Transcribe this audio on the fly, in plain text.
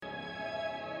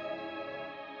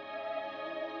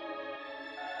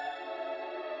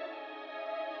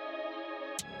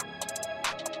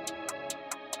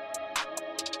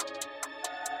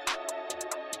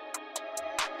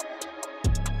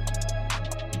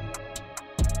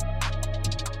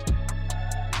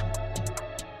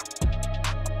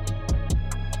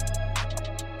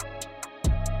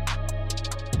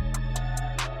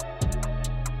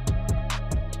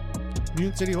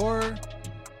Mutant City Horror.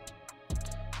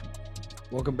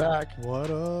 Welcome back. What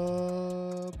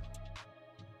up?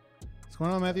 What's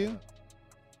going on, Matthew?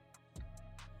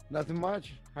 Nothing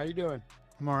much. How you doing?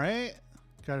 I'm all right.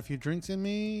 Got a few drinks in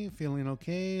me. Feeling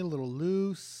okay. A little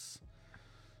loose.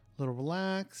 A little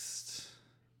relaxed.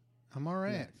 I'm all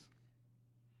right.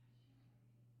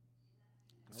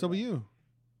 Nice. So are you?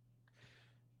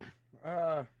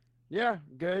 Yeah,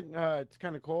 good. It's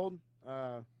kind of cold.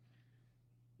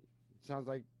 Sounds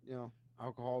like,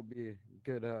 alcohol would be a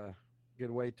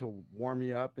good way to warm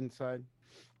you up inside.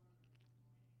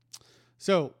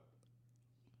 So,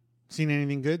 seen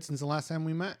anything good since the last time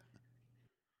we met?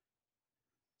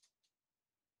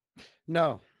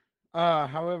 No.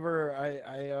 However,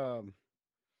 I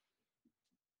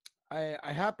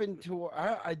happened to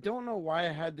I don't know why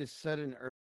I had this sudden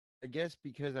urge. I guess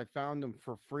because I found them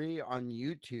for free on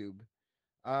YouTube.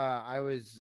 I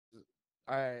was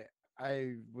I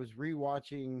I was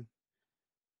rewatching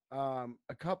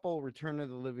a couple Return of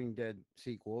the Living Dead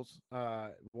sequels.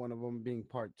 One of them being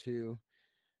part two.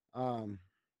 Um,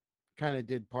 Kind of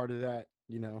did part of that,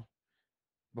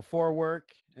 before work,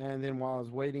 and then while I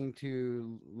was waiting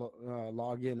to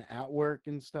log in at work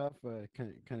and stuff,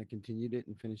 kind of continued it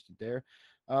and finished it there.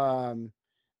 And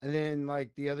then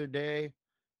like the other day,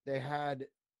 they had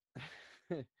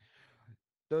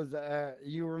those.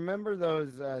 You remember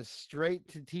those straight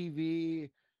to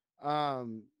TV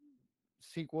um,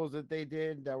 sequels that they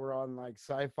did that were on like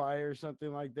Sci-Fi or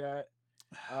something like that?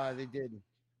 They did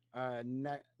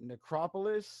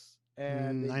Necropolis,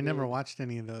 and they I never did watched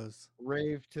any of those.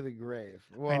 Rave to the Grave.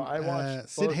 Well, I watched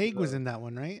Sid both of Haig was those. in that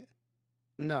one, right?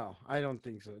 No, I don't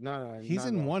think so. No, He's not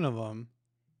at in all. one of them.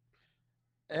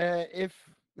 If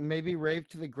maybe Rave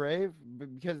to the Grave,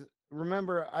 because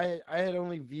remember, I had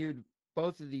only viewed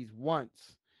both of these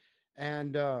once,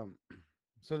 and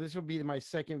so this will be my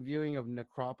second viewing of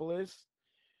Necropolis.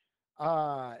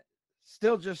 Uh,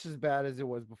 Still just as bad as it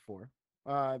was before.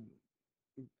 Uh,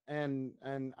 and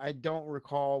I don't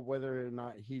recall whether or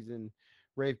not he's in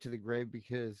Rave to the Grave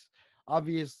because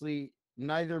obviously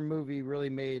neither movie really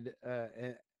made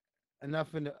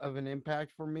enough of an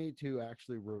impact for me to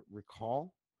actually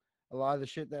recall a lot of the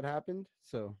shit that happened.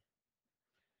 So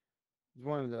it's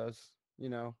one of those.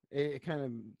 It kind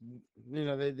of,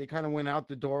 they kind of went out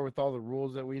the door with all the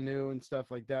rules that we knew and stuff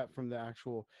like that from the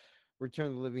actual Return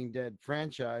of the Living Dead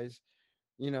franchise.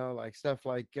 Like stuff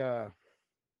like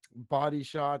body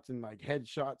shots and like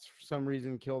headshots for some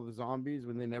reason kill the zombies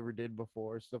when they never did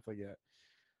before, stuff like that.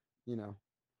 You know,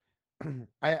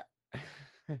 I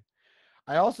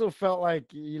I also felt like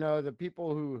the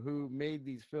people who made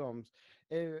these films,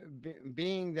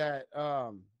 being that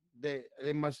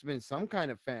they must have been some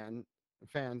kind of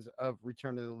fans of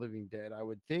Return of the Living Dead. I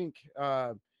would think.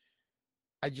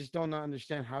 I just don't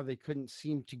understand how they couldn't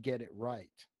seem to get it right.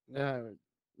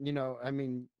 I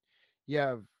mean, you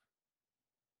have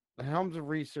the helms of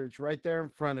research right there in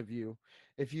front of you.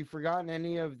 If you've forgotten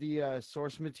any of the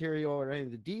source material or any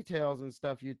of the details and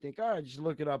stuff, you'd think, oh, just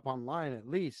look it up online at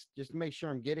least, just to make sure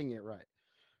I'm getting it right.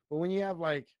 But when you have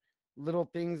like little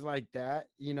things like that,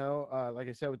 like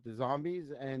I said with the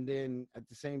zombies, and then at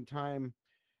the same time,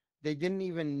 they didn't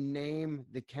even name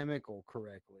the chemical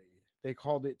correctly. They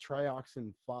called it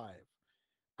trioxin 5.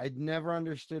 I'd never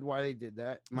understood why they did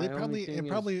that. They My only probably it thing is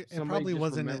probably it somebody probably just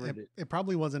wasn't remembered it. it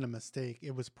probably wasn't a mistake.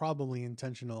 It was probably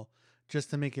intentional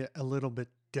just to make it a little bit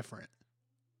different.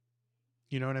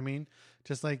 You know what I mean?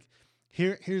 Just like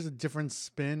here's a different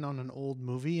spin on an old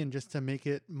movie, and just to make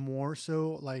it more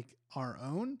so like our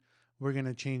own, we're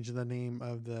gonna change the name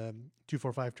of the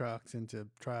 2,4,5 trioxin to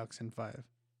trioxin 5.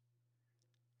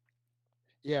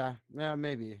 Yeah,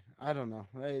 maybe. I don't know.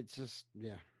 It's just,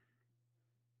 yeah,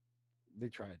 they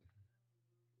tried.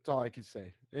 That's all I could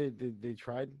say. They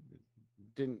tried,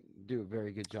 didn't do a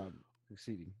very good job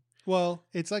succeeding. Well,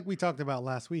 it's like we talked about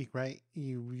last week, right?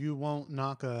 You won't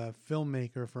knock a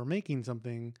filmmaker for making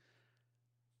something,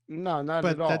 No, not at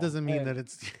but that all. doesn't mean that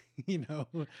it's Well,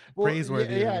 yeah,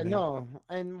 praiseworthy or yeah, anything. no,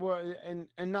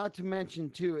 and not to mention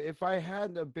too, if I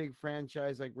had a big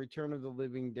franchise like Return of the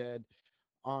Living Dead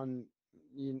on,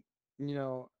 you, you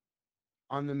know,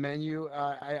 on the menu,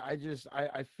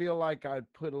 I feel like I'd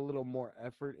put a little more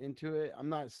effort into it. I'm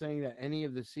not saying that any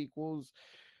of the sequels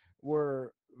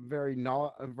were very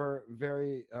not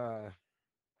very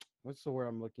what's the word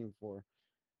I'm looking for?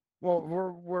 Well,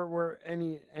 we're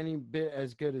any bit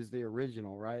as good as the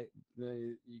original, right?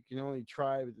 You can only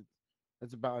try, but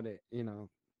that's about it.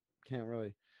 Can't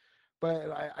really.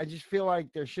 But I just feel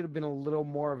like there should have been a little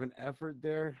more of an effort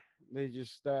there. They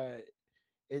just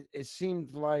it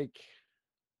seemed like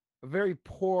a very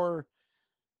poor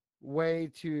way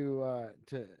to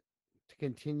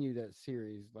continue that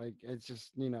series. Like it's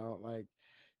just like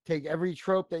take every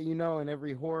trope that you know in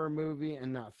every horror movie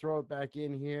and not throw it back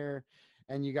in here.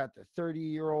 And you got the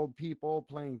 30-year-old people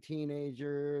playing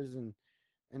teenagers, and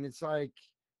it's like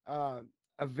uh,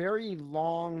 a very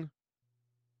long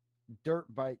dirt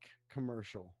bike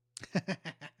commercial.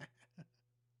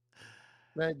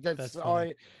 That's That's all.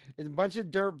 funny. It's a bunch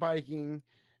of dirt biking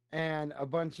and a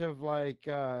bunch of like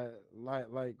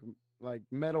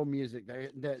metal music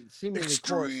that seemingly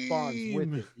corresponds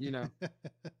with Extreme. it.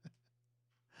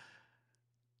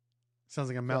 Sounds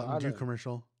like a So Mountain I Dew don't.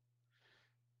 commercial.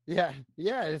 Yeah,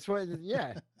 yeah. It's what.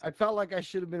 Yeah, I felt like I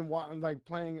should have been like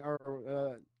playing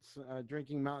or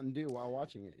drinking Mountain Dew while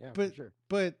watching it. Yeah, for But sure.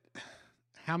 but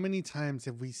how many times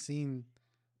have we seen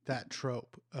that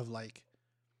trope of like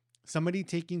somebody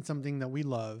taking something that we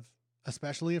love,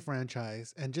 especially a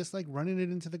franchise, and just like running it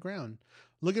into the ground?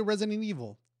 Look at Resident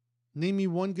Evil. Name me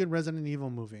one good Resident Evil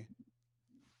movie.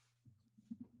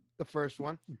 The first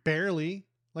one. Barely.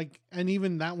 Like, and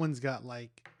even that one's got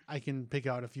like I can pick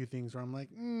out a few things where I'm like,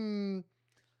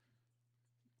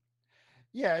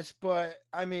 Yes, but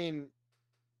I mean,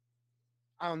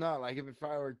 I don't know. Like if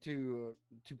I were to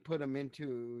put them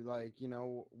into like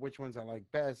which ones I like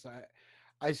best,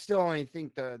 I still only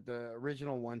think the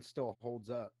original one still holds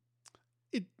up.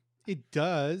 it it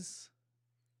does.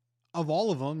 Of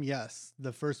all of them, yes,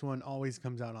 the first one always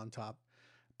comes out on top.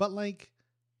 But like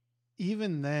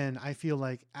even then, I feel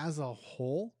like as a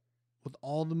whole, with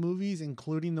all the movies,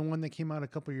 including the one that came out a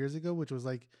couple years ago, which was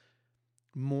like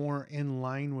more in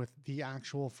line with the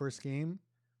actual first game,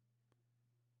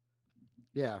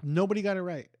 Yeah. nobody got it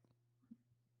right.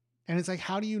 And it's like,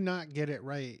 how do you not get it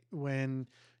right when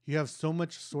you have so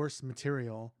much source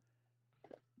material,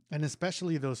 and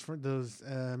especially those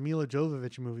Mila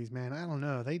Jovovich movies? Man, I don't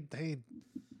know. They,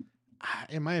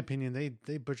 in my opinion,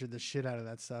 they butchered the shit out of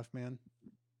that stuff, man.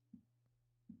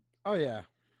 Oh yeah.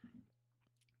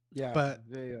 Yeah. But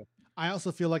They. I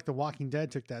also feel like The Walking Dead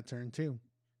took that turn too.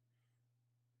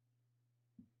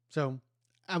 So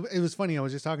it was funny. I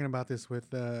was just talking about this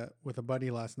with a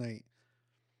buddy last night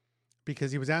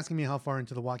because he was asking me how far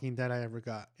into The Walking Dead I ever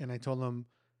got, and I told him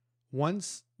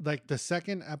once, like the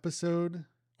second episode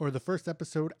or the first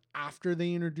episode after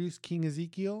they introduced King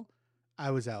Ezekiel,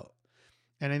 I was out,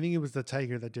 and I think it was the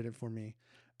tiger that did it for me.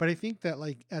 But I think that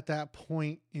like at that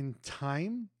point in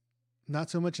time, not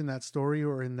so much in that story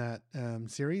or in that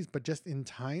series, but just in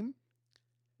time,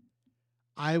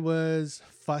 I was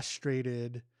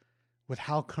frustrated with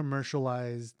how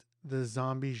commercialized the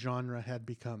zombie genre had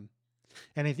become.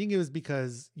 And I think it was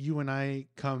because you and I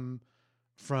come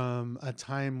from a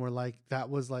time where like that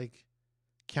was like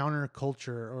counterculture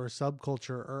or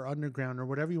subculture or underground or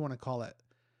whatever you want to call it.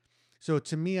 So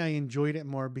to me, I enjoyed it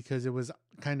more because it was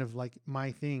kind of like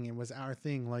my thing. It was our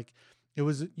thing. Like it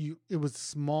was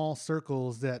small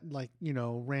circles that like,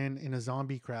 ran in a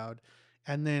zombie crowd.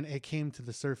 And then it came to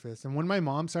the surface. And when my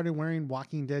mom started wearing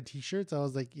Walking Dead t-shirts, I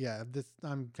was like, yeah,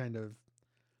 I'm kind of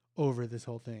over this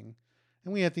whole thing.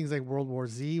 And we had things like World War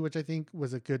Z, which I think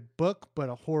was a good book, but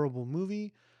a horrible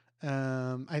movie.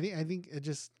 I think it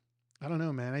just, I don't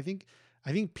know, man. I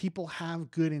think people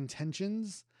have good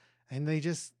intentions, and they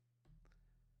just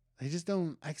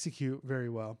don't execute very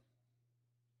well.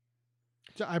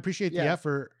 So I appreciate the Yeah.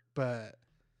 effort, but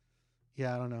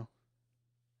yeah, I don't know.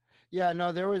 Yeah,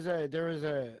 no, there was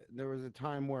a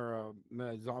time where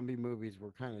zombie movies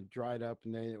were kind of dried up,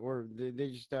 and they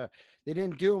just they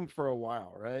didn't do them for a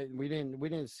while, right? We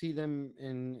didn't see them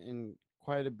in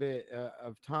quite a bit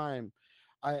of time.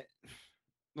 I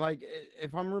like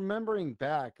if I'm remembering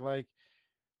back, like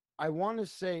I want to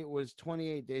say it was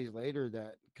 28 days later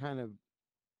that kind of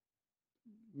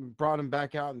brought them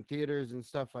back out in theaters and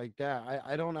stuff like that.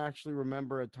 I don't actually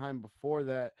remember a time before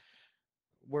that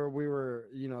where we were,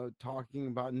 talking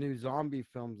about new zombie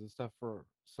films and stuff for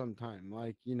some time.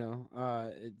 Like,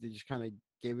 they just kind of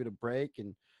gave it a break,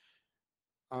 and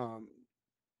um,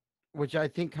 which I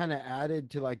think kind of added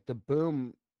to like the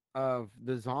boom of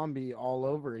the zombie all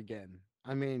over again.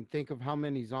 I mean, think of how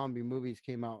many zombie movies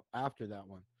came out after that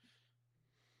one.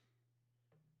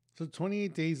 So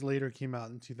 28 Days Later came out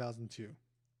in 2002.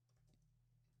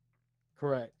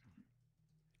 Correct.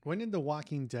 When did The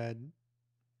Walking Dead?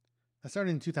 That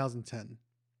started in 2010.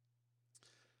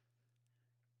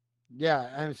 Yeah,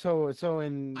 and so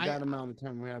in I that amount of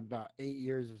time, we have about 8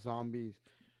 years of zombies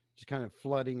just kind of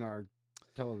flooding our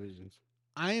televisions.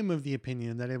 I am of the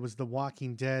opinion that it was The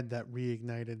Walking Dead that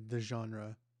reignited the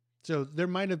genre. So there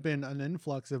might have been an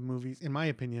influx of movies, in my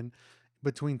opinion,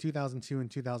 between 2002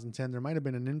 and 2010. There might have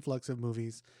been an influx of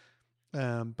movies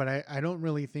But I don't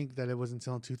really think that it was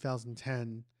until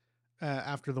 2010,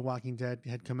 after The Walking Dead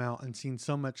had come out and seen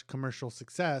so much commercial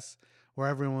success, where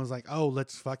everyone was like, "Oh,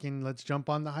 let's jump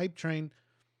on the hype train.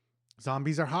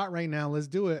 Zombies are hot right now. Let's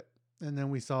do it." And then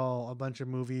we saw a bunch of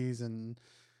movies and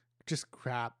just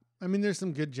crap. I mean, there's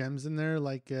some good gems in there,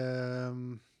 like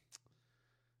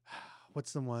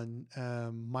what's the one?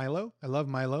 Milo. I love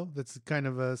Milo. That's kind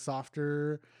of a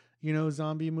softer,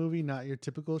 zombie movie, not your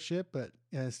typical shit, but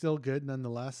still good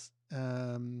nonetheless.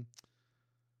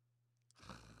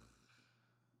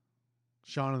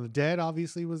 Shaun of the Dead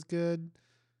obviously was good.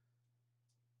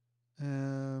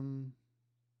 Um,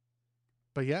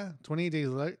 but yeah, 28 days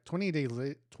late. 28 days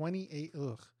late. 28.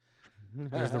 Ugh.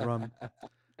 There's the rum.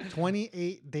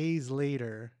 28 days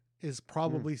later is Mm.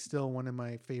 probably still one of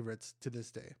my favorites to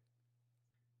this day.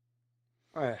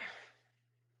 All right.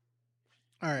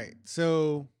 All right,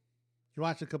 so you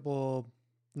watched a couple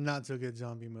not so good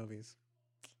zombie movies.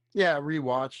 Yeah,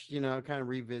 rewatched, kind of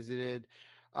revisited.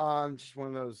 Just one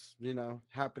of those,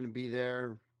 happened to be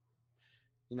there.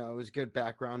 It was good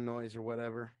background noise or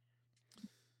whatever.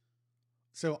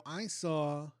 So I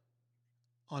saw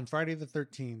on Friday the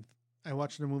 13th, I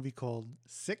watched a movie called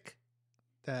Sick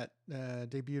that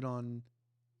debuted on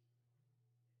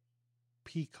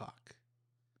Peacock.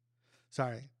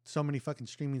 Sorry, so many fucking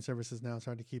streaming services now. It's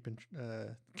hard to keep in,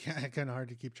 kind of hard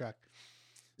to keep track.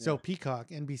 So Yeah. Peacock,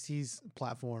 NBC's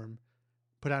platform,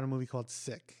 put out a movie called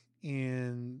Sick.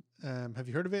 And have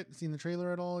you heard of it? Seen the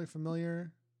trailer at all? You're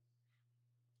familiar?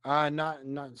 Not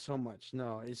so much.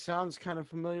 No, it sounds kind of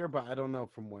familiar, but I don't know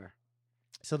from where.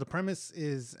 So the premise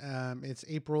is it's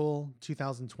April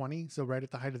 2020, so right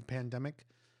at the height of the pandemic,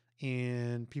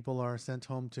 and people are sent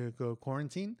home to go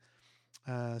quarantine.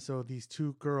 So these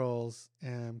two girls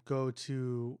go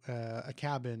to a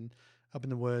cabin up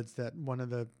in the woods that one of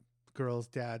the girls'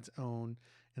 dads own,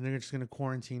 and they're just going to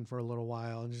quarantine for a little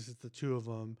while, and just the two of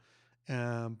them.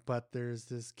 But there's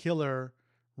this killer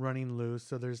running loose.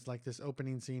 So there's like this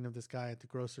opening scene of this guy at the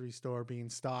grocery store being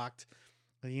stalked.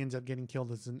 And he ends up getting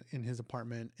killed in his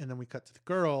apartment, and then we cut to the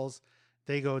girls.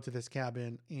 They go to this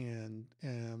cabin and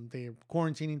they're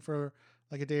quarantining for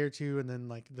like a day or two, and then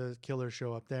like the killers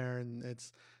show up there, and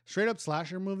it's straight up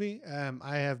slasher movie.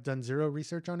 I have done zero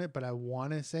research on it, but I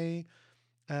want to say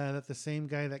that the same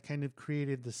guy that kind of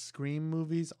created the Scream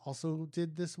movies also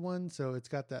did this one, so it's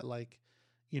got that like,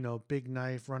 big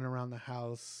knife run around the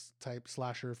house type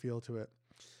slasher feel to it.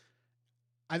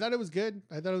 I thought it was good.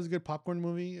 I thought it was a good popcorn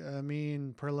movie. Me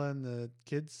and Perla and the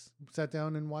kids sat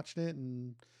down and watched it,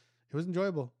 and it was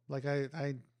enjoyable. Like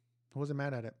I wasn't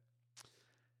mad at it.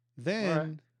 All right.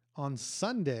 Then on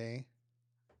Sunday,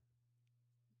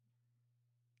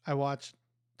 I watched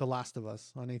The Last of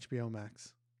Us on HBO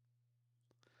Max.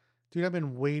 Dude, I've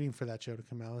been waiting for that show to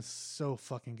come out. It's so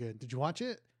fucking good. Did you watch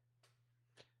it?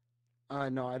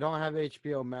 No, I don't have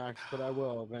HBO Max, but I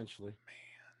will eventually.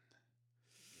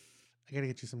 I gotta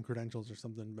get you some credentials or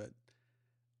something, but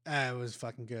it was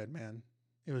fucking good, man.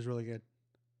 It was really good.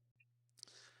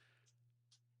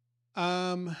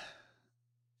 Um,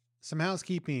 some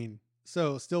housekeeping.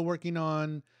 So, still working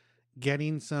on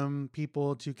getting some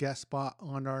people to guest spot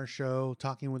on our show,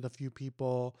 talking with a few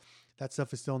people. That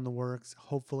stuff is still in the works.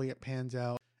 Hopefully, it pans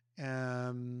out.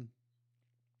 Um,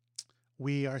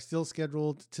 we are still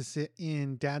scheduled to sit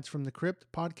in Dads from the Crypt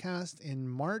podcast in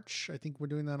March. I think we're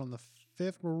doing that on the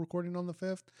 5th. We're recording on the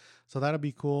 5th. So that'll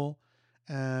be cool.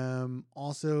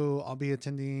 Also, I'll be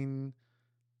attending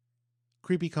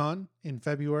CreepyCon in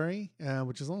February,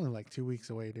 which is only like 2 weeks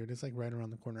away, dude. It's like right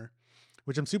around the corner,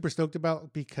 which I'm super stoked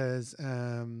about because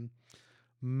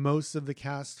most of the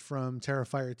cast from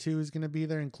Terrifier 2 is going to be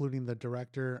there, including the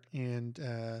director and,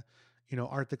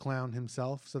 Art the Clown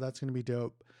himself. So that's going to be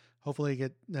dope. Hopefully, I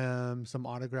get some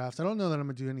autographs. I don't know that I'm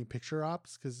going to do any picture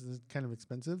ops because it's kind of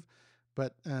expensive,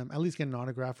 but at least get an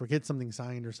autograph or get something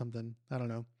signed or something. I don't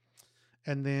know.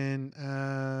 And then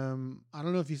I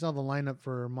don't know if you saw the lineup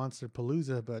for Monster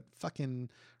Palooza, but fucking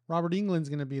Robert England's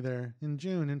going to be there in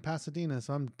June in Pasadena.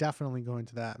 So I'm definitely going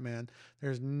to that, man.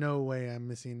 There's no way I'm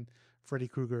missing Freddy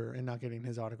Krueger and not getting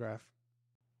his autograph.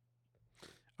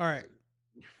 All right.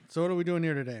 So what are we doing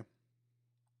here today?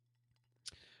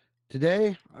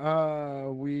 Today,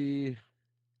 we're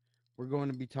going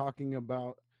to be talking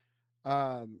about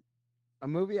um a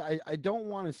movie I don't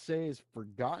want to say is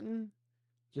forgotten,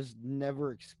 just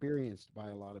never experienced by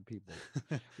a lot of people.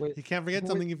 Wait, You can't forget wait,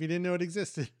 something if you didn't know it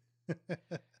existed.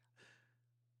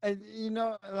 and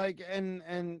like,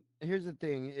 and here's the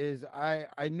thing: is I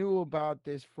knew about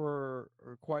this for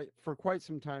quite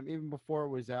some time, even before it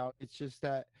was out. It's just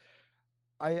that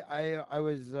I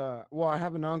was well, I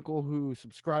have an uncle who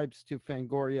subscribes to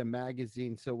Fangoria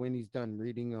magazine, so when he's done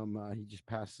reading them, he just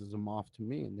passes them off to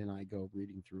me, and then I go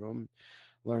reading through them,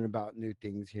 learn about new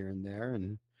things here and there.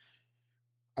 And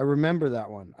I remember that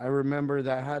one. I remember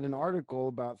that had an article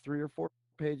about 3 or 4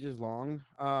 pages long,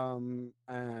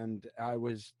 and I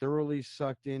was thoroughly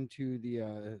sucked into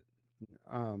the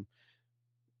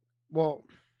well,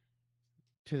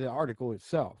 to the article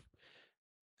itself.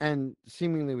 And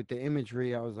seemingly with the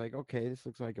imagery, I was like, okay, this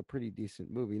looks like a pretty decent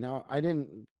movie. Now, I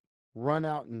didn't run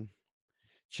out and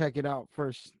check it out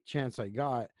first chance I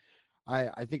got.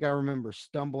 I think I remember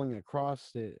stumbling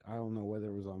across it. I don't know whether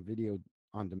it was on video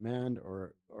on demand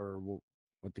or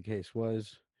what the case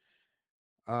was.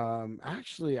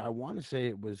 Actually, I want to say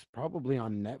it was probably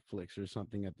on Netflix or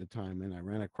something at the time, and I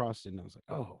ran across it and I was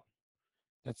like, oh,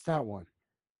 that's that one.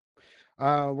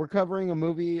 We're covering a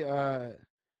movie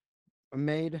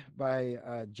made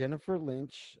by Jennifer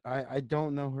Lynch. I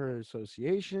don't know her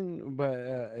association, but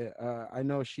I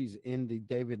know she's in the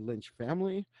David Lynch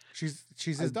family. She's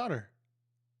I, his daughter.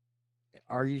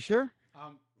 are you sure?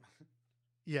 Um,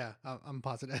 yeah, I'm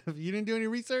positive. You didn't do any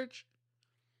research?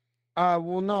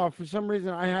 Well, no. For some reason,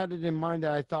 I had it in mind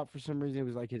that I thought for some reason it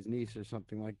was like his niece or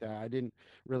something like that. I didn't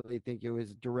really think it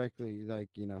was directly like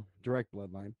direct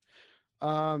bloodline.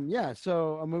 Yeah.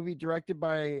 So a movie directed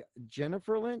by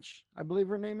Jennifer Lynch, I believe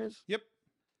her name is. Yep.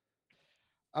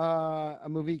 A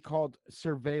movie called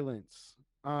Surveillance.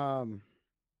 Um,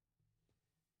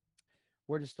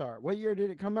 where to start? What year did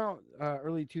it come out?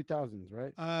 Early 2000s,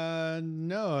 right?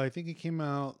 No, I think it came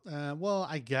out. Well,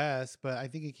 I guess, but I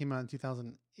think it came out in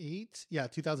 2008. Yeah,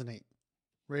 2008.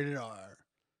 Rated R.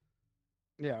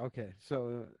 Yeah. Okay.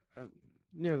 So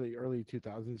nearly early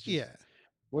 2000s, just Yeah.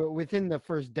 within the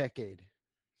first decade.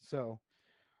 So,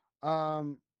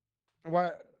 um,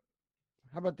 what?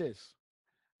 How about this?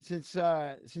 Since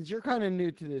you're kind of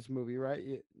new to this movie,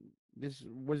 right? This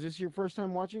was this your first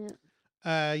time watching it?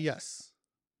 Yes.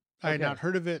 I had not Okay.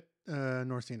 heard of it,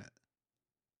 nor seen it.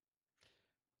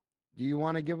 Do you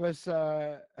want to give us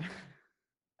a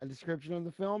description of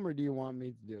the film, or do you want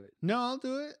me to do it? No, I'll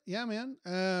do it. Yeah, man.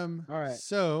 All right.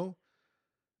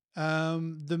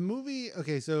 The movie.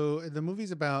 Okay, so the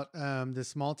movie's about this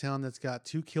small town that's got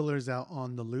two killers out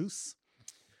on the loose,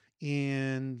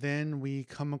 and then we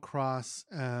come across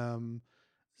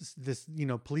this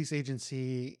police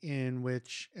agency in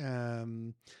which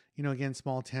again,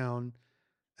 small town.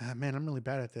 Man, I'm really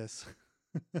bad at this.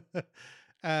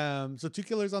 So two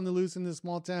killers on the loose in this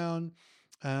small town.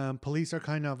 Police are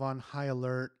kind of on high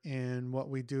alert, and what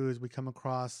we do is we come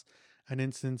across an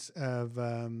instance of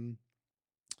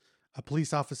a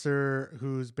police officer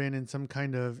who's been in some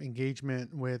kind of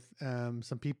engagement with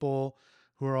some people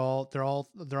who are all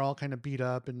kind of beat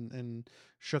up and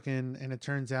shooken, and it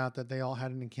turns out that they all had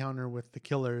an encounter with the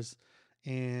killers.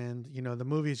 And the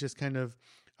movie is just kind of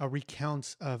a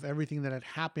recount of everything that had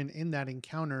happened in that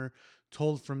encounter,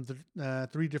 told from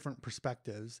three different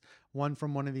perspectives: one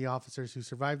from one of the officers who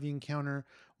survived the encounter,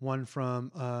 one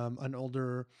from an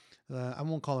older, I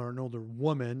won't call her an older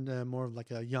woman, more of like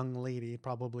a young lady,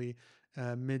 probably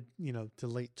mid to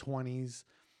late 20s,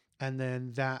 and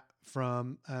then that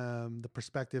from the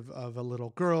perspective of a little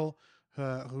girl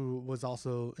who was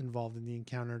also involved in the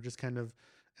encounter. Just kind of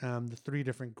the three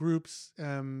different groups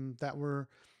that were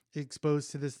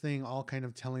exposed to this thing, all kind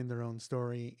of telling their own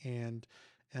story. And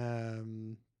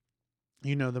um,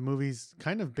 the movie's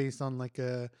kind of based on like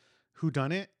a who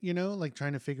done it, like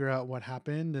trying to figure out what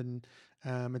happened. And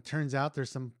it turns out there's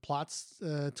some plots,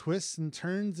 twists and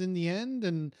turns in the end,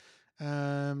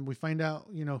 and we find out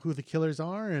who the killers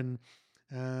are. And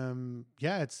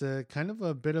yeah, it's a kind of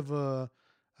a bit of a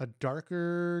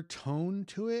darker tone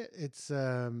to it. It's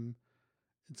kind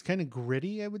of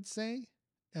gritty, I would say,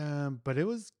 but it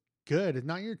was good. It's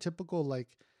not your typical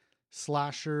like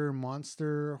slasher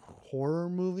monster horror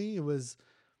movie. It was,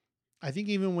 I think,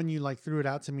 even when you like threw it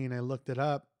out to me and I looked it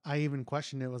up, I even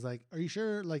questioned it. Was like, are you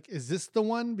sure? Like, is this the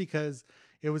one? Because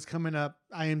it was coming up.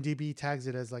 IMDb tags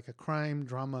it as like a crime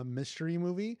drama mystery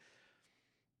movie,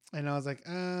 and I was like,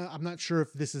 I'm not sure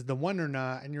if this is the one or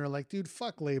not. And you're like, dude,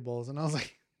 fuck labels. And I was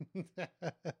like,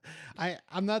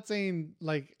 I'm not saying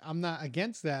like I'm not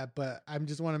against that, but I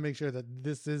just want to make sure that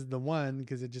this is the one,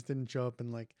 because it just didn't show up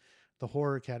in like the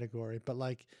horror category. But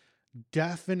like,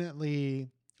 definitely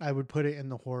I would put it in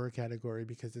the horror category,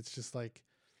 because it's just like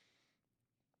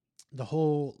the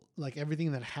whole, like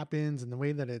everything that happens and the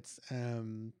way that it's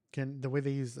the way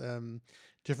they use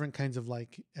different kinds of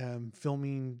like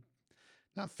filming,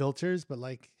 not filters, but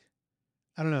like,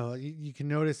 I don't know, you can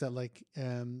notice that like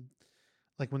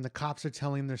when the cops are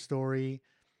telling their story,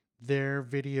 their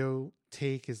video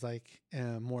take is like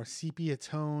more sepia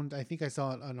toned. I think I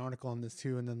saw an article on this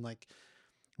too. And then like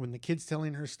when the kid's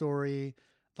telling her story,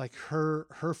 like her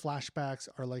flashbacks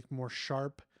are like more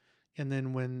sharp. And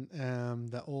then when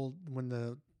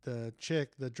the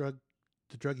chick, the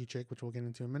druggy chick, which we'll get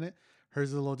into in a minute, hers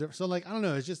is a little different. So like I don't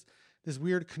know, it's just this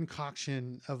weird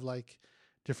concoction of like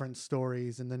different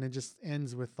stories, and then it just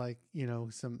ends with like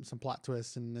some plot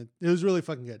twists, and it was really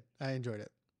fucking good. I enjoyed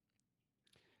it.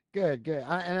 Good, good.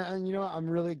 And you know, I'm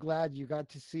really glad you got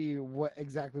to see what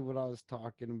exactly what I was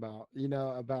talking about. You know,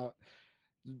 about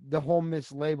the whole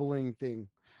mislabeling thing.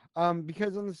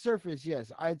 Because on the surface,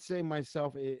 yes, I'd say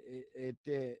myself,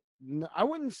 I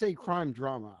wouldn't say crime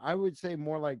drama. I would say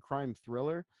more like crime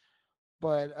thriller.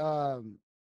 But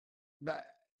that,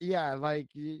 yeah, like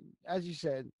as you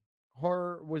said,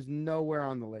 horror was nowhere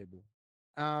on the label.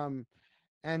 Um,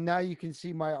 and now you can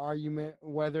see my argument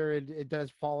whether it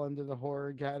does fall into the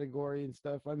horror category and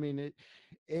stuff. I mean,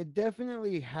 it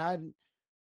definitely had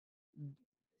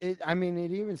it. I mean,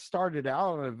 it even started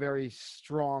out on a very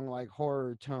strong like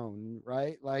horror tone,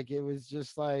 right? Like it was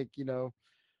just like, you know,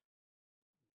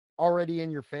 already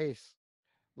in your face.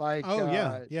 Like Oh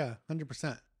yeah, yeah,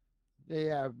 100%.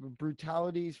 yeah,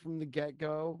 brutalities from the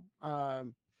get-go.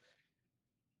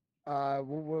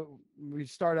 We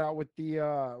start out with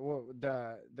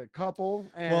the couple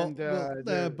Well, and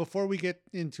they're before we get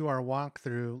into our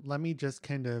walkthrough, let me just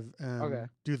kind of okay.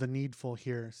 do the needful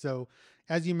here. So,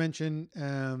 as you mentioned,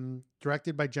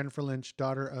 directed by Jennifer Lynch,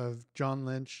 daughter of John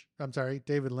Lynch. I'm sorry,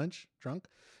 David Lynch, drunk.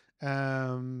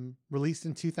 Released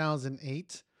in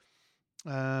 2008.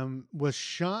 Was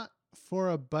shot for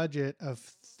a budget of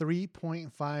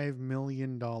 $3.5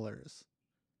 million,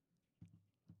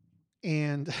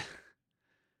 and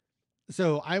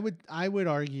so I would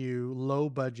argue low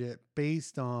budget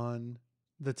based on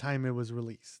the time it was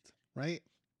released, right?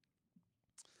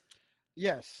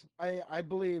 Yes, I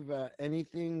believe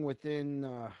anything within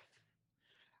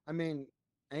I mean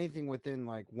anything within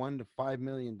like $1 to $5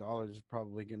 million is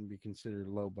probably going to be considered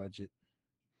low budget.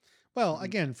 Well, Mm,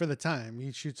 again, for the time,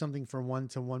 you shoot something for 1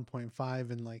 to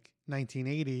 1.5 in like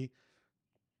 1980,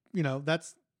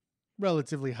 that's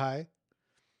relatively high,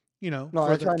 No, for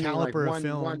that's the what I mean, like caliber of one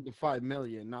film. to 5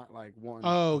 million, not like one to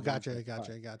Oh, one gotcha, point five.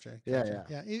 gotcha, gotcha, Yeah, gotcha. yeah.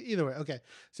 Yeah, either way. Okay.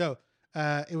 So,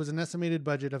 it was an estimated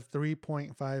budget of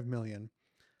 3.5 million.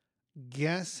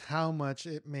 Guess how much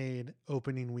it made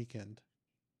opening weekend?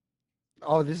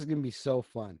 Oh, this is gonna be so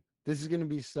fun. This is gonna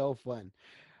be so fun.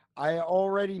 I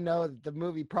already know that the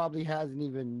movie probably hasn't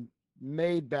even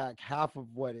made back half of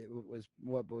what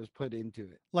was put into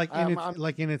it. Like in its I'm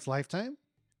like in its lifetime?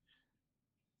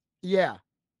 yeah,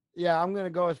 yeah. I'm gonna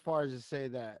go as far as to say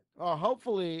that. Oh,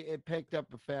 hopefully it picked up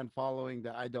a fan following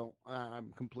that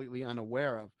I'm completely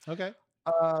unaware of. Okay.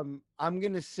 I'm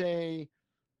gonna say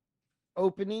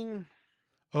opening.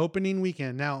 Opening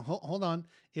weekend. Now, hold on.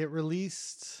 It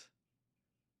released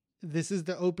This is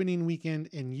the opening weekend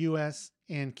in US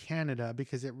and Canada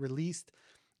because it released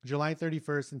July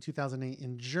 31st in 2008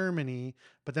 in Germany,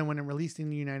 but then when it released in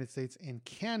the United States and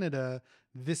Canada,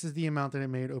 this is the amount that it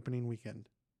made opening weekend.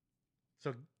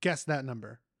 So guess that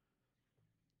number.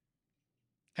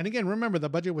 And again, remember the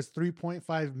budget was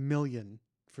 3.5 million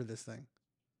for this thing.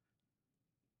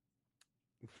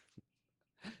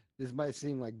 This might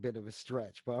seem like a bit of a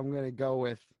stretch, but I'm gonna go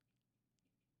with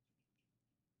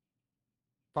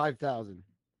 5,000.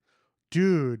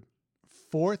 Dude,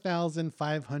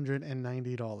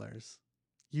 $4,590.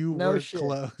 You No were shit.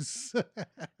 close.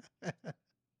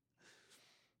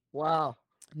 Wow.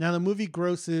 Now the movie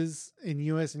grosses in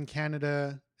US and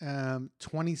Canada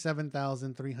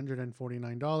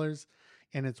 $27,349,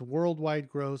 and its worldwide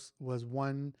gross was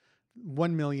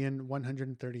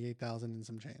 1,138,000 and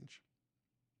some change.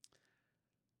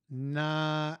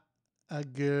 Not a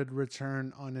good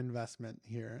return on investment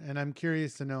here. And I'm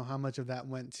curious to know how much of that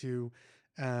went to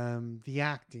the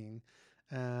acting,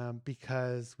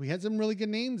 because we had some really good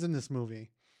names in this movie.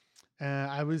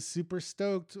 I was super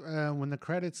stoked when the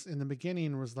credits in the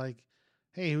beginning was like,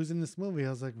 "Hey, who's in this movie?" I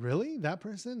was like, "Really? That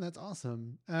person? That's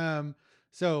awesome."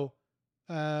 So,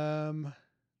 um,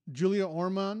 Julia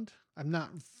Ormond. I'm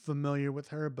not familiar with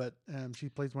her, but she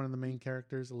plays one of the main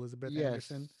characters, Elizabeth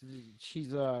Yes, Anderson.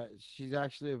 she's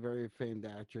actually a very famed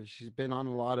actress. She's been on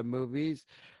a lot of movies,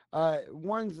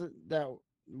 ones that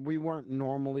we weren't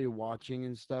normally watching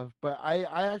and stuff. But I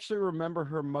actually remember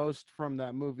her most from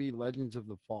that movie Legends of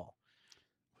the Fall.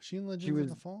 Was she in She Legends of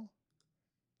the was Fall?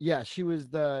 yeah, she was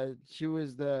the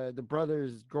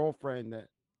brother's girlfriend that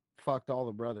fucked all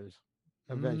the brothers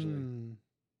eventually. Hmm.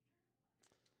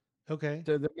 Okay.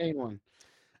 The main one.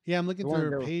 Yeah, I'm looking The through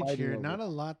one her they were page fighting here. over. Not a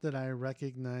lot that I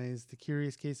recognize. The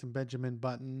Curious Case of Benjamin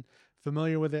Button.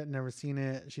 Familiar with it, never seen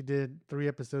it. She did 3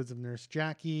 episodes of Nurse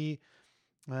Jackie,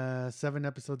 7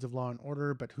 episodes of Law and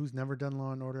Order, but who's never done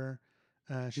Law and Order?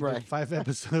 She did Right. 5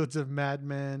 episodes of Mad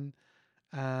Men.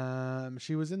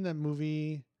 She was in that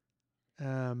movie,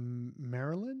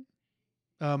 Marilyn.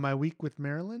 My Week with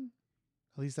Marilyn.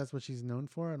 At least that's what she's known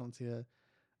for. I don't see a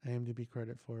IMDb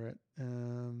credit for it.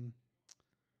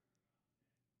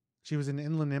 She was in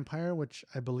Inland Empire, which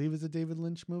I believe is a David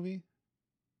Lynch movie.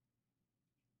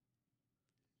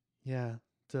 Yeah.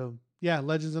 So yeah,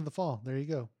 Legends of the Fall. There you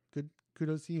go. Good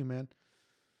kudos to you, man.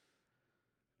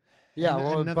 Yeah, And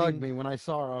well, it bugged nothing. me when I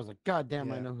saw her. I was like, God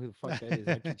damn, I Yeah. know who the fuck that is.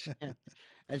 I could,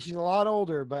 and she's a lot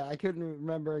older, but I couldn't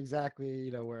remember exactly,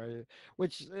 where.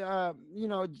 Which,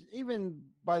 even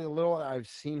by the little I've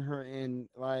seen her in,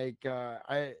 like,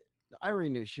 I already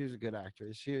knew she was a good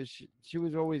actress. She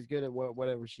was always good at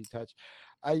whatever she touched.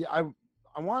 I I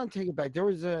I want to take it back. There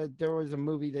was a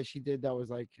movie that she did that was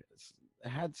like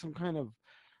had some kind of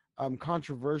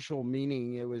controversial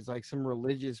meaning. It was like some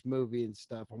religious movie and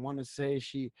stuff. I want to say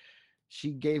she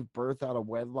gave birth out of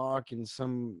wedlock in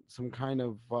some kind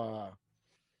of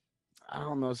I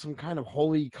don't know, some kind of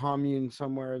holy commune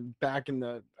somewhere back in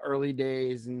the early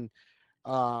days, and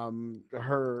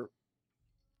her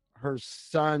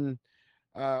son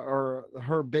or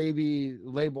her baby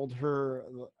labeled her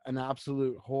an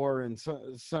absolute whore, and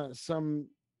some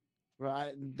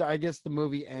I guess the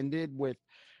movie ended with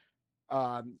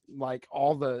like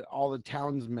all the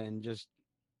townsmen just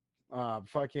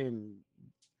fucking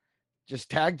just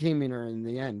tag teaming her in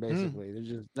the end. Hmm. Basically, they're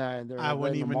just I they're wouldn't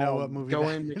letting them even know all what movie go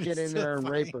that in, is. get in So there and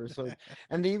rape funny. her. So,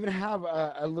 and they even have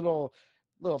a little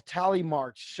tally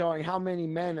marks showing how many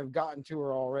men have gotten to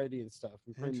her already and stuff.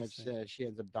 And pretty much Interesting. she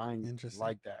ends up dying Interesting.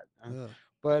 like that. Ugh.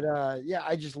 But yeah,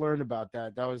 I just learned about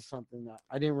that. That was something that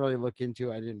I didn't really look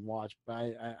into. I didn't watch, but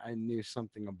I knew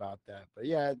something about that. But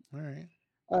yeah, All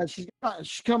right. she's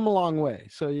come a long way.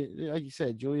 So, like you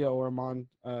said, Julia Ormond.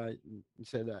 You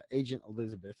said Agent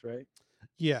Elizabeth, right?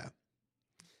 Yeah.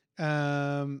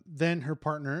 Then her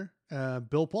partner,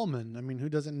 Bill Pullman. I mean, who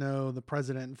doesn't know the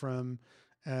president from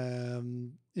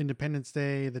Independence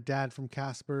Day, the dad from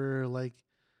Casper, like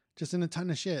just in a ton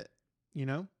of shit, you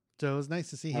know? So it was nice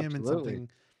to see him in Absolutely.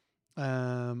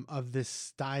 something of this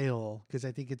style because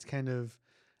I think it's kind of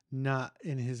not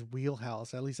in his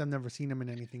wheelhouse. At least I've never seen him in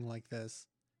anything like this.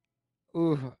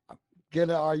 Ooh, I'm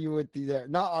gonna argue with you there.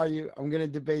 Not argue. I'm gonna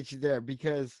debate you there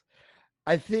because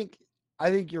I think I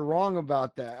think you're wrong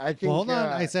about that. I Well, think hold on.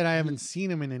 I said I haven't he.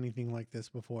 seen him in anything like this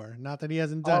before. Not that he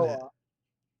hasn't done Oh, it.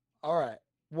 all right.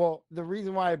 Well, the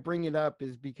reason why I bring it up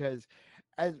is because,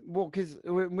 as well, because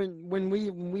when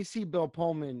we see Bill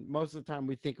Pullman, most of the time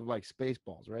we think of like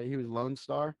Spaceballs, right? He was Lone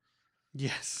Star.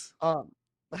 Yes. Um,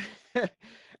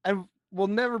 and will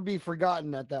never be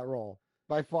forgotten at that role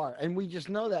by far. And we just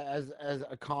know that as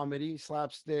a comedy,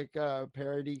 slapstick,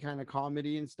 parody kind of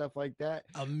comedy and stuff like that.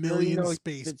 A We already million know he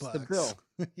space fits the bucks.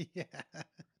 bill. Yeah.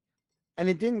 And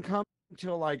it didn't come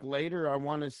until like later. I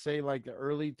want to say like the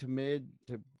early to mid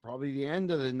to probably the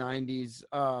end of the '90s.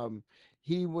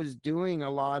 He was doing a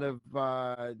lot of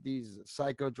these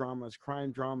psychodramas,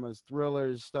 crime dramas,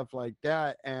 thrillers, stuff like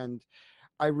that, and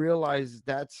I realized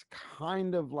that's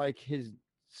kind of like his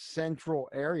central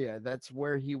area. That's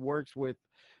where he works with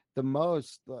the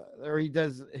most, or he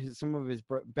does some of his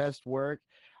best work.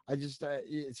 I just,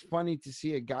 it's funny to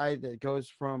see a guy that goes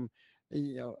from,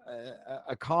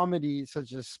 a comedy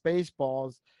such as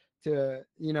Spaceballs to,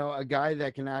 a guy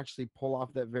that can actually pull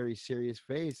off that very serious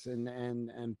face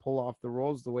and pull off the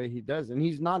roles the way he does. And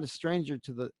he's not a stranger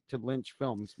to Lynch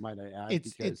films, might I add,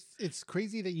 It's because it's it's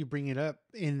crazy that you bring it up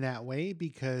in that way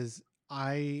because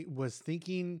I was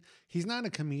thinking he's not a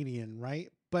comedian, right?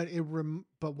 But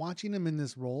watching him in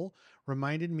this role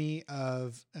reminded me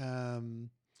of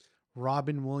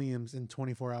Robin Williams in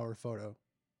 24 Hour Photo.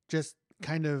 Just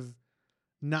kind of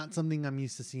not something I'm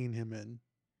used to seeing him in.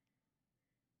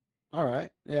 all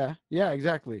right. Yeah. Yeah,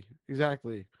 exactly.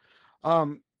 Exactly.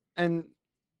 Um and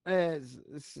as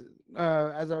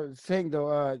I was saying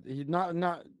though, he's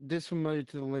not disfamiliar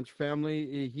to the Lynch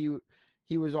family.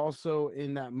 He was also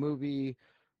in that movie.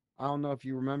 I don't know if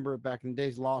you remember it back in the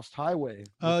days, Lost Highway,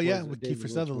 Oh which yeah, was a with Kiefer David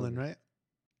Lynch Sutherland, movie. right?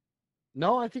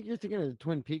 No, I think you're thinking of the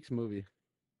Twin Peaks movie.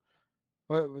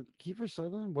 What Kiefer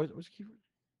Sutherland? What was Kiefer?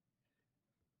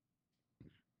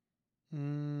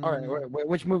 All right, Mm,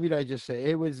 which movie did I just say?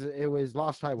 It was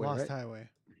Lost Highway, Lost right? Highway.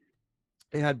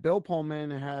 It had Bill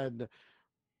Pullman, it had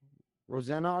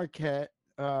Rosanna Arquette,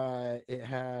 it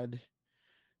had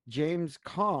James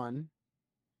Caan,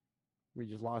 We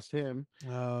just lost him.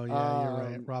 Oh yeah, you're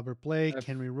right. Um, Robert Blake, if,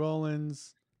 Henry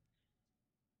Rollins.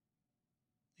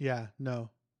 Yeah, no.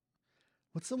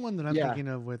 What's the one that I'm yeah. thinking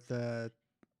of with the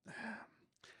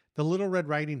Little Red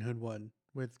Riding Hood one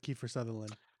with Kiefer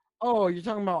Sutherland? Oh, you're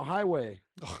talking about Highway.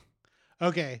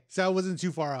 Okay, so I wasn't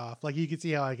too far off. Like you can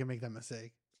see how I can make that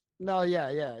mistake. No, yeah,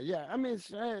 yeah, yeah. I mean,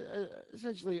 it's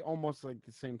essentially almost like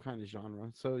the same kind of genre.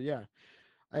 So yeah,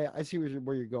 I see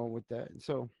where you're going with that.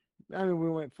 So I mean, we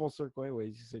went full circle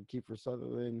anyways. You said Kiefer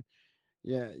Sutherland.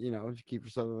 Yeah,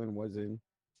 Kiefer Sutherland was in,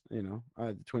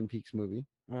 the Twin Peaks movie.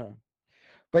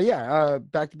 But yeah,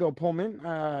 back to Bill Pullman.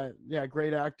 Yeah,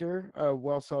 great actor,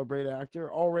 well celebrated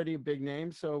actor, already a big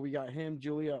name. So we got him,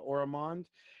 Julia Ormond.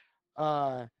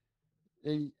 Uh,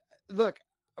 and look,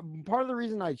 part of the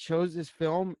reason I chose this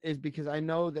film is because I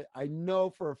know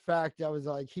for a fact I was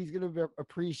like, he's gonna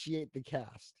appreciate the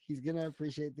cast. He's gonna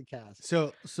appreciate the cast.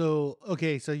 So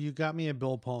okay, so you got me a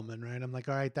Bill Pullman, right? I'm like,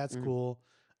 all right, that's Mhm. cool.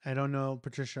 I don't know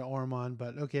Patricia Ormond,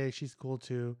 but okay, she's cool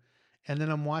too. And then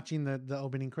I'm watching the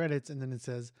opening credits, and then it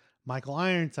says Michael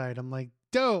Ironside. I'm like,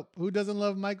 dope. Who doesn't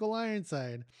love Michael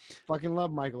Ironside? Fucking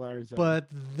love Michael Ironside. But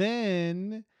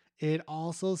then it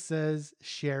also says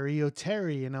Cheri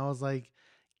Oteri, and I was like,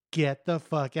 get the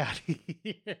fuck out of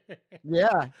here.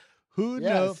 Yeah, Who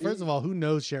yeah. know? First See, of all, who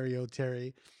knows Cheri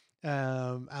Oteri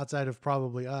outside of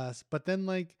probably us? But then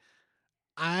like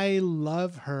I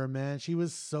love her, man. She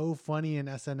was so funny in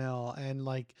SNL, and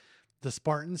like the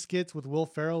Spartan skits with Will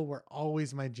Ferrell were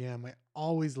always my jam. I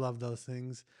always loved those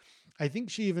things. I think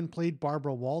she even played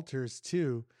Barbara Walters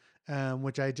too,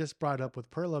 which I just brought up with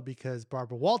Perla because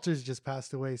Barbara Walters just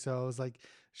passed away. So I was like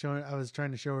I was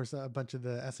trying to show her a bunch of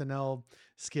the SNL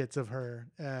skits of her.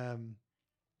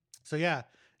 So yeah,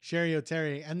 Cheri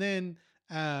Oteri, and then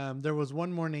there was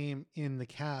one more name in the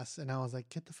cast, and I was like,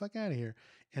 get the fuck out of here.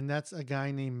 And that's a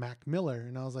guy named Mac Miller,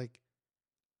 and I was like,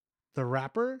 the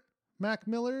rapper Mac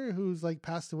Miller, who's like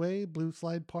passed away, Blue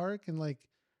Slide Park, and like,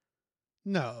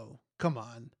 no, come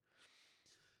on.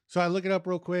 So I look it up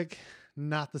real quick.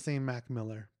 Not the same Mac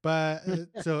Miller, but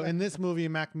so in this movie,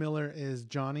 Mac Miller is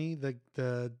Johnny,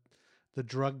 the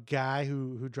drug guy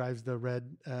who drives the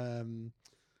red.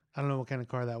 I don't know what kind of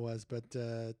car that was, but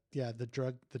yeah, the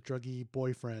druggy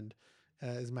boyfriend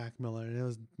is Mac Miller, and it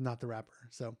was not the rapper.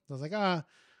 So I was like,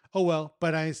 oh well,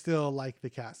 but I still like the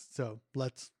cast, so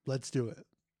let's do it,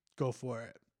 go for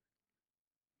it.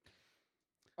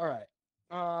 all right.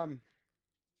 Um.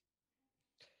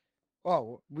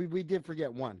 Oh, we did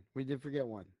forget one. We did forget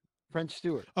one. French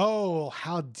Stewart. Oh,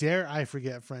 how dare I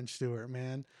forget French Stewart,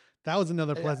 man? That was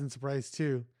another Yeah. pleasant surprise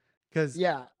too, because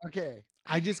Yeah. Okay.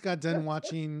 I just got done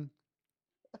watching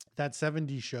that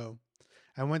 '70s show.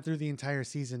 I went through the entire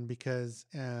season because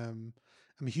I'm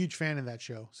a huge fan of that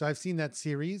show. So I've seen that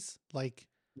series. Like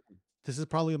this is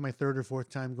probably my third or fourth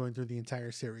time going through the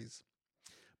entire series.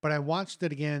 But I watched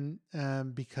it again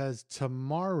because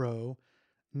tomorrow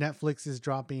Netflix is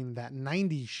dropping that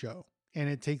 '90s show, and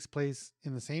it takes place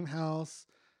in the same house.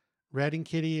 Red and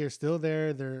Kitty are still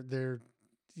there. They're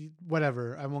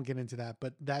whatever. I won't get into that,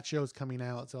 but that show's coming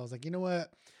out. So I was like, you know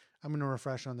what? I'm gonna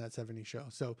refresh on that '70s show.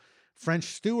 So French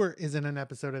Stewart is in an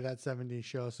episode of that '70s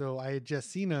show. So I had just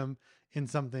seen him in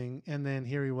something, and then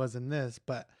here he was in this.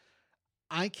 But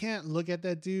I can't look at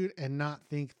that dude and not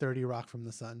think 30 Rock from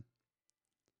the Sun.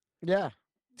 Yeah.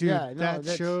 Dude, Yeah. No, that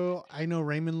that's show, I know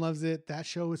Raymond loves it. That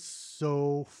show is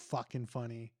so fucking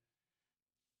funny.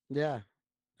 yeah.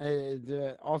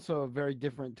 Also a very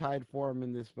different tide for him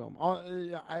in this film.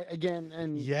 Again,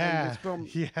 and this Yeah. film,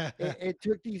 Yeah. it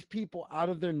took these people out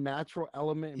of their natural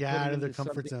element and put Yeah, out them of their into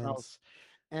comfort something zones. else.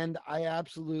 And I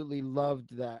absolutely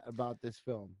loved that about this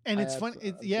film. And it's fun.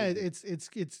 It's yeah,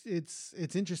 Absolutely.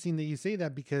 it's interesting that you say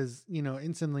that because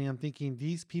instantly I'm thinking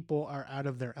these people are out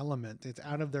of their element. It's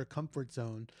out of their comfort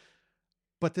zone.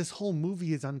 But this whole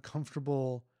movie is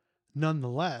uncomfortable,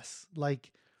 nonetheless.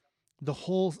 Like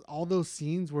all those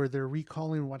scenes where they're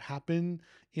recalling what happened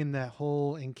in that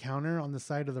whole encounter on the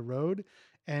side of the road,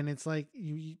 and it's like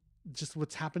you just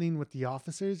what's happening with the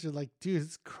officers. You're like, dude,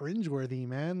 it's cringeworthy,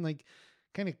 man. Like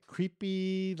kind of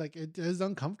creepy. Like it is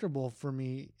uncomfortable for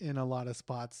me in a lot of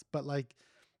spots, but like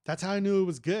that's how I knew it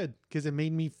was good because it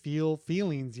made me feel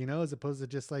feelings, as opposed to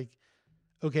just like,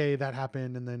 okay, that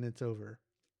happened and then it's over.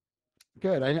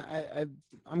 Good.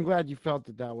 I'm glad you felt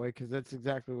it that way because that's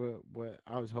exactly what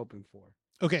I was hoping for.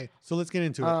 Okay, so let's get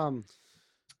into it. Um,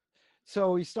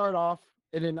 so we start off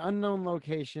in an unknown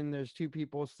location. There's two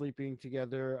people sleeping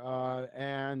together,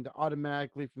 and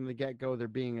automatically from the get go, they're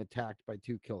being attacked by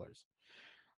two killers.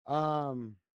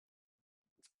 Um,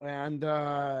 and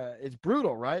it's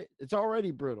brutal, right? It's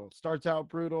already brutal. It starts out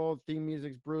brutal. Theme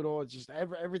music's brutal. It's just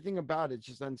everything about it's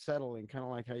just unsettling, kind of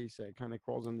like how you say it kind of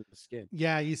crawls under the skin.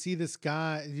 Yeah, you see this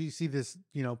guy, you see this,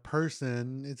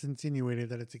 person. It's insinuated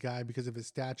that it's a guy because of his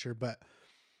stature, but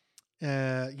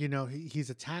he's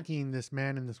attacking this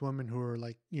man and this woman who are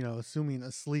like, assuming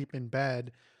asleep in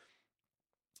bed,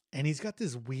 and he's got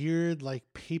this weird like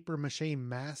paper mache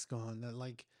mask on that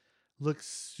like looks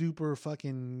super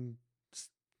fucking.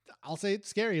 I'll say it's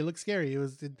scary. It looks scary.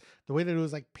 The way that it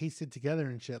was like pasted together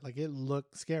and shit. Like it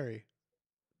looked scary.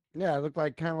 Yeah, it looked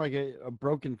like kind of like a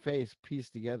broken face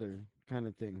pieced together kind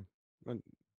of thing. But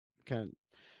kind of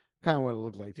kind of what it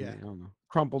looked like to me. Yeah. I don't know,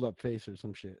 crumpled up face or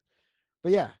some shit.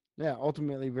 But yeah, yeah,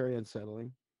 ultimately very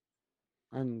unsettling.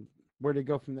 And where did it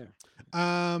go from there?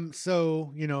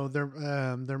 So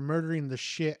they're murdering the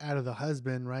shit out of the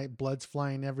husband, right? Blood's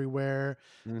flying everywhere.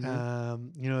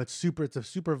 Mm-hmm. It's a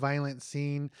super violent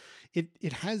scene.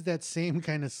 It has that same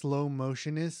kind of slow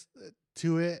motionist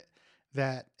to it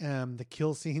that the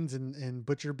kill scenes in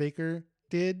Butcher Baker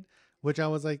did, which I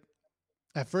was like,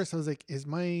 at first I was like, is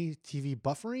my TV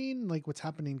buffering? Like what's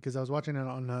happening? Because I was watching it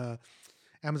on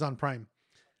Amazon Prime.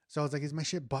 So I was like, is my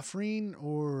shit buffering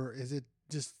or is it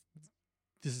just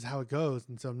this is how it goes?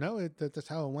 And so no, that's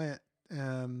how it went.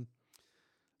 Um,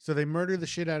 so they murder the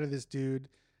shit out of this dude,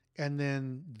 and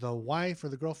then the wife or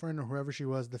the girlfriend or whoever she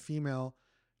was, the female,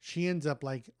 she ends up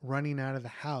like running out of the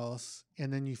house,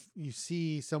 and then you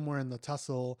see somewhere in the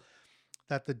tussle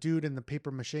that the dude in the paper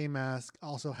mache mask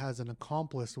also has an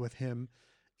accomplice with him,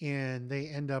 and they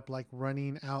end up like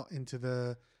running out into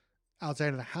the outside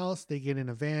of the house. They get in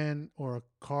a van or a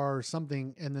car or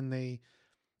something, and then they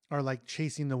are like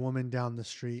chasing the woman down the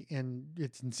street, and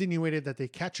it's insinuated that they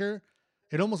catch her.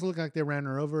 It almost looked like they ran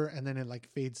her over, and then it like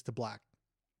fades to black.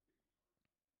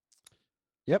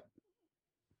 Yep.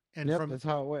 And Yep, from that's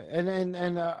how it went.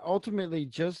 And ultimately,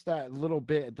 just that little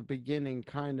bit at the beginning,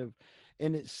 kind of,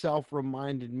 in itself,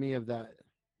 reminded me of that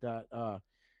that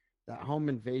home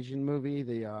invasion movie.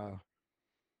 The oh,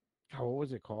 what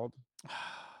was it called?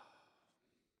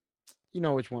 You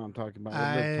know which one I'm talking about.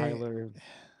 With Liv I Tyler,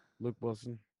 Luke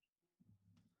Wilson.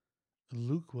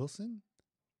 Luke Wilson.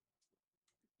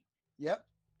 Yep.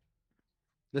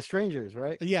 The Strangers,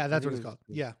 right? Yeah, I that's think what it it's was. called.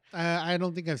 Yeah, I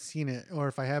don't think I've seen it, or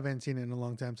if I haven't seen it in a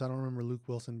long time, so I don't remember Luke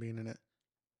Wilson being in it.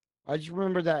 I just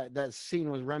remember that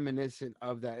scene was reminiscent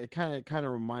of that. It kind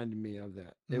of reminded me of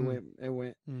that. It Mm, went it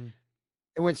went mm.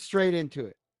 it went straight into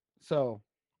it. So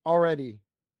already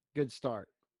good start.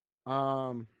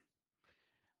 Um,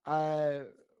 I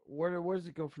where does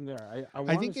it go from there? I I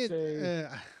want think to it. say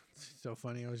It's so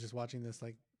funny. I was just watching this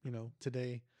like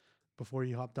today before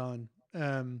you hopped on.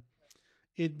 Um,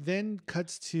 it then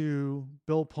cuts to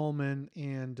Bill Pullman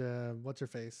and what's her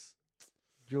face?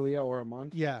 Julia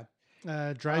Ormond. Yeah,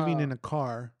 driving Uh, in a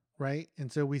car, right?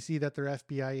 And so we see that they're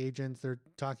FBI agents. They're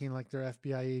talking like they're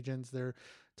FBI agents. They're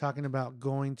talking about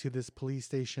going to this police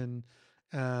station,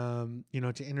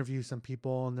 to interview some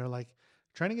people, and they're like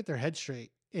trying to get their head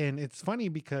straight. And it's funny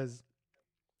because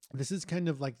this is kind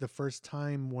of like the first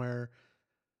time where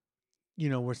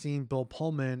we're seeing Bill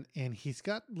Pullman, and he's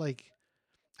got like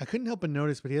I couldn't help but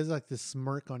notice, but he has like this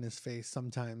smirk on his face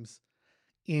sometimes,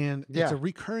 and it's yeah, a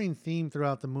recurring theme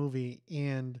throughout the movie.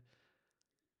 And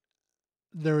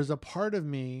there was a part of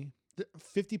me,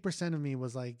 50% of me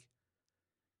was like,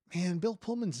 man, Bill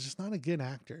Pullman's just not a good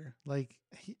actor. Like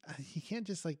he can't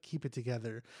just like keep it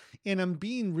together. And I'm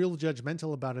being real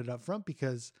judgmental about it up front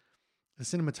because the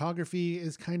cinematography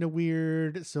is kind of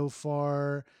weird so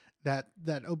far. That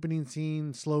opening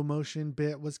scene, slow motion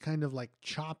bit was kind of like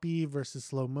choppy versus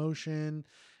slow motion.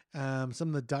 Some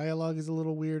of the dialogue is a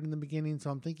little weird in the beginning, so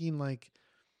I'm thinking like,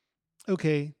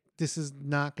 okay, this is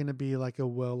not going to be like a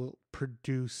well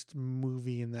produced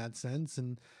movie in that sense,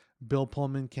 and Bill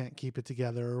Pullman can't keep it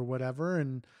together or whatever,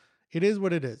 and it is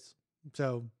what it is.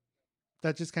 So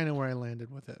that's just kind of where I landed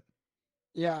with it.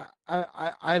 yeah.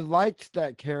 I liked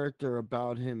that character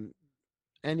about him.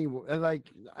 Anyway, like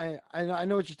I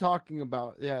know what you're talking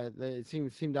about. Yeah, it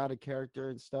seemed out of character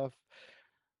and stuff.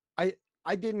 I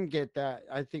I didn't get that.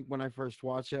 I think when I first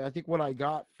watched it, I think what I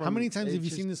got How from many times it have you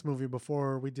just seen this movie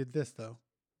before we did this though?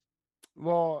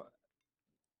 well,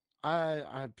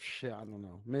 I shit, I don't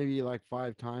know, maybe like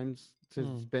 5 times since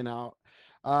it's Hmm. been out.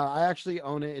 I actually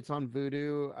own it. It's on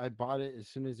Vudu. I bought it as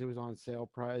soon as it was on sale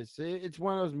price. It's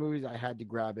one of those movies I had to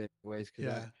grab it anyways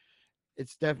because I Yeah.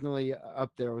 it's definitely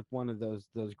up there with one of those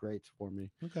greats for me.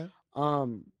 Okay.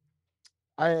 Um,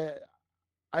 I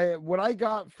I what I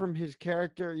got from his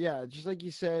character, yeah, just like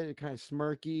you said, kind of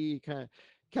smirky, kind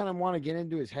of want to get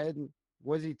into his head and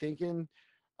was he thinking?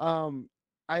 Um,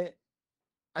 I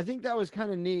I think that was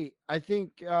kind of neat. I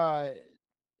think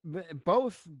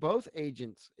both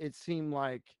agents, it seemed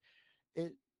like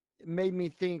it made me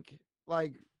think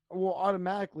like, well,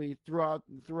 automatically throughout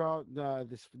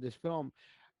this film,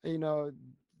 you know,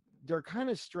 they're kind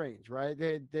of strange, right?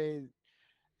 They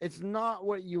it's not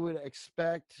what you would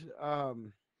expect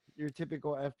your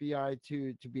typical FBI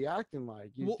to be acting like.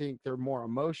 You'd Well, think they're more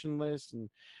emotionless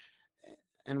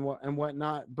and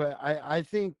whatnot. But I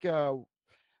think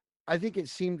it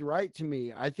seemed right to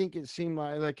me. I think it seemed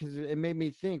like because it made me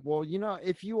think. Well,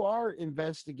 if you are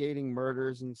investigating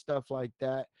murders and stuff like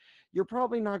that, you're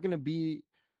probably not going to be,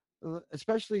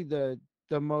 especially the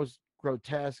most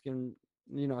grotesque and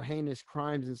heinous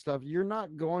crimes and stuff. You're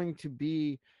not going to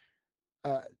be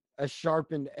uh, a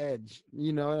sharpened edge.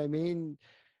 You know what I mean?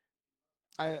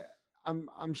 I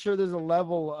I'm sure there's a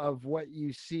level of what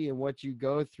you see and what you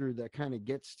go through that kind of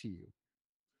gets to you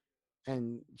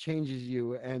and changes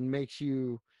you and makes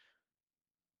you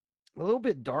a little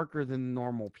bit darker than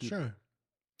normal people. sure.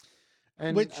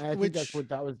 And Which I think that's which what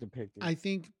that was depicting. I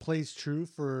think plays true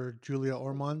for Julia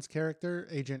Ormond's character,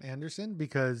 Agent Anderson,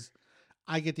 because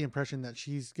I get the impression that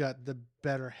she's got the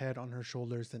better head on her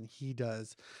shoulders than he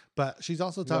does. But she's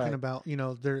also talking Right. about,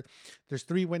 there's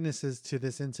three witnesses to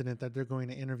this incident that they're going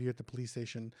to interview at the police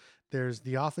station. There's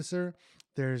the officer,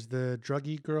 there's the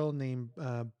druggy girl named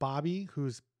Bobby,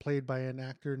 who's played by an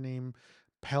actor named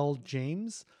Pell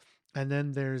James, and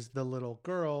then there's the little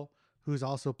girl who's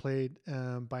also played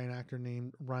by an actor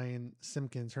named Ryan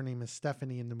Simpkins. Her name is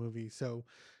Stephanie in the movie. So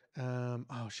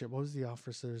oh shit, what was the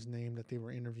officer's name that they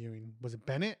were interviewing? Was it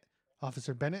Bennett?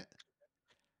 Officer Bennett?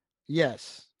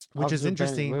 Yes. Which is Officer Bennett. It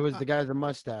interesting. was the guy with the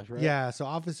mustache, right? Yeah, so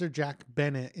Officer Jack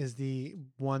Bennett is the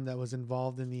one that was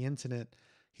involved in the incident.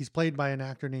 He's played by an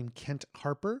actor named Kent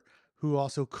Harper, who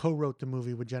also co-wrote the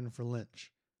movie with Jennifer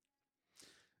Lynch.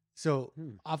 So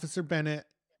Hmm. Officer Bennett,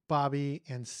 Bobby,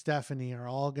 and Stephanie are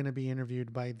all going to be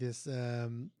interviewed by this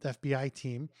FBI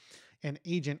team. And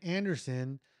Agent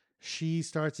Anderson, she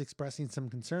starts expressing some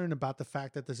concern about the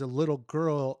fact that there's a little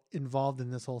girl involved in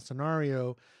this whole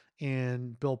scenario.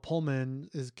 And Bill Pullman,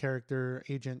 his character,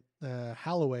 Agent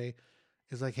Holloway,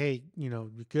 is like, hey, you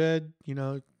good,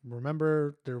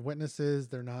 remember they're witnesses.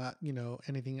 They're not,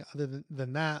 anything other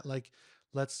than that. Like,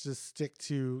 let's just stick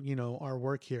to, our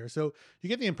work here. So you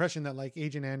get the impression that like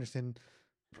Agent Anderson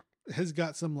has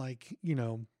got some like,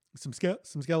 some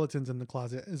skeletons in the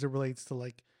closet as it relates to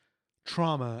like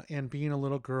trauma and being a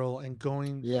little girl and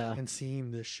going Yeah. and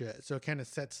seeing this shit. So it kind of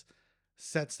sets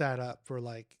that up for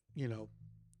like,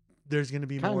 there's going to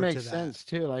be Kind of more to makes that. sense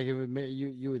too. Like it would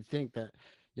you would think that,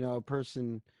 a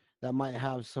person that might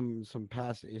have some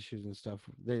past issues and stuff,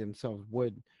 they themselves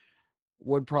would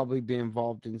probably be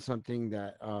involved in something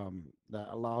that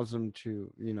allows them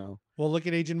to, Well, look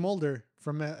at Agent Mulder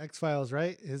from X-Files,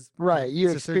 right? His right, you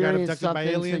sister got experience abducted by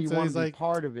something, so aliens, you so want to he's be like,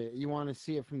 part of it. You want to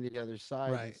see it from the other side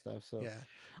and right. stuff. So Yeah.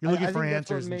 You're looking I for think that's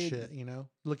what answers and made shit,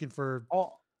 looking for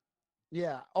all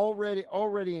yeah,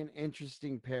 already an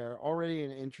interesting pair, already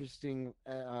an interesting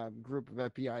group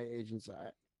of FBI agents.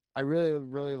 I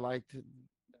really liked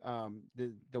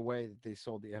the way that they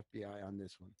sold the FBI on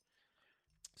this one.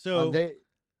 so They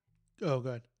oh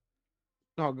good.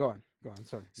 no, go on. Sorry,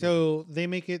 my bad. So they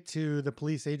make it to the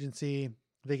police agency.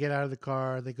 They get out of the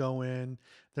car. They go in.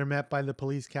 They're met by the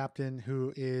police captain,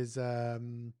 who is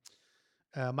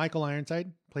Michael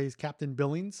Ironside, plays Captain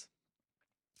Billings.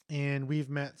 And we've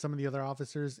met some of the other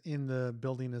officers in the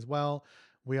building as well.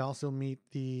 We also meet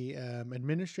the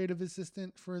administrative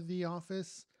assistant for the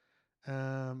office.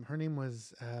 Her name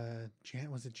was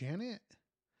Was it Janet?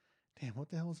 Damn, what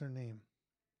the hell is her name?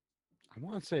 I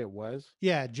want to say it was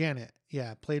Yeah, Janet.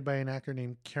 Yeah, played by an actor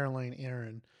named Caroline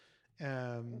Aaron.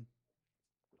 Um,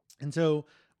 And so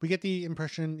we get the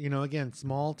impression, again,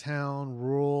 small town,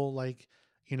 rural, like,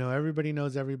 everybody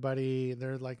knows everybody.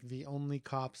 They're like the only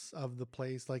cops of the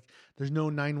place. Like, there's no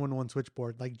 911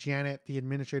 switchboard. Like, Janet, the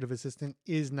administrative assistant,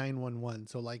 is 911.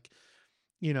 So, like,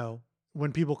 you know,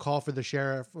 when people call for the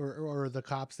sheriff or the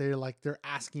cops, they're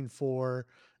asking for,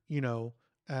 you know,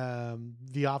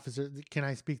 the officer. Can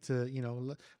I speak to,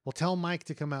 well, tell Mike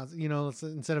to come out,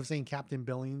 instead of saying Captain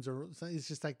Billings, or it's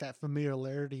just like that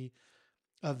familiarity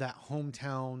of that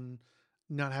hometown,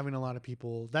 not having a lot of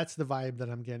people. That's the vibe that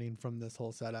I'm getting from this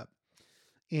whole setup.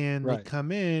 And they right.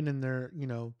 come in and they're,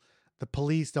 the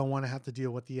police don't want to have to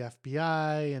deal with the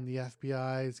FBI, and the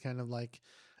FBI is kind of like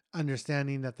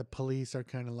understanding that the police are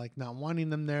kind of like not wanting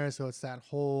them there. So it's that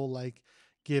whole like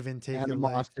give and take of like,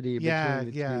 Animosity yeah,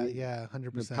 between the yeah, two, yeah, the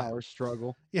 100%. power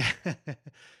struggle. Yeah.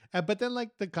 But then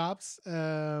like the cops,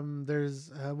 there's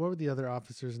what were the other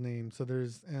officers' names? So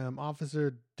there's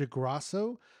Officer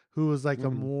DeGrasso, who was like a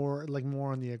Mhm.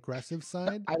 more on the aggressive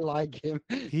side. I like him.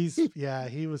 He's yeah,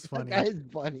 he was That funny. guy is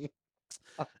funny.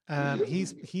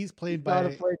 He's He's played not by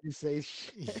afraid to say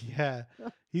shit. yeah,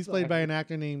 he's played by Sorry. an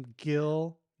actor named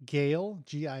Gale, Gale,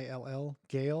 Mm.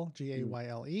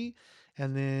 Gayle,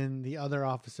 and then the other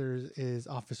officer is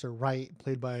Officer Wright,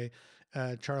 played by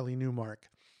Charlie Newmark.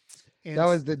 That And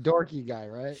was the dorky guy,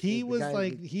 right? he The was guy.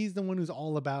 like, he's the one who's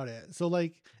all about it. So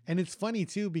like, and it's funny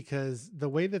too because the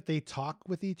way that they talk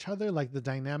with each other, like the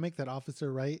dynamic that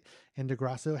Officer Wright and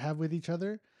DeGrasso have with each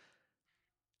other,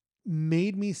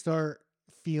 made me start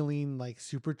feeling like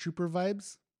Super Trooper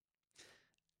vibes.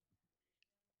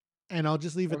 And I'll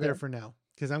just leave it there Okay. for now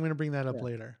because I'm going to bring that up Yeah.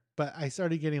 later. But I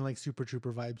started getting like Super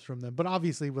Trooper vibes from them, but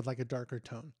obviously with like a darker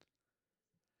tone.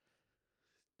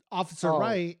 Officer Oh,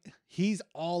 Wright, he's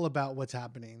all about what's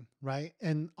happening, right?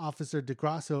 And Officer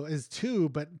DeGrasso is too,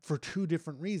 but for two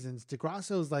different reasons.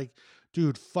 DeGrasso's like,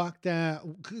 dude, fuck that.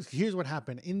 Here's what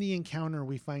happened. In the encounter,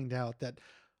 we find out that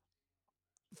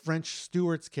French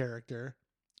Stewart's character,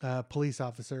 police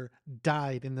officer,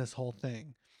 died in this whole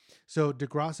thing. So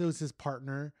DeGrasso is his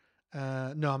partner.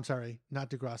 No, I'm sorry, not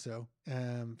DeGrasso.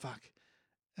 Fuck.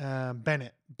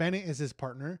 Bennett. Bennett is his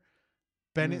partner.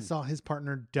 Bennett mm, saw his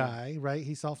partner yeah. die, right?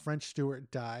 He saw French Stewart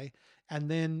die.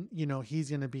 And then, he's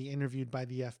going to be interviewed by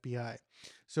the FBI.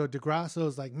 So DeGrasso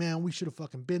is like, man, we should have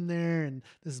fucking been there. And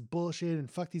this is bullshit. And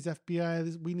fuck these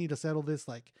FBI. We need to settle this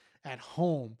like at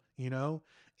home.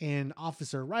 And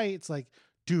Officer Wright's like,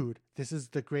 dude, this is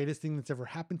the greatest thing that's ever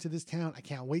happened to this town. I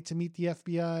can't wait to meet the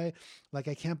FBI. Like,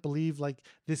 I can't believe like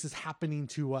this is happening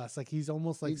to us. Like, he's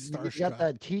almost like You got starstruck.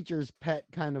 that teacher's pet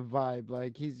kind of vibe.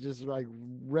 Like he's just like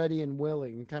ready and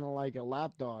willing, kind of like a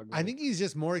lapdog. I Like, think he's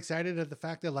just more excited at the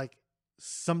fact that like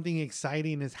something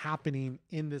exciting is happening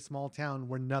in this small town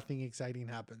where nothing exciting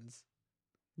happens.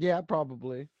 yeah,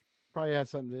 probably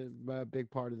has something a big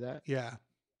part of that. Yeah.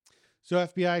 So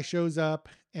FBI shows up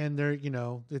and they're,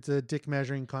 it's a dick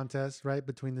measuring contest, right,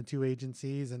 between the two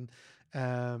agencies. And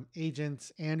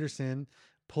Agent Anderson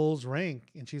pulls rank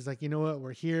and she's like, you know what,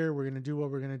 we're here. We're going to do what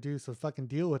we're going to do. So fucking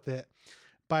deal with it.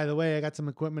 By the way, I got some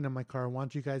equipment in my car. Why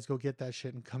don't you guys go get that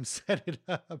shit and come set it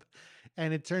up?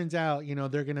 And it turns out,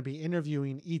 they're going to be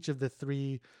interviewing each of the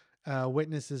three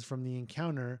witnesses from the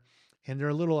encounter. And they're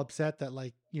a little upset that,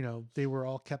 like, they were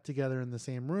all kept together in the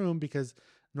same room because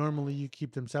normally you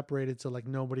keep them separated so, like,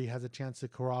 nobody has a chance to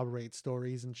corroborate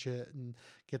stories and shit and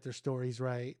get their stories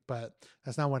right. But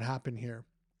that's not what happened here.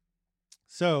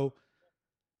 So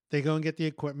they go and get the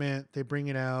equipment. They bring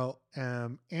it out.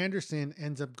 Anderson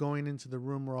ends up going into the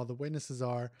room where all the witnesses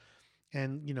are,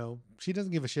 and she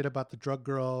doesn't give a shit about the drug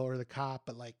girl or the cop,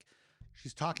 but like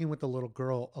she's talking with the little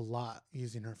girl a lot,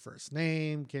 using her first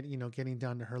name, getting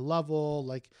down to her level,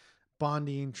 like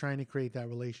bonding, trying to create that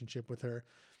relationship with her.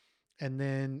 And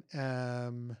then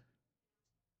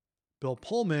Bill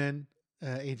Pullman,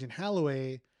 Agent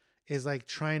Holloway, is like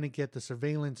trying to get the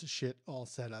surveillance shit all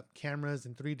set up. Cameras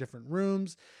in three different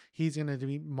rooms. He's going to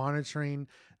be monitoring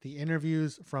the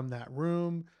interviews from that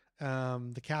room.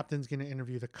 The captain's going to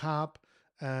interview the cop.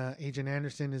 Agent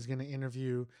Anderson is going to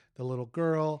interview the little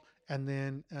girl. And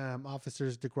then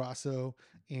officers DeGrasso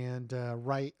and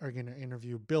Wright are going to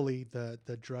interview Billy, the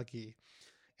druggie.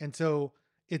 And so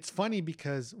it's funny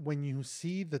because when you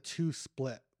see the two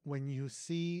split, when you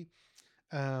see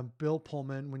Bill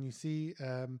Pullman, when you see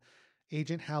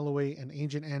Agent Holloway and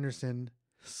Agent Anderson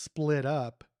split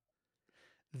up,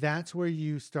 that's where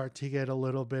you start to get a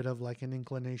little bit of like an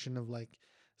inclination of like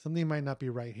something might not be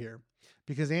right here,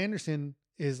 because Anderson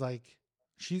is like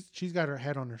she's got her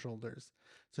head on her shoulders,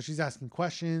 so she's asking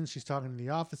questions, she's talking to the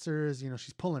officers,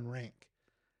 she's pulling rank.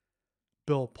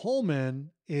 Bill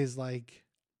Pullman is like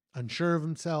unsure of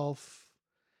himself.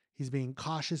 He's being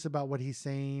cautious about what he's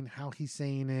saying, how he's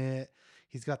saying it.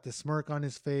 He's got the smirk on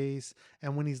his face.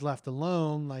 And when he's left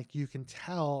alone, like you can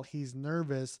tell he's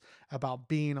nervous about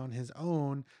being on his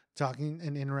own, talking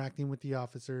and interacting with the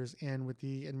officers and with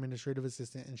the administrative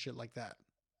assistant and shit like that,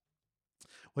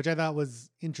 which I thought was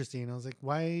interesting. I was like,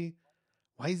 why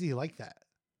is he like that?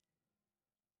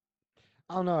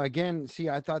 I don't know. Again, see,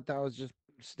 I thought that was just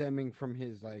stemming from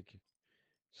his like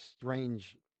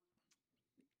strange,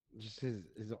 just his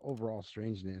overall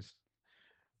strangeness.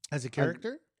 As a I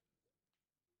character?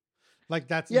 Like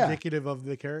that's yeah, indicative of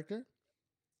the character?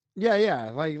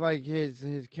 yeah. Like his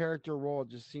character role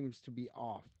just seems to be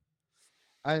off.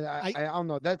 I I don't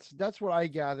know. That's what I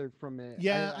gathered from it.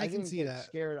 Yeah, I I can didn't see get that.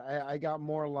 scared. I got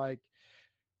more like,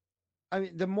 I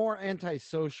mean, the more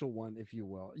antisocial one, if you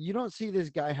will. You don't see this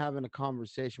guy having a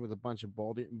conversation with a bunch of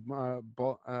buddies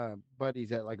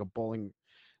at like a bowling,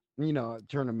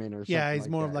 tournament or Yeah, something he's like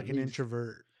more of that. like an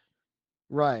introvert.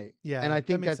 Right. And Yeah, I that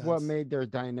think makes that's what sense. made their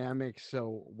dynamic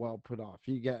so well put off.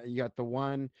 You got the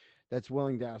one that's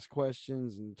willing to ask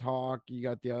questions and talk. You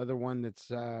got the other one that's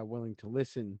willing to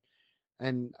listen.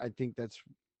 And I think that's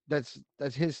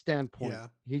his standpoint. Yeah,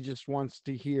 He just wants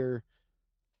to hear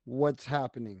what's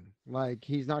happening. Like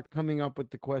he's not coming up with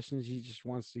the questions, he just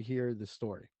wants to hear the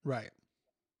story. right.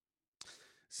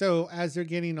 So as they're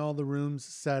getting all the rooms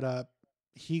set up,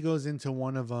 he goes into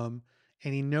one of them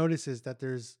and he notices that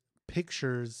there's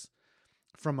pictures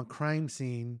from a crime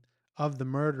scene of the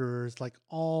murderers like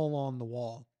all on the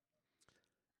wall.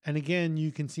 And again,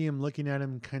 you can see him looking at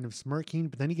him kind of smirking,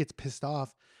 but then he gets pissed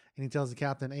off and he tells the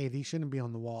captain, "Hey, these shouldn't be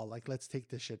on the wall. Like, let's take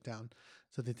this shit down."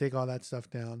 So they take all that stuff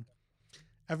down.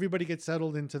 Everybody gets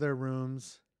settled into their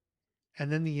rooms and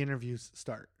then the interviews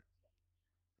start.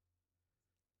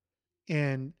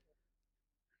 And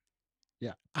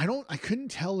Yeah. I couldn't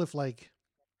tell if like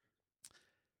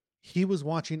he was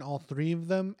watching all three of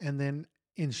them and then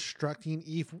instructing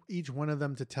each one of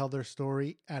them to tell their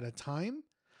story at a time.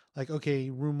 Like, okay,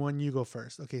 room one, you go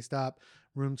first. Okay, stop.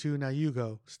 Room two, now you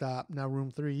go. Stop. Now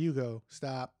room three, you go.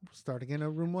 Stop. Start again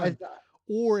at room I one.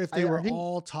 Or if they I were think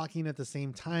all talking at the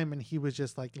same time and he was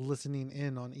just like listening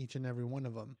in on each and every one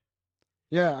of them.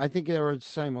 yeah, I think they were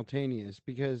simultaneous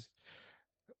because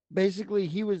basically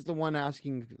he was the one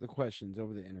asking the questions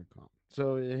over the intercom.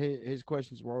 So his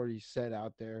questions were already set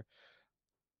out there,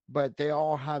 but they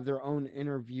all have their own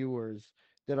interviewers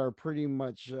that are pretty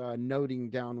much noting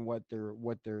down what their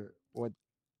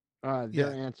Yeah.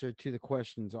 answer to the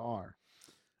questions are.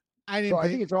 I So didn't I pay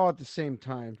think it's all at the same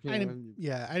time. I didn't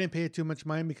yeah, I didn't pay it too much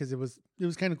mind because it was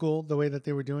kind of cool the way that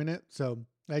they were doing it. So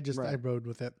I Right. rode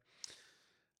with it.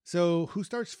 So who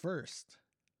starts first?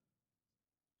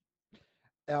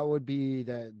 That would be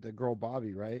the girl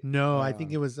Bobby, right? No, I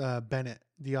think it was Bennett,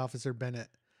 the officer Bennett,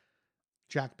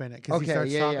 Jack Bennett, because he Okay,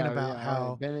 starts yeah, talking yeah, about yeah. All right.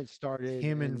 how Bennett started,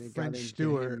 him and and it got French into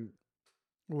Stuart him.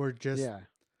 were just Yeah.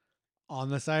 on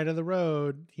the side of the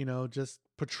road, just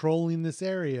patrolling this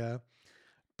area.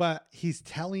 But he's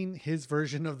telling his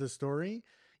version of the story,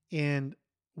 and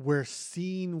we're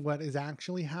seeing what is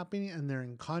actually happening, and they're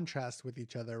in contrast with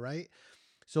each other, right?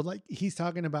 So, like, he's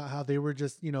talking about how they were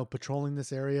just, patrolling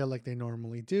this area like they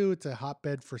normally do. It's a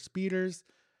hotbed for speeders.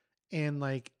 And,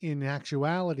 like, in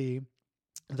actuality,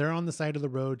 they're on the side of the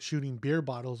road shooting beer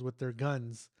bottles with their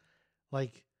guns,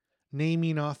 like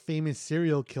naming off famous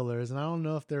serial killers. And I don't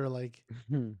know if they're like,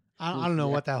 I don't know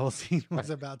Yeah. what that whole scene was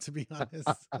about, to be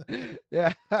honest.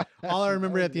 Yeah. All I That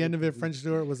remember was at an the end of it, interesting. French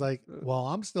Stewart was like, "Well,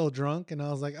 I'm still drunk." And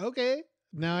I was like, okay,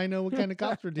 now I know what kind of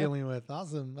cops we're dealing with.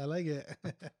 Awesome. I like it.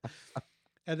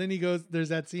 And then there's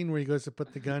that scene where he goes to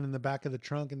put the gun in the back of the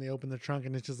trunk and they open the trunk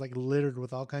and it's just like littered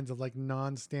with all kinds of like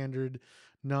non-standard,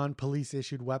 non-police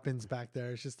issued weapons back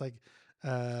there. It's just like,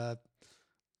 uh,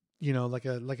 like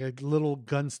a little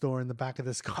gun store in the back of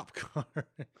this cop car.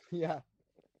 Yeah.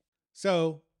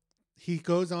 So he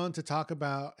goes on to talk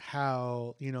about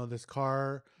how this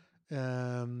car,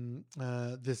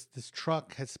 this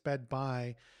truck has sped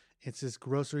by. It's this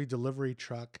grocery delivery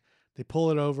truck. They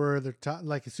pull it over.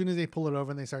 Like as soon as they pull it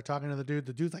over and they start talking to the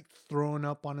dude's like throwing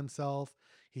up on himself.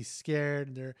 He's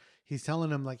scared. He's telling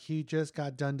him like he just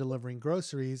got done delivering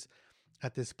groceries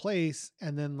at this place,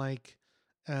 and then like,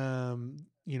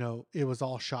 it was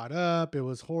all shot up. It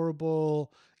was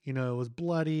horrible. It was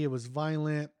bloody. It was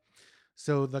violent.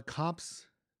 So the cops,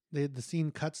 the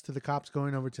scene cuts to the cops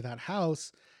going over to that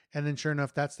house, and then sure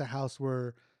enough, that's the house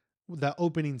where the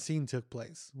opening scene took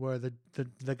place, where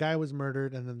the guy was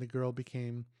murdered, and then the girl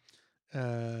became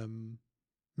um,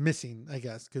 missing, I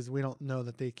guess, because we don't know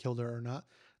that they killed her or not.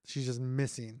 She's just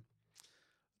missing.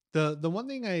 The one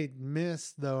thing I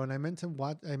missed though, and I meant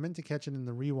to catch it in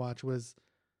the rewatch, was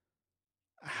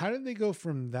how did they go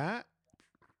from that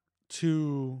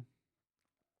to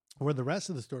where the rest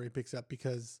of the story picks up?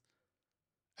 Because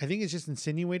I think it's just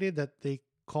insinuated that they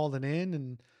called it in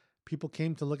and people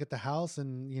came to look at the house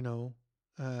and,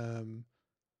 um,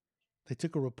 they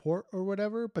took a report or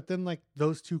whatever. But then, like,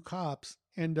 those two cops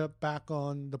end up back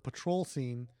on the patrol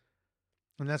scene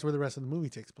and that's where the rest of the movie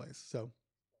takes place. So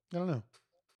I don't know.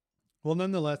 Well,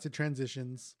 nonetheless, it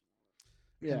transitions.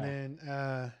 And Yeah.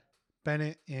 then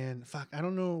Bennett and fuck, I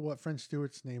don't know what French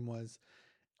Stewart's name was.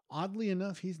 Oddly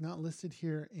enough, he's not listed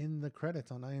here in the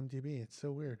credits on IMDb. It's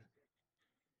so weird.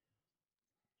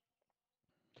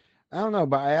 I don't know,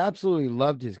 but I absolutely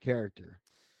loved his character.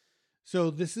 So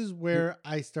this is He, where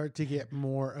I start to get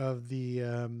more of the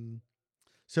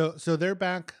so they're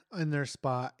back in their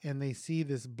spot and they see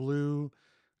this blue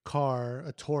car,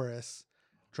 a Taurus,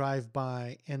 drive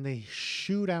by and they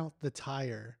shoot out the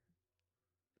tire.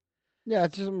 Yeah,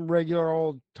 it's just some regular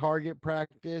old target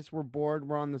practice. We're bored.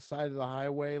 We're on the side of the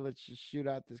highway. Let's just shoot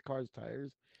out this car's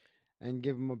tires and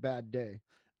give them a bad day, kind of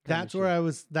That's where shit. I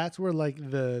was. That's where like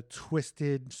the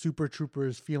twisted Super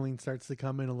Troopers feeling starts to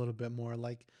come in a little bit more.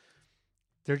 Like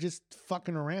they're just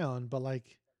fucking around, but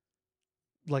like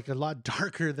a lot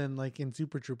darker than like in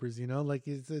Super Troopers. You know, like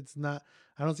it's not.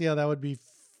 I don't see how that would be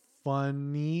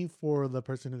funny for the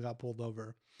person who got pulled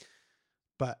over.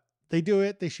 But they do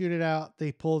it. They shoot it out.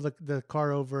 They pull the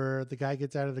car over. The guy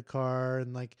gets out of the car,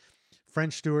 and like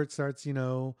French Stewart starts,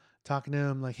 talking to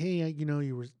him like, "Hey,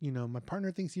 you were, my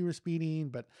partner thinks you were speeding,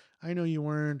 but I know you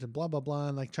weren't," and blah blah blah,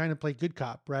 and like trying to play good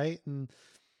cop, right? And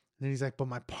then he's like, "But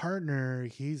my partner,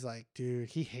 he's like, dude,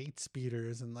 he hates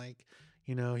speeders, and like,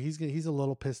 he's a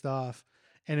little pissed off."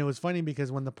 And it was funny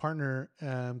because when the partner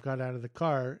got out of the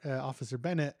car, Officer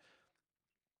Bennett,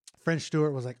 French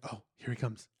Stewart was like, "Oh, here he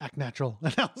comes. Act natural."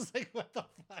 And I was like, "What the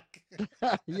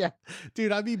fuck?" Yeah.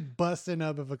 Dude, I'd be busting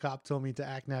up if a cop told me to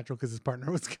act natural because his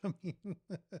partner was coming.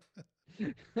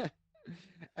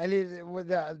 And with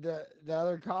the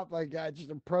other cop like just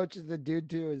approaches the dude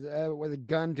to his with a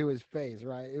gun to his face,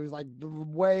 right? It was like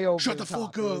way over Shut the the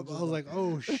fuck top. It was up. I just was like, like,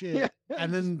 "Oh yeah, shit."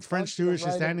 And just then French punches him Stewart's just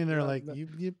right in standing there right like,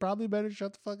 you probably better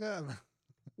shut the fuck up.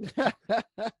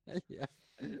 yeah,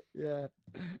 yeah.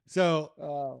 So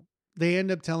Oh, they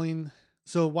end up telling.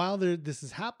 So while this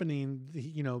is happening,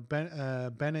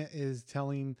 Bennett is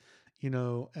telling,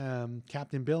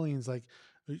 Captain Billings like,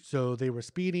 so they were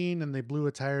speeding and they blew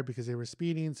a tire because they were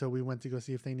speeding. So we went to go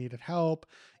see if they needed help,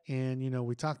 and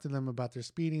we talked to them about their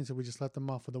speeding. So we just let them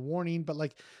off with a warning. But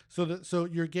like, so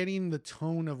you're getting the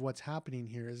tone of what's happening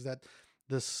here is that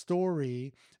the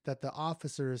story that the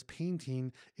officer is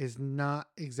painting is not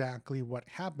exactly what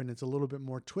happened. It's a little bit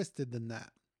more twisted than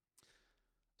that.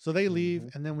 So they leave, hmm.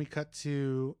 and then we cut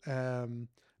to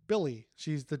Billy.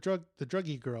 She's the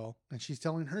druggy girl, and she's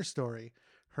telling her story.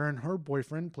 Her and her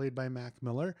boyfriend, played by Mac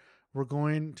Miller, were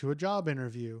going to a job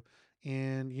interview,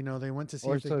 and they went to see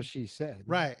Or if they so could. she said.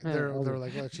 Right, they're Okay.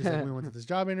 like, well, she's like, we went to this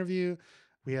job interview,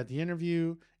 we had the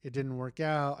interview, it didn't work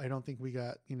out. I don't think we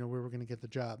got we were going to get the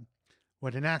job.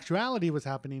 What in actuality was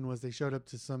happening was they showed up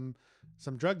to some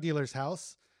drug dealer's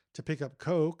house to pick up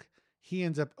coke. He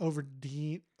ends up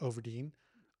overdosing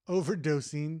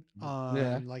Yeah.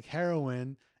 on like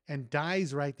heroin and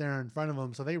dies right there in front of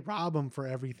them. So they rob him for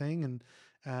everything, and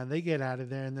they get out of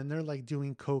there, and then they're like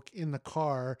doing coke in the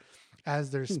car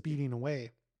as they're speeding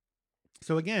away.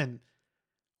 So again,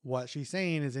 what she's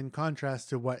saying is in contrast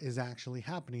to what is actually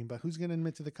happening. But who's going to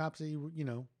admit to the cops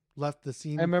that left the I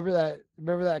scene? remember that.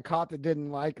 Remember that cop that didn't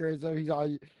like her. So he's all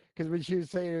because when she was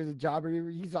saying it was a job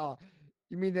interview, he's all,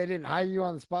 "You mean they didn't hire you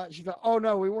on the spot?" She's like, "Oh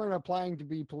no, we weren't applying to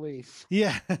be police."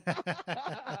 Yeah.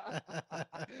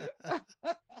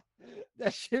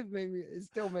 That shit made me. It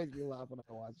still makes me laugh when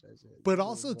I watch that shit. But It's so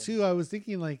also funny. too, I was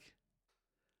thinking like,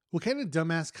 what kind of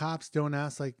dumbass cops don't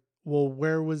ask like, well,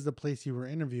 where was the place you were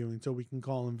interviewing so we can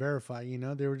call and verify?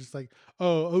 They were just like,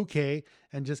 oh, okay,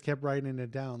 and just kept writing it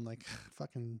down like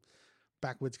fucking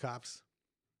backwoods cops.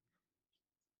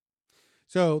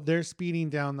 So they're speeding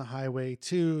down the highway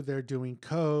too. They're doing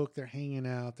coke. They're hanging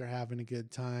out. They're having a good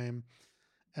time.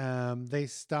 They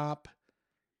stop.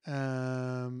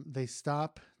 They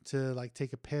stop to like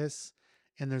take a piss,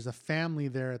 and there's a family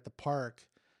there at the park,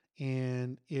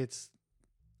 and it's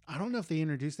I don't know if they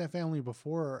introduced that family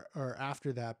before or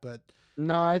after that, but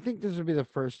No, I think this would be the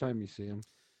first time you see him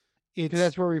because it's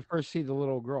that's where we first see the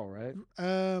little girl, right?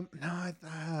 no,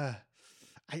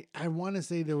 I want to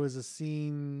say there was a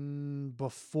scene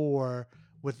before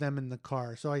with them in the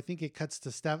car, so I think it cuts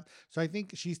to Steph. So I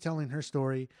think she's telling her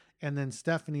story, and then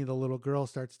Stephanie, the little girl,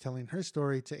 starts telling her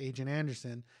story to Agent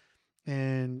Anderson.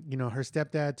 And her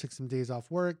stepdad took some days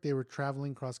off work. They were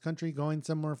traveling cross country, going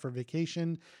somewhere for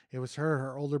vacation. It was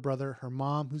her older brother, her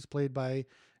mom, who's played by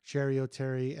Cheri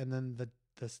Oteri, and then the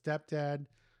stepdad,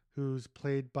 who's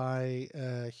played by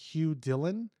Hugh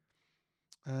Dillon.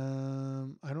 I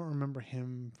don't remember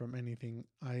him from anything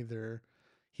either.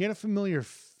 He had a familiar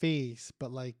face,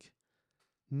 but like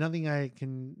nothing I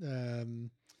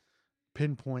can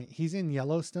pinpoint. He's in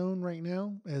Yellowstone right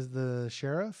now as the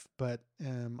sheriff, but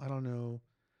I don't know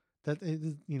that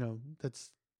is,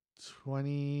 that's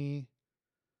 20,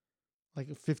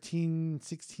 like 15,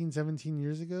 16, 17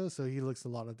 years ago. So he looks a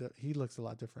lot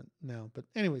different now. But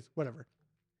anyways, whatever.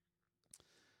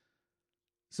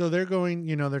 So they're going,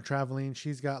 they're traveling.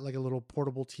 She's got like a little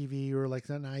portable TV or like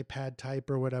an iPad type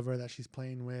or whatever that she's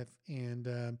playing with.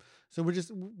 And so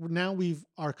now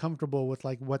are comfortable with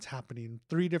like what's happening.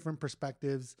 Three different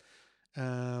perspectives.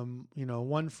 One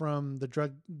from the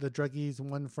druggies,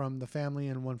 one from the family,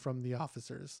 and one from the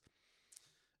officers.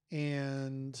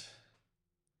 And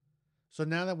so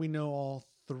now that we know all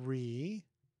three,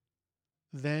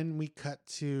 then we cut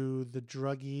to the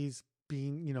druggies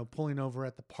being, pulling over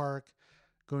at the park,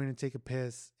 going to take a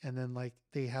piss, and then like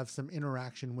they have some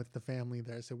interaction with the family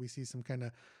there. So we see some kind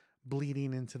of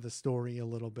bleeding into the story a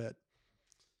little bit.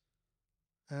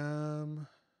 Um,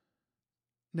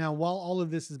 Now, while all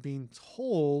of this is being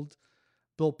told,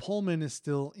 Bill Pullman is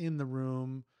still in the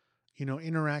room,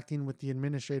 interacting with the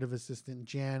administrative assistant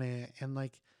Janet, and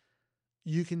like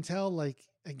you can tell, like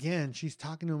again, she's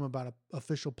talking to him about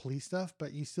official police stuff,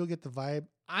 but you still get the vibe.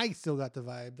 I still got the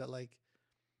vibe that like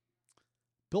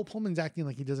Bill Pullman's acting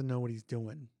like he doesn't know what he's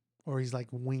doing, or he's like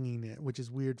winging it, which is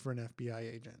weird for an FBI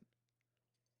agent.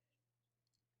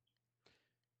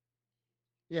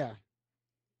 Yeah,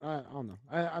 I don't know.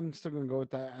 I'm still gonna go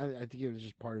with that. I think it was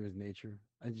just part of his nature.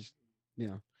 I just, you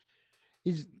know,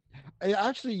 he's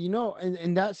actually,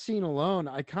 in that scene alone,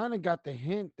 I kind of got the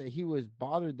hint that he was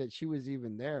bothered that she was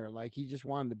even there. Like he just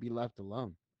wanted to be left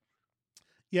alone.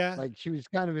 Yeah, Like she was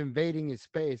kind of invading his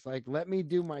space. Like let me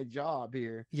do my job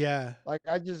here. yeah, Like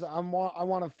I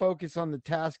want to focus on the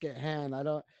task at hand. I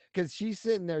don't because she's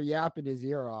sitting there yapping his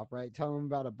ear off, right, telling him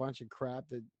about a bunch of crap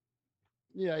that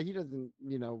he doesn't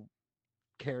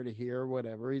care to hear or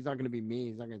whatever. He's not going to be mean.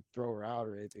 He's not going to throw her out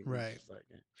or anything. He's right. just like,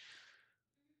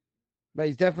 but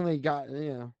he's definitely got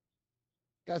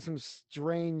got some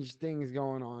strange things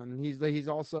going on. He's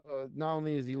also not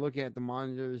only is he looking at the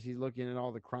monitors, he's looking at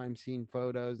all the crime scene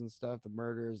photos and stuff, the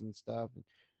murders and stuff.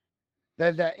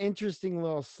 That interesting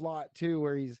little slot too,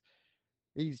 where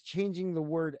he's changing the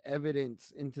word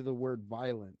evidence into the word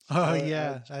violence. Oh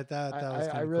yeah, I thought that was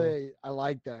I kind of cool. really I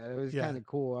like that. It was Yeah, kind of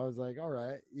cool. I was like, all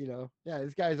right, yeah,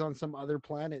 this guy's on some other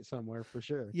planet somewhere for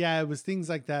sure. yeah, it was things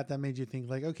like that that made you think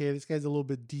like, okay, this guy's a little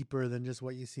bit deeper than just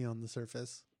what you see on the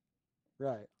surface.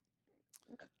 Right.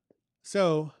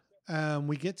 So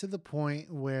we get to the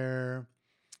point where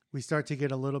we start to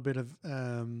get a little bit of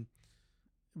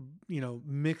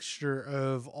mixture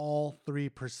of all three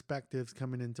perspectives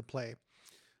coming into play.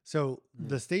 So Mm.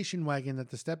 the station wagon that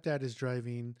the stepdad is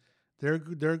driving, they're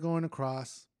going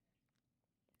across,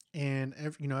 and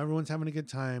everyone's having a good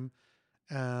time.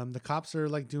 The cops are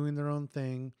like doing their own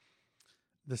thing.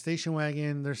 The station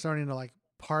wagon, they're starting to like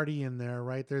party in there,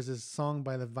 right? There's this song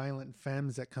by the Violent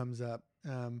Femmes that comes up,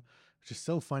 which is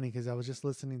so funny because I was just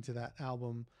listening to that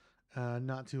album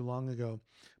not too long ago.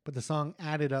 But the song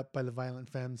Added Up by the Violent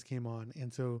Femmes came on.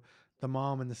 And so the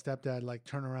mom and the stepdad like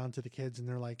turn around to the kids and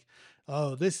they're like,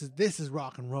 oh, this is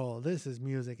rock and roll. This is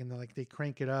music. And they're like, they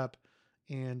crank it up.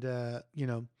 And,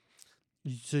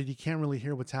 so you can't really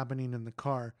hear what's happening in the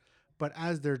car. But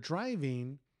as they're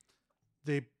driving,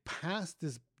 they pass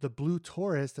the blue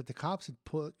Taurus that the cops had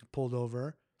pulled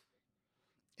over,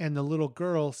 and the little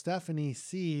girl Stephanie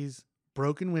sees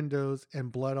broken windows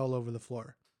and blood all over the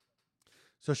floor.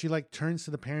 So she like turns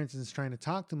to the parents and is trying to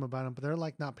talk to them about it, but they're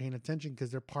like not paying attention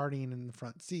because they're partying in the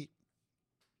front seat.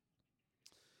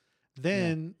 Yeah.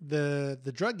 Then the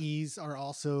druggies are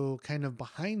also kind of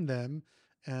behind them,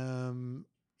 um,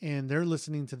 and they're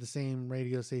listening to the same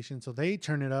radio station, so they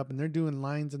turn it up and they're doing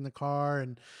lines in the car.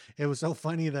 And it was so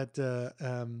funny that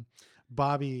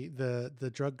Bobby,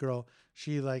 the drug girl,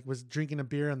 she like was drinking a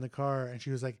beer in the car, and she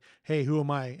was like, "Hey, who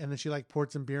am I?" And then she like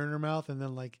poured some beer in her mouth, and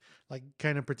then like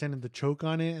kind of pretended to choke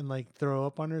on it and like throw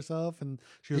up on herself, and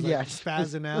she was like Yeah.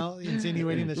 spazzing out,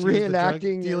 insinuating that she was the drug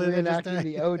dealer that just Reenacting died.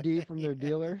 the OD from their Yeah,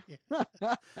 dealer.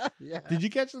 yeah. Yeah. Did you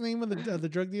catch the name of the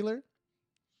drug dealer?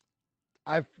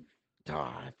 I f-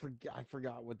 I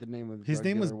forgot what the name of the His drug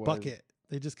name was dealer was. Bucket.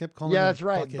 They just kept calling Yeah, him that's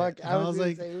right. Bucket, Buck. and I I was was gonna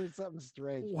like, say it was something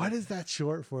strange. "What is that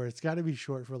short for?" It's got to be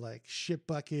short for like shit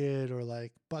bucket or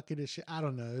like bucket of shit. I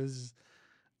don't know. It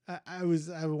was,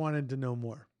 I wanted to know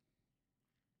more.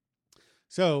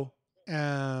 So,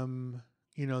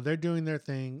 they're doing their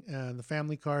thing. The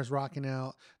family car is rocking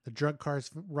out. The drug car's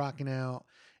rocking out,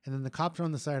 and then the cops are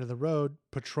on the side of the road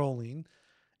patrolling.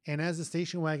 And as the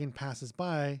station wagon passes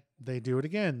by, they do it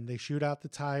again. They shoot out the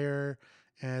tire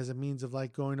as a means of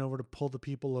like going over to pull the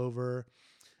people over.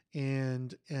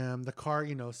 And the car,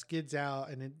 skids out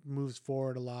and it moves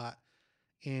forward a lot.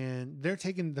 And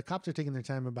the cops are taking their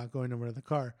time about going over to the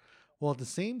car. Well, at the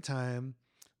same time,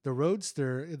 the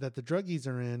roadster that the druggies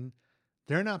are in,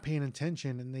 they're not paying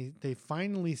attention, and they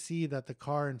finally see that the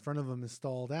car in front of them is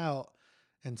stalled out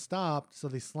and stopped. So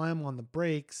they slam on the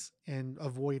brakes and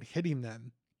avoid hitting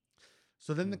them.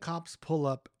 So then the Hmm. cops pull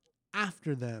up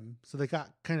after them. So they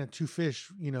got kind of two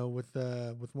fish, with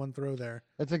one throw there.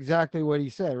 That's exactly what he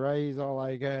said, right? He's all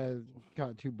like,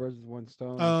 "Caught two birds with one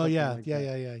stone," or Oh something yeah, like yeah, that.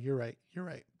 yeah, yeah. You're right. You're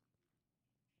right.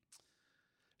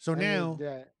 So And now,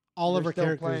 yeah. all They're of our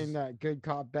still playing characters, that good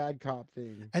cop, bad cop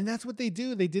thing. and that's what they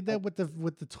do. They did I, that with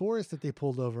the tourist that they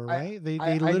pulled over, I, right? They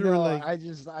I literally know.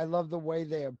 like, I love the way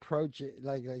they approach it.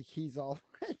 Like he's all,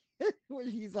 when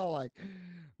he's all like,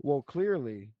 "Well,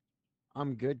 clearly,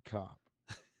 I'm good cop."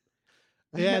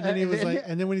 yeah. And then he And was then like,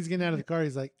 and then when he's getting out of the car,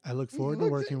 he's like, I look he forward to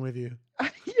looks working with you.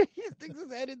 he sticks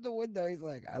his head in the window. He's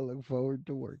like, "I look forward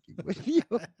to working with you."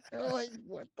 I'm like,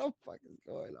 what the fuck is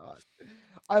going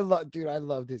on? Dude, I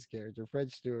loved his character.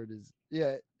 Fred Stewart is,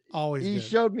 yeah. Always He good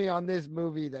showed me on this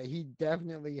movie that he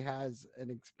definitely has an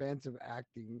expansive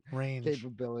acting range.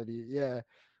 capability. Yeah,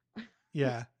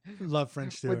 Yeah, love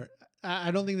French with Stewart.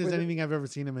 I don't think there's with anything I've ever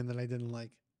seen him in that I didn't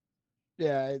like.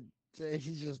 yeah,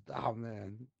 he's just, oh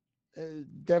man,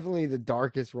 definitely the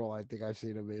darkest role I think I've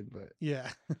seen him in. But Yeah.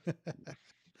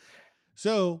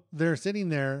 So they're sitting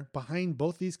there behind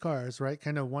both these cars, right?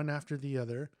 Kind of one after the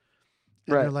other.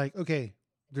 And they're right, like, okay,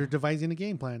 they're devising a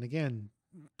game plan. Again,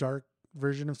 dark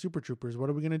version of Super Troopers. What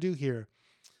are we going to do here?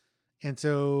 And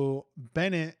so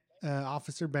Bennett,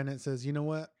 Officer Bennett says, you know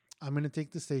what? I'm going to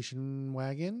take the station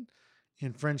wagon.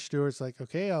 And French Stewart's like,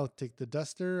 okay, I'll take the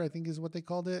Duster, I think is what they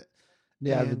called it.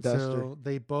 yeah, the And Duster. so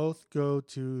they both go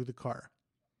to the car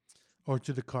or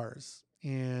to the cars.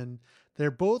 And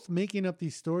they're both making up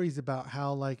these stories about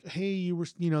how, like, hey, you were,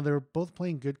 they're both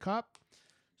playing good cop.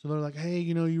 So they're like, hey,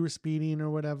 you were speeding or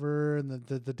whatever. And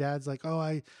the dad's like, oh,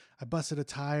 I busted a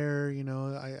tire.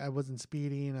 I wasn't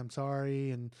speeding. I'm sorry.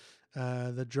 And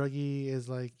the druggie is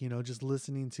like, just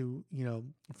listening to,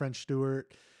 French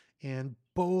Stewart. And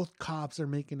both cops are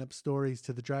making up stories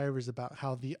to the drivers about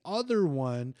how the other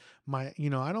one might,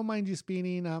 I don't mind you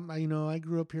speeding. I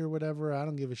grew up here, whatever. I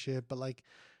don't give a shit. But like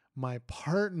my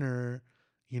partner,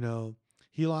 you know,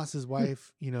 he lost his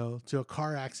wife, to a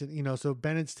car accident, so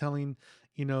Bennett's telling,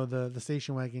 the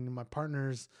station wagon, my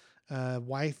partner's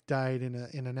wife died in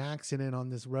an accident on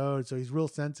this road. So he's real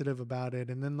sensitive about it.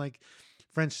 And then like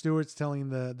French Stewart's telling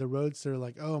the roadster,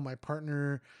 like, oh, my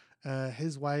partner,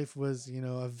 his wife was,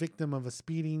 a victim of a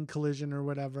speeding collision or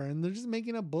whatever. And they're just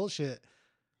making up bullshit.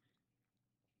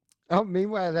 Oh,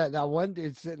 meanwhile, that one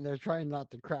dude's sitting there trying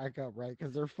not to crack up, right?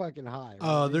 Because they're fucking high, right?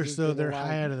 Oh, They just did a they're line.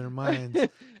 high out of their minds.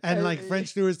 And like French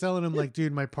Stewart's telling him, like,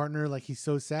 dude, my partner, like, he's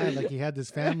so sad. Like he had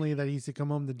this family that he used to come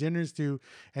home to dinners to,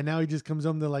 and now he just comes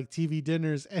home to like TV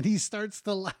dinners, and he starts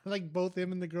to laugh. Like both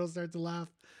him and the girl start to laugh.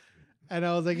 And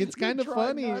I was like, it's He kind of tried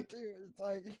funny. not to. It's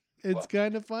like, It's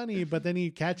kind of funny. But then he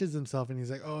catches himself and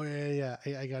he's like, oh yeah.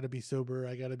 I gotta be sober.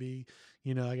 I gotta be,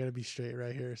 I gotta be straight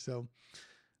right here. So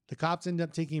the cops end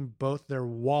up taking both their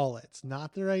wallets,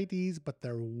 not their IDs, but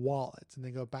their wallets. And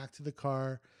they go back to the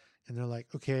car and they're like,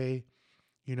 okay,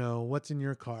 what's in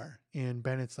your car? And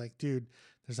Bennett's like, dude,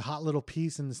 there's a hot little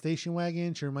piece in the station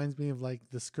wagon. She reminds me of like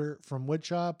the skirt from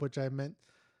Woodshop, which I meant,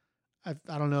 I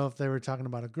don't know if they were talking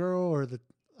about a girl or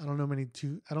I don't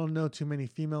know too many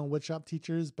female woodshop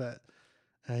teachers, but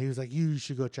he was like, you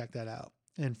should go check that out.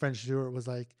 And French Stewart was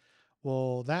like,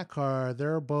 well, that car,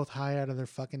 they're both high out of their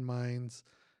fucking minds.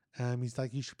 He's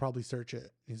like, you should probably search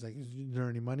it. He's like, is there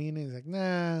any money in it? He's like,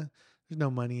 nah, there's no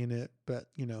money in it, but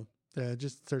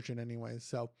just search it anyways.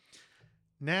 So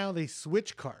now they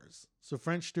switch cars. So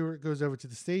French Stewart goes over to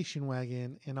the station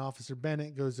wagon and Officer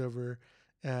Bennett goes over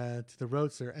to the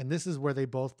roadster. And this is where they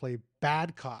both play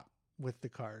bad cop with the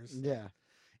cars. yeah,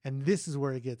 And this is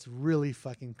where it gets really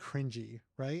fucking cringy,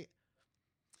 right?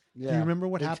 Do you yeah. remember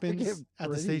what They take it happens at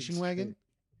the pretty station extreme. wagon?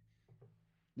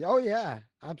 Oh yeah,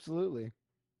 absolutely.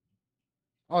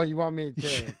 Oh, you want me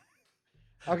to?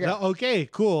 Okay. No, okay,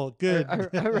 cool, good.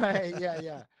 All right. Yeah,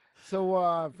 yeah.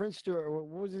 So French Stewart, what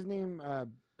was his name?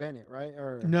 Bennett, right?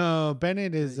 Or No,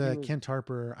 Bennett is he was, Kent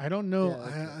Harper. I don't know.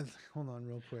 yeah, that's right. Hold on,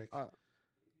 real quick. Uh,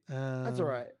 that's all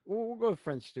Um, right. We'll go with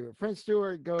French Stewart. French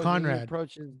Stewart goes and he Conrad.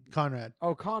 approaches. Conrad.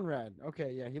 Oh, Conrad.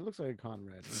 Okay, yeah, he looks like a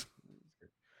Conrad.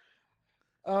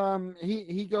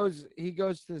 He goes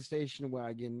to the station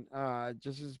wagon.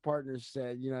 Just as his partner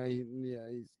said,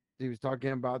 he was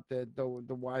talking about the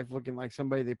wife looking like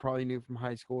somebody they probably knew from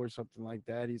high school or something like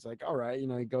that. He's like, all right,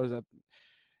 he goes up,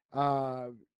 uh,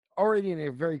 already in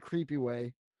a very creepy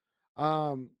way.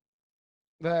 Um,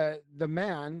 the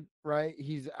man, right?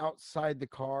 He's outside the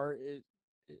car.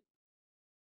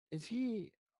 Is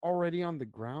he already on the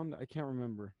ground? I can't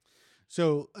remember.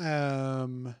 So,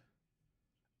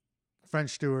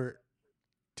 French Stewart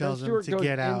French tells him Stewart to goes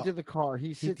get out. into the car.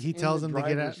 He sits He in the tells him to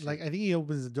get driver's out. Like, seat. I think he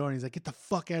opens the door and he's like, get the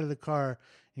fuck out of the car.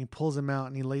 And he pulls him out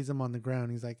and he lays him on the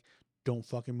ground. He's like, don't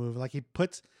fucking move. Like, he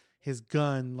puts his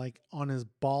gun like on his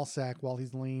ball sack while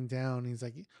he's laying down. He's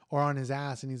like, or on his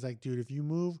ass. And he's like, dude, if you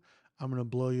move, I'm going to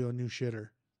blow you a new shitter.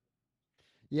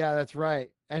 Yeah, that's right.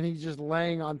 And he's just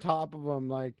laying on top of him,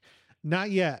 like,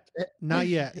 Not yet. Not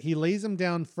yet. He lays him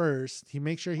down first. He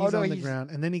makes sure Oh he's no, on the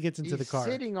ground, and then he gets into the he's car.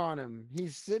 sitting on him.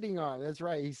 He's sitting on. That's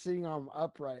right. He's sitting on him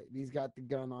upright. He's got the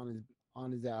gun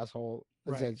on his asshole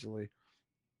Right. essentially.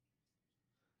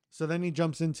 So then he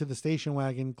jumps into the station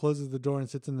wagon, closes the door, and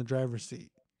sits in the driver's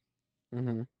seat.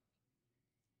 Mm-hmm.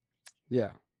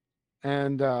 Yeah,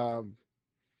 and I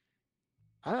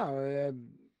don't know.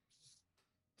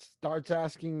 Starts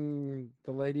asking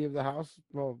the lady of the house,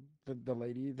 well, the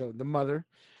lady, the mother,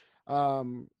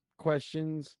 um,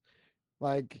 questions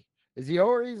like, is he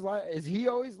always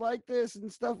like this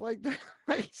and stuff like that,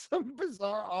 like some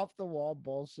bizarre off the wall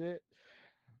bullshit.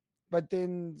 But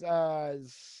then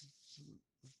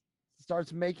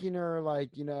starts making her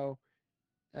like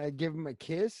give him a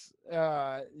kiss,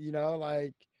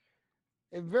 like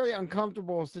a very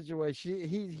uncomfortable situation.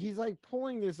 He's like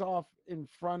pulling this off in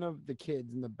front of the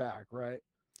kids in the back, right?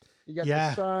 You got the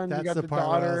Yeah, son, you that's got the the part where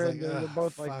I was daughter, like, and ugh, they're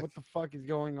both like, fuck. "What the fuck is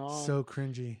going on?" So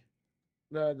cringy.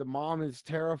 The mom is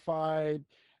terrified,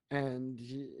 and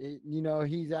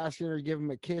he's asking her to give him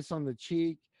a kiss on the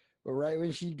cheek, but right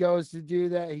when she goes to do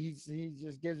that, he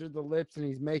just gives her the lips and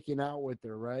he's making out with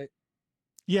her, right?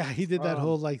 Yeah, he did that Um,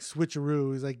 whole like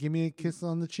switcheroo. He's like, give me a kiss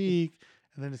on the cheek.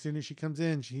 And then as soon as she comes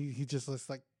in, he just lets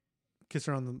like kiss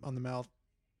her on the mouth.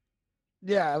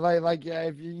 yeah, like yeah,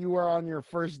 if you were on your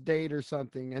first date or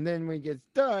something, and then when he gets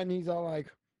done, he's all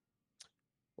like,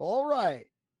 "All right."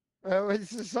 It's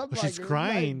just something Well, like, she's "Yeah,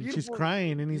 crying. She's beautiful."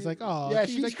 crying. And he's like, oh, Yeah,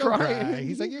 he's she's like, don't crying, cry. and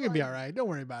He's like, he's you're gonna be like, all right. Don't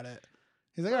worry about it.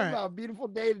 He's like, all something right. about a beautiful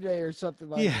day today or something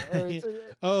like Yeah. that. Or it's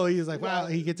Oh, he was like, wow.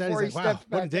 yeah, He gets out. He's before he like, wow, steps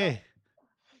what a back out. day.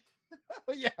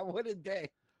 Yeah, what a day.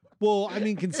 Well, I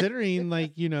mean, considering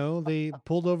like, they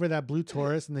pulled over that blue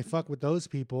Taurus and they fuck with those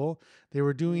people. They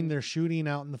were doing Mm, their shooting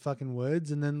out in the fucking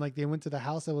woods, and then like they went to the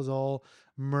house that was all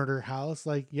murder house.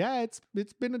 Like, yeah, it's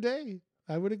been a day.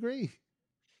 I would agree.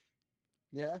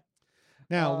 yeah.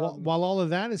 Now, Um. while all of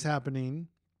that is happening,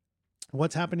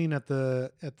 what's happening at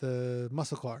the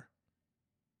muscle car?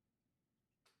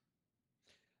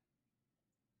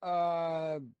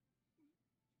 Uh.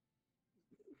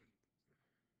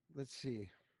 Let's see.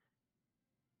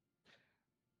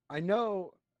 I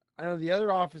know. I know the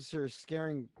other officer is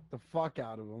scaring the fuck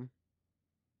out of him.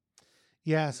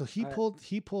 Yeah, so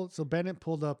I. so Bennett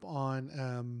pulled up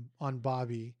on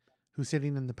Bobby, who's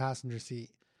sitting in the passenger seat,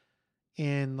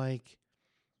 and like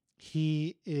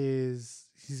he's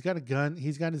got a gun,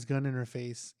 he's got his gun in her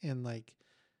face, and like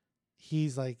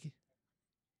he's like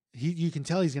you can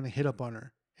tell he's gonna hit up on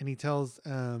her, and he tells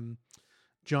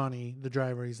Johnny, the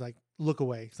driver, he's like, look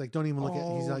away. He's like, don't even look at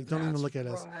he's Oh, like, don't even that's look at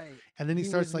us. right. And then he He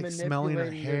starts was like smelling her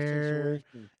manipulating their hair,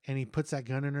 situation. and he puts that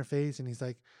gun in her face, and he's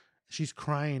like, she's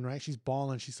crying, right? She's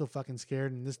bawling, she's so fucking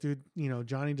scared. And this dude,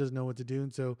 Johnny doesn't know what to do.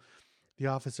 And so the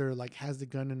officer like has the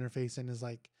gun in her face and is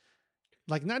like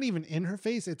not even in her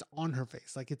face, it's on her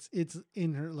face. Like it's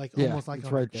in her, like Yeah, almost like it's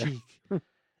on her right there. cheek.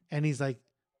 And he's like,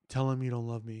 tell him you don't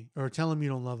love me, or tell him you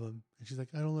don't love him. And she's like,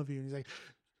 I don't love you. And he's like,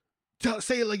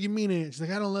 say it like you mean it. She's like,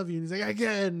 I don't love you. And he's like,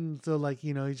 again. So like,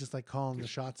 he's just like calling the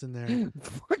shots in there.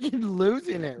 Fucking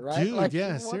losing it, right? Dude, Like,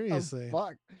 yeah, what the seriously.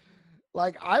 fuck?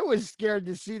 Like, I was scared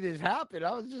to see this happen.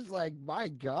 I was just like, my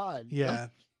God. Yeah.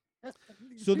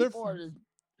 These So people are just.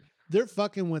 they're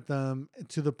fucking with them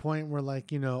to the point where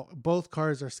like, both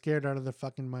cars are scared out of their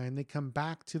fucking mind. They come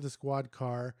back to the squad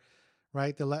car,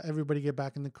 right? They let everybody get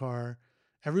back in the car.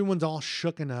 Everyone's all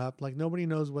shooken up, like nobody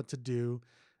knows what to do.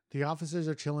 The officers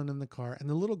are chilling in the car, and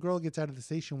the little girl gets out of the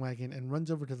station wagon and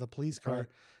runs over to the police Right. car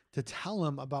to tell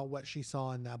them about what she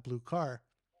saw in that blue car.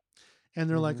 And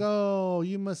they're like, Mm-hmm. "Oh,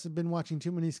 you must have been watching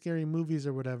too many scary movies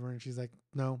or whatever." And she's like,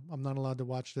 "No, I'm not allowed to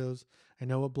watch those. I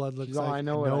know what blood She's looks all, like. I I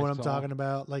know what know I what I'm saw. talking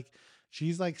about." Like,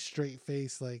 she's like straight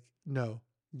face, like, "No,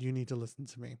 you need to listen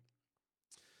to me."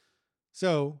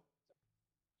 So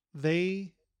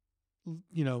they,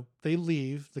 they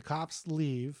leave. The cops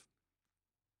leave.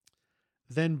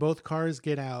 Then both cars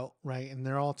get out, right? And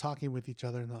they're all talking with each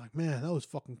other. And they're like, man, that was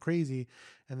fucking crazy.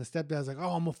 And the stepdad's like, oh,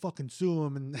 I'm going to fucking sue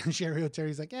him. And Cheri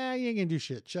Oteri's like, yeah, you ain't going to do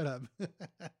shit. Shut up.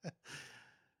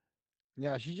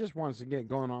 Yeah, she just wants to get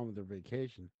going on with her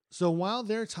vacation. So while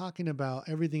they're talking about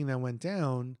everything that went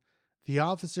down, the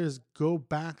officers go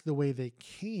back the way they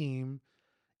came,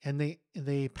 and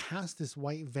they pass this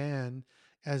white van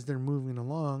as they're moving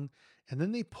along. And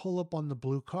then they pull up on the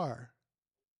blue car,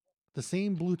 the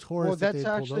same blue Well, Taurus that they that's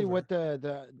had pulled actually what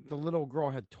over. the little girl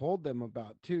had told them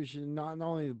about too. She not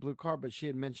only the blue car, but she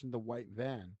had mentioned the white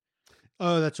van.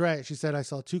 Oh, that's right. She said, I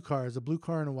saw two cars, a blue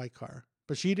car and a white car.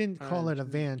 But she didn't call And it a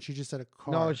van. She just said a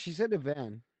no, car. she said a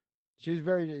van. She was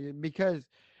very because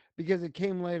because it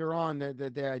came later on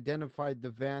that they identified the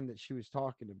van that she was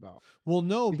talking about. Well,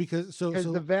 no, because Because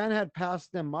the so van had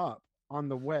passed them up on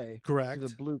the way to the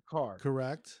correct, blue car.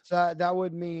 correct. So that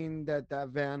would mean that that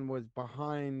van was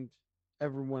behind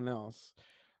everyone else.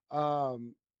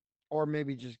 Um, or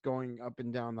maybe just going up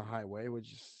and down the highway,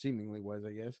 which seemingly was,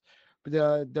 I guess. But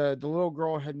the little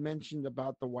girl had mentioned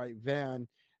about the white van,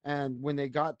 and when they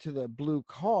got to the blue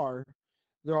car,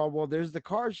 they're all, well, there's the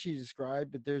car she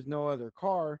described, but there's no other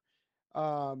car.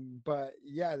 But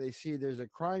yeah, they see there's a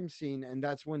crime scene, and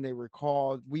that's when they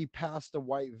recall we passed a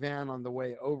white van on the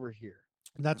way over here.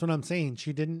 That's what I'm saying.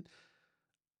 She didn't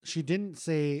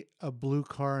say a blue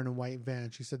car and a white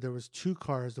van. She said there was two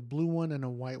cars, a blue one and a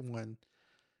white one.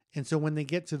 And so when they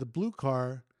get to the blue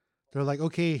car, they're like,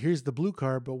 okay, here's the blue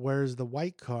car, but where's the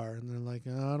white car? And they're like,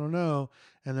 I don't know.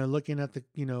 And they're looking at the,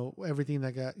 everything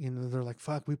that got, they're like,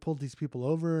 fuck, we pulled these people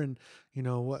over and,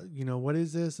 what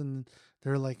is this? And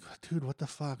they're like, dude, what the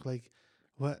fuck? Like,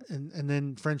 what? And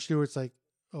then French Stewart's like,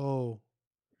 oh,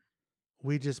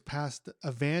 we just passed,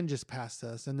 a van just passed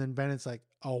us. And then Bennett's like,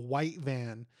 a white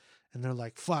van. And they're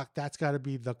like, fuck, that's got to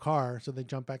be the car. So they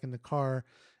jump back in the car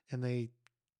and they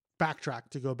backtrack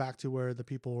to go back to where the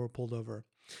people were pulled over.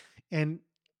 And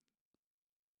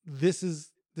this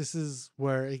is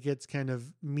where it gets kind of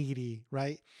meaty,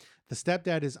 right? The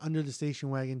stepdad is under the station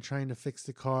wagon trying to fix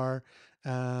the car.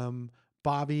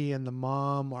 Bobby and the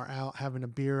mom are out having a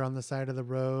beer on the side of the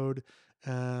road.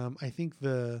 I think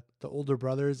the older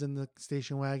brother is in the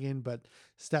station wagon, but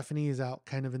Stephanie is out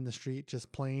kind of in the street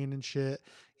just playing and shit.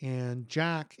 And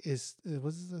Jack is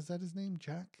that his name?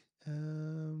 Jack?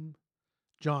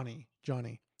 Johnny,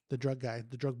 the drug guy,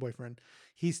 the drug boyfriend.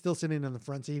 He's still sitting in the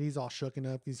front seat. He's all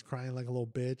shooken up. He's crying like a little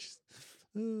bitch.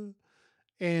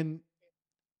 And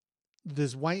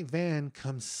this white van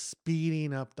comes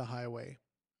speeding up the highway.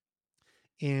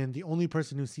 And the only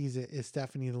person who sees it is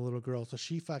Stephanie, the little girl. So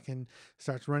she fucking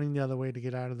starts running the other way to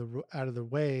get out of the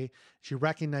way. She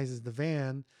recognizes the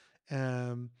van,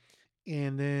 and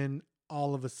then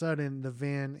all of a sudden the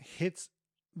van hits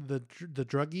the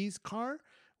druggie's car,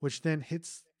 which then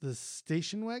hits the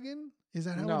station wagon. Is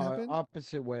that how it No, happened?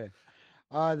 opposite way.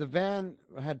 The van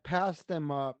had passed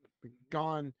them up,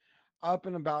 gone up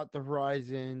and about the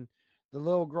horizon. The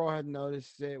little girl had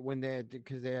noticed it when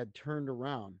because they had turned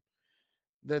around.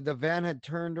 The van had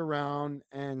turned around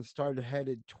and started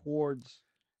headed towards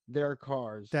their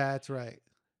cars. That's right.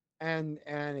 And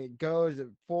it goes at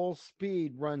full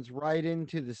speed, runs right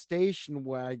into the station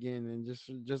wagon, and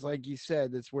just like you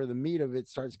said, that's where the meat of it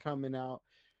starts coming out.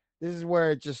 This is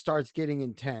where it just starts getting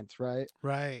intense, right?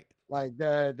 Right. Like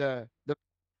the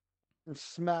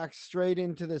smacks straight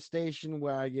into the station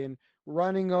wagon,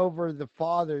 running over the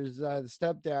father's, the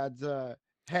stepdad's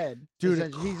head. Dude, it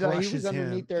Essentially, he was crushes him.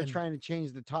 underneath there And trying to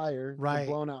change the tire, the right.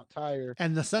 blown out tire,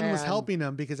 And the son was and helping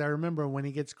him because I remember when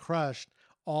he gets crushed,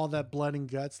 all that blood and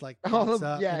guts like all pops of,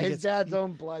 up yeah, and his dad's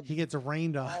own blood he gets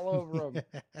rained on. all over him,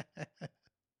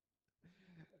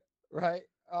 right?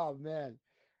 Oh man.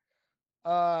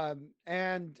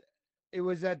 And it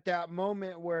was at that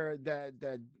moment where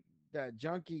that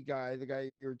junkie guy, the guy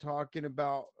you're talking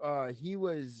about, he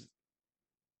was,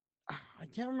 I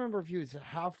can't remember if he was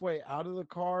halfway out of the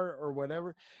car or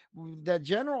whatever. That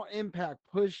general impact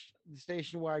pushed the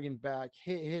station wagon back,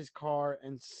 hit his car,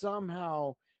 and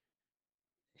somehow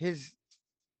his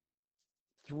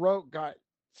throat got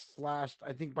slashed,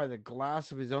 I think, by the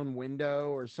glass of his own window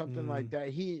or something like Mm. that.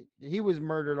 He was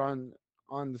murdered on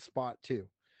the spot too.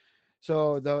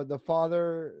 So the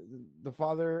father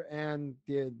and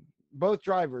the both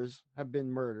drivers have been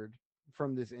murdered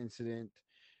from this incident.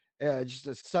 Just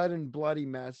a sudden bloody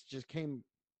mess just came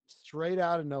straight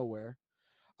out of nowhere.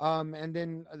 And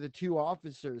then the two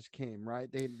officers came, right?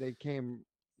 They came,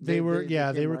 they They came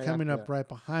were right coming after up that. right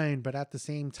behind, but at the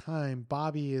same time,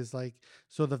 Bobby is like,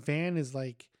 so the van is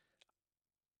like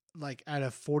at a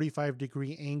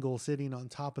 45-degree angle sitting on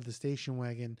top of the station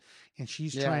wagon, and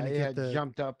she's trying Yeah, to he get had the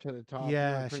jumped up to the top,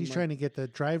 yeah, pretty she's much. trying to get the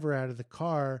driver out of the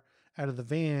car, out of the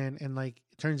van, and like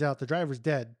it turns out the driver's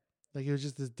dead. Like it was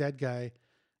just this dead guy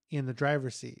in the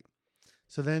driver's seat.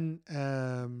 So then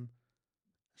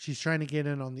she's trying to get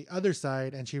in on the other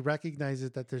side, and she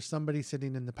recognizes that there's somebody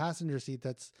sitting in the passenger seat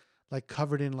that's like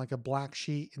covered in like a black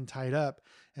sheet and tied up.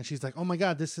 And she's like, oh my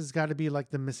God, this has got to be like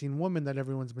the missing woman that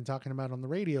everyone's been talking about on the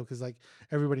radio. Cause like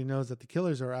everybody knows that the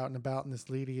killers are out and about and this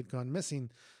lady had gone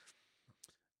missing.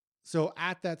 So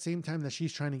at that same time that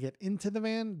she's trying to get into the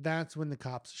van, that's when the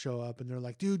cops show up and they're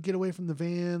like, dude, get away from the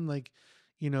van. Like,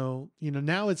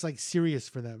 now it's like serious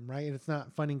for them, right? And it's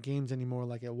not fun and games anymore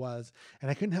like it was. And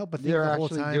I couldn't help but think They're the whole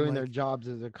actually time, doing their like, jobs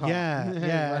as a cop, yeah,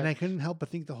 yeah. And right? I couldn't help but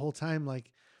think the whole time,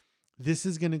 like, this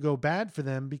is going to go bad for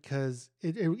them because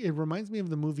it reminds me of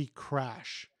the movie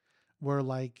Crash, where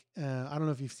like I don't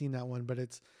know if you've seen that one, but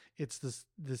it's this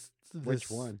Which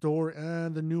one? story,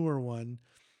 the newer one,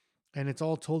 and it's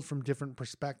all told from different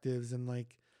perspectives. And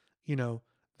like, you know,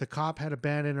 the cop had a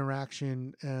bad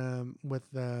interaction with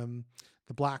the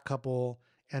black couple,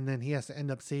 and then he has to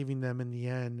end up saving them in the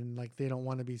end, and like they don't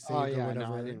want to be Oh saved or yeah, no, I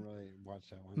whatever. didn't really watch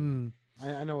that one.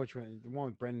 Mm. I know which one. The one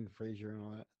with Brendan Fraser and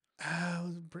all that.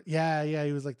 Yeah,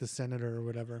 he was like the senator or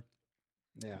whatever.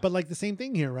 Yeah. But like the same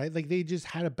thing here, right? Like they just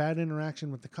had a bad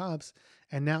interaction with the cops,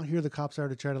 and now here the cops are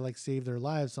to try to like save their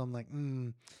lives. So I'm like,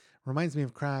 reminds me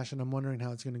of Crash, and I'm wondering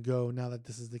how it's gonna go now that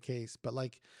this is the case. But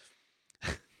like,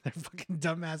 they're fucking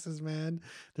dumbasses, man.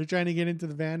 They're trying to get into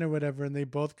the van or whatever, and they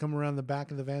both come around the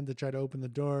back of the van to try to open the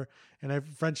door. And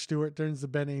French Stewart turns to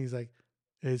Benny, and he's like,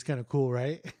 hey, it's kind of cool,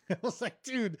 right? I was like,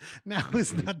 dude, now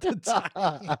is not the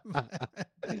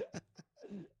time.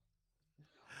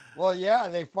 Well, yeah,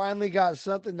 they finally got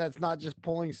something that's not just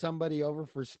pulling somebody over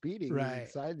for speeding. He's Right,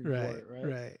 excited for right, it, right?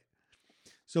 right.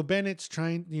 So Bennett's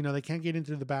trying, they can't get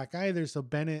into the back either. So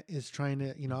Bennett is trying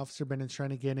to, Officer Bennett's trying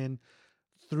to get in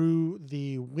through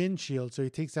the windshield. So he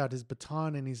takes out his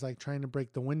baton and he's like trying to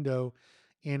break the window.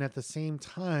 And at the same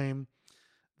time,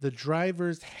 the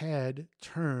driver's head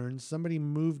turns. Somebody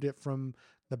moved it from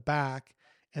the back,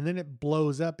 and then it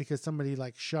blows up because somebody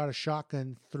like shot a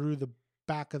shotgun through the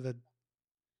back of the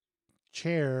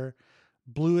chair,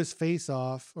 blew his face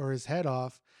off or his head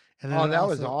off, and then Oh, it that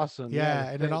was also, awesome. Yeah, yeah,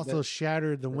 and it also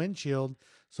shattered the windshield.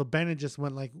 So Bennett just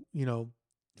went like,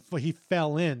 he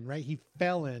fell in, right? He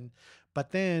fell in.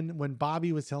 But then when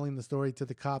Bobby was telling the story to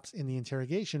the cops in the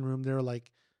interrogation room, they were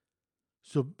like,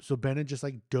 so Bennett just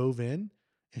like dove in,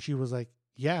 and she was like,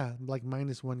 yeah, like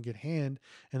 -1 good hand.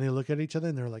 And they look at each other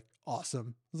and they're like,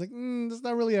 awesome. I was like, that's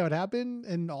not really how it happened.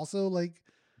 And also like,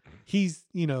 he's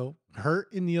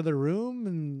hurt in the other room,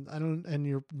 and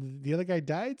the other guy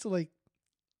died, so like,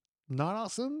 not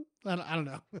awesome. I don't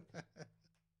know.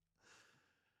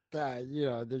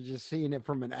 they're just seeing it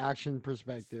from an action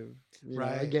perspective.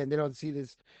 Right. Again, they don't see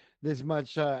this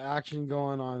much action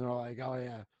going on. They're like, oh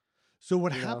yeah, So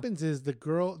what you know. happens is the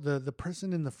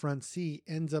person in the front seat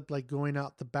ends up like going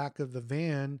out the back of the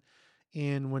van,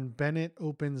 and when Bennett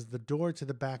opens the door to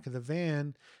the back of the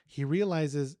van, he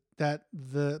realizes that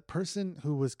the person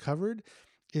who was covered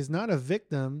is not a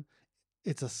victim,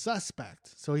 it's a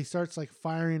suspect. So he starts like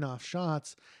firing off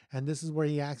shots, and this is where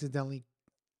he accidentally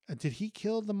did he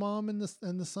kill the mom and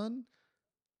the son?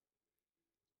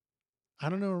 I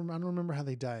don't know. I don't remember how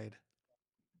they died.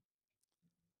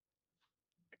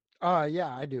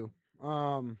 Yeah, I do.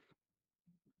 Um,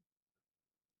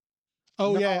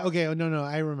 Oh yeah. no, Okay. Oh, no.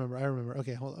 I remember. I remember.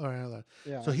 Okay. All right. Hold on.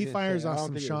 yeah, So I was he gonna say, fires I off don't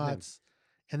some think it was him. shots,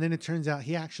 and then it turns out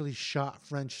he actually shot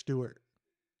French Stewart.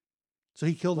 So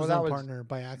he killed Well, his that own was, partner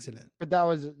by accident. but that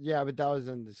was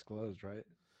undisclosed, right?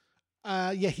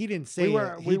 Yeah. He didn't We say it.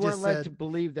 weren't we He weren't just led to said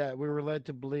believe that. We were led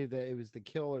to believe that it was the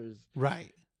killers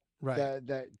right. Right.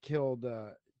 that killed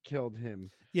him.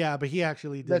 Yeah. But he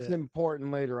actually did That's it.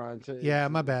 important later on. So Yeah.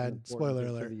 My it's an bad. important Spoiler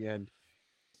thing to alert. the end.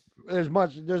 There's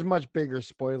much bigger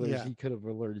spoilers Yeah. he could have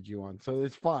alerted you on, so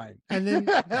it's fine. And then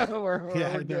yeah, We're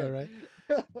I know, good. right?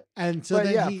 And so But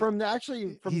then yeah, he from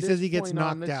he says this he gets point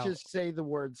on, knocked let's out. just say the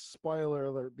word spoiler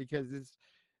alert because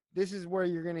this is where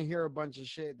you're gonna hear a bunch of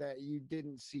shit that you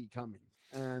didn't see coming.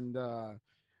 And well,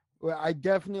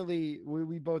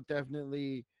 we both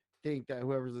definitely think that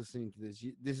whoever's listening to this,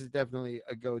 this is definitely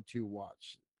a go-to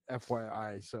watch.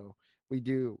 FYI, so we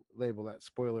do label that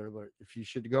spoiler alert. If you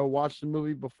should go watch the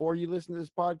movie before you listen to this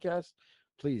podcast,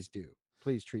 please do.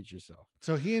 Please treat yourself.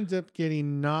 So he ends up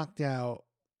getting knocked out,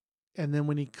 and then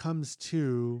when he comes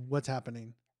to, what's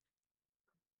happening?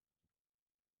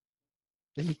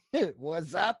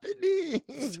 What's happening?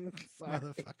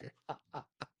 Sorry.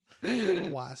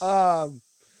 Motherfucker. um,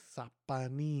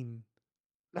 Wasapanin.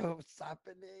 no, what's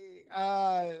happening?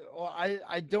 Well,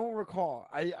 I don't recall.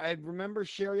 I remember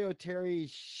Cheri Oteri.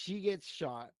 She gets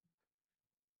shot,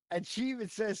 and she even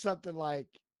says something like,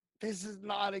 "This is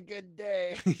not a good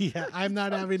day." Yeah, I'm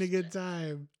not Some having a good shit.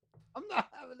 time. I'm not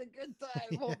having a good time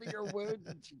Yeah. holding her wound,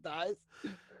 and she dies.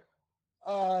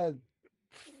 Uh,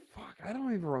 fuck, I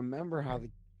don't even remember how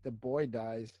the boy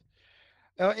dies.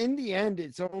 In the end,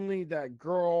 it's only that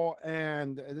girl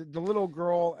and the little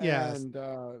girl Yes. and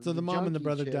So the the mom and the junkie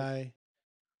brother chick. die.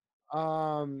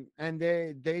 And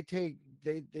they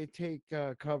take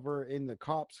cover in the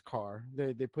cops' car.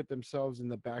 They put themselves in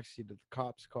the backseat of the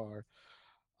cops' car.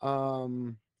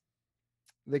 Um,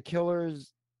 the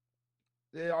killers.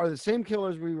 they are the same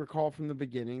killers we recall from the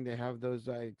beginning. They have those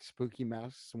like spooky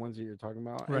masks, the ones that you're talking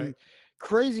about. Right. And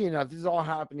crazy enough, this is all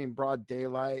happening in broad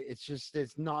daylight.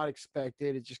 It's not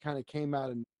expected. It just kind of came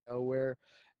out of nowhere.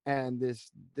 And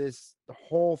this the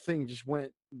whole thing just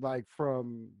went like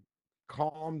from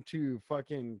calm to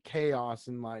fucking chaos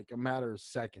in like a matter of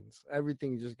seconds.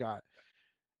 Everything just got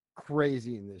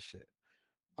crazy in this shit.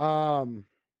 Um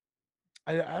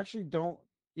I actually don't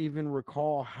even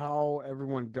recall how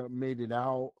everyone made it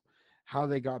out, how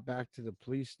they got back to the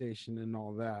police station and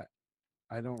all that.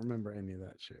 I don't remember any of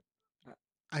that shit. Uh,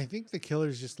 I think the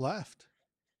killers just left.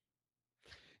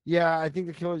 Yeah, I think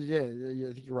the killers. Yeah, yeah,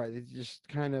 I think you're right. They just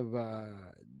kind of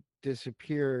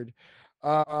disappeared.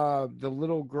 The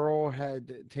little girl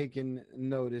had taken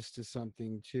notice to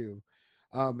something too,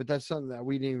 but that's something that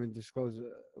we didn't even disclose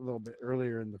a little bit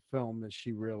earlier in the film that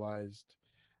she realized.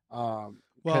 Well,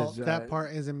 Because that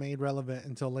part isn't made relevant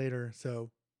until later. So,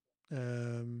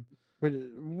 um, but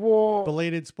well,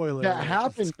 belated spoiler that alert.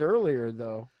 happened earlier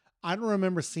though. I don't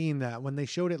remember seeing that when they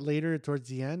showed it later towards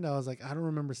the end. I was like, I don't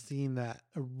remember seeing that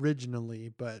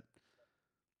originally, but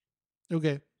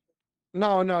okay.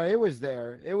 No, no, it was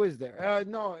there. It was there.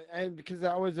 No, and because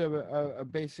that was a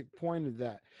basic point of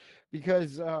that.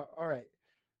 Because all right,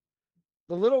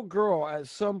 the little girl at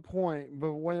some point,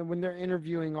 but when they're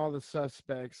interviewing all the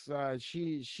suspects,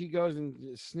 she goes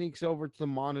and sneaks over to the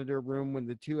monitor room when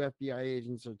the two FBI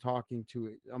agents are talking to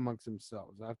it amongst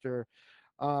themselves after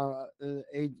uh,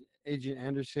 uh, Agent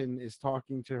Anderson is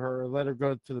talking to her, let her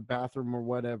go to the bathroom or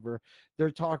whatever. They're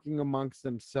talking amongst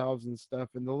themselves and stuff,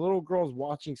 and the little girl's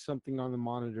watching something on the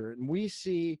monitor, and we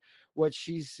see what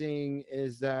she's seeing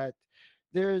is that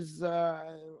there's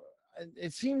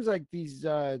it seems like these two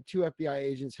FBI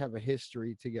agents have a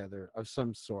history together of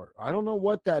some sort. I don't know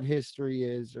what that history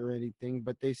is or anything,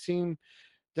 but they seem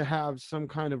to have some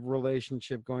kind of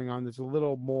relationship going on that's a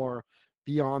little more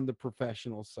beyond the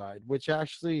professional side, which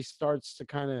actually starts to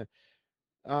kind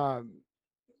of um,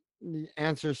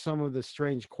 answer some of the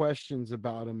strange questions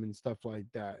about him and stuff like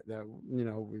that that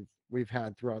we've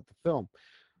had throughout the film.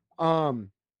 Um,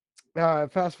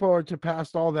 Fast forward to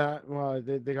past all that,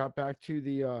 they got back to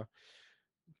the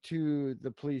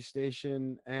police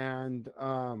station, and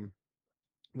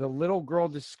the little girl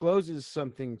discloses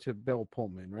something to Bill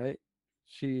Pullman, right?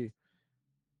 She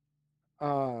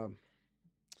um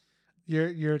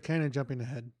You're kind of jumping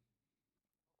ahead.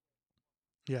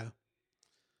 Yeah.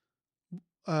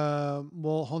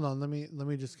 Well, hold on. Let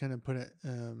me just kind of put it.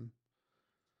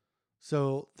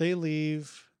 So they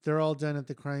leave. They're all done at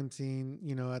the crime scene.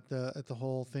 You know, at the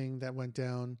whole thing that went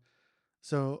down.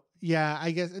 So yeah,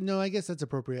 I guess no, I guess that's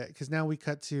appropriate because now we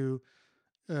cut to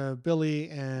Billy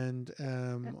and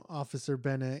Officer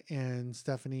Bennett and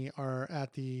Stephanie are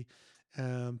at the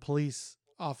police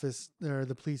office or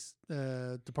the police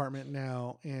department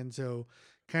now, and so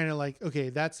kind of like okay,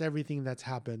 that's everything that's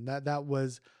happened. That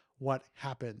was what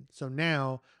happened. So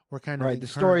now we're kind of right, in the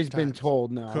current story's been times.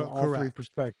 told now, all three Correct.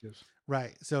 perspectives.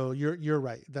 Right. So you're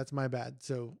right. That's my bad.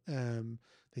 So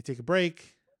they take a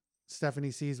break.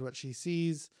 Stephanie sees what she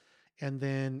sees, and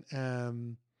then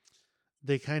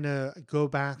they kind of go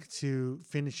back to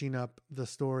finishing up the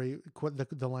story,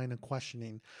 the line of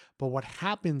questioning. But what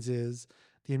happens is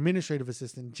the administrative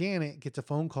assistant, Janet, gets a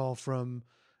phone call from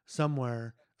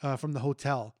somewhere, from the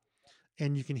hotel.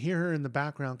 And you can hear her in the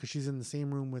background because she's in the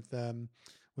same room with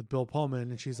Bill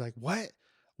Pullman. And she's like, what?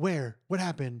 Where? What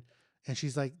happened? And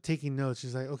she's like taking notes.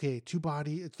 She's like, okay,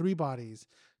 three bodies,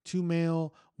 two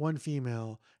male, one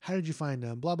female. How did you find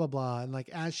them? Blah, blah, blah. And like,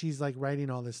 as she's like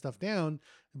writing all this stuff down,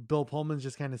 Bill Pullman's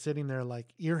just kind of sitting there like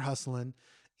ear hustling.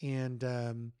 And,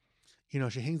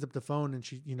 she hangs up the phone and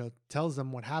she, tells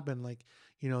them what happened. Like,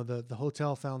 the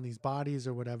hotel found these bodies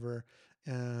or whatever.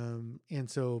 And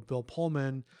so Bill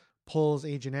Pullman pulls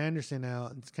Agent Anderson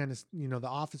out and it's kind of, the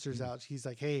officers out. He's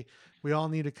like, hey, we all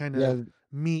need to kind Yeah, of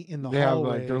meet in the they have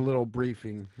like their hallway. little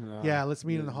briefing. Yeah, let's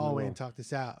meet in the The hallway and little talk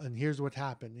this out. And here's what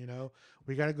happened.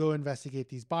 We got to go investigate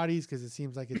these bodies because it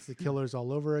seems like it's the killers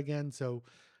all over again. So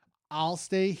I'll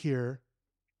stay here.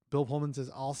 Bill Pullman says,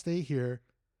 I'll stay here.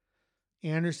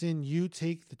 Anderson, you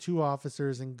take the two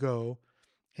officers and go.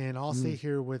 And I'll stay Mhm.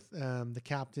 here with the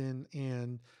captain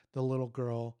and the little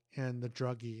girl and the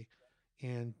druggie.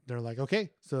 And they're like,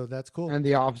 okay, so that's cool. And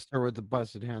the officer with the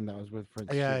busted hand that was with Fred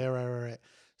Yeah, yeah, Stewart. right.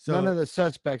 None So of the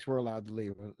suspects were allowed to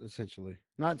leave, essentially.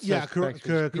 Not yeah, suspects, but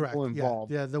just people correct. Yeah,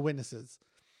 involved. yeah, the witnesses.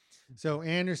 So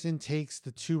Anderson takes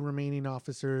the two remaining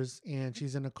officers and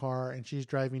she's in a car and she's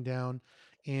driving down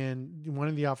and one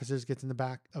of the officers gets in the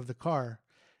back of the car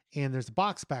and there's a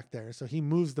box back there. So he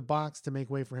moves the box to make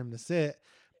way for him to sit,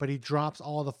 but he drops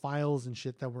all the files and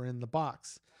shit that were in the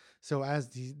box. So as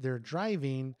they're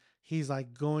driving, he's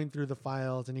like going through the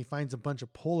files and he finds a bunch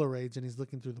of Polaroids and he's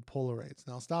looking through the Polaroids.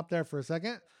 Now, I'll stop there for a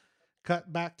second.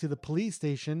 Cut back to the police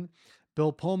station.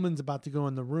 Bill Pullman's about to go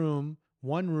in the room,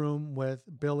 one room with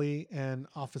Billy and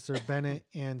Officer Bennett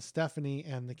and Stephanie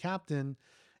and the captain.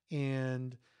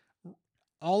 And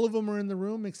all of them are in the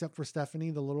room except for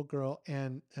Stephanie, the little girl,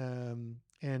 and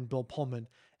Bill Pullman.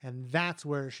 And that's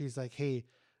where she's like, "Hey,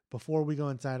 before we go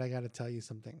inside, I got to tell you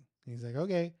something." And he's like,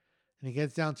 "Okay." And he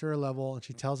gets down to her level, and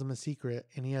she tells him a secret,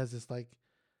 and he has this like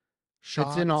It's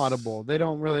shocked. inaudible. They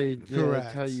don't really tell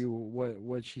Correct. you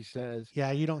what she says.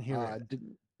 Yeah, you don't hear it.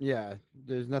 Yeah,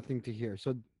 there's nothing to hear.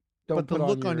 So don't But the put on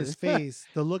look on his your face,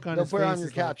 the look on don't his put on face your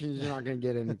is like captions. You're not gonna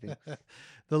get anything.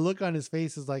 the look on his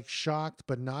face is like shocked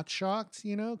but not shocked,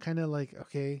 kind of like,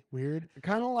 okay, weird.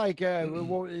 Kind of like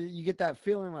well, you get that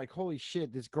feeling like, holy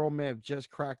shit, this girl may have just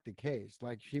cracked the case.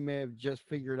 Like she may have just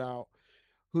figured out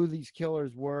who these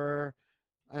killers were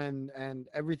and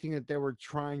everything that they were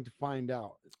trying to find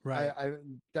out. Right. I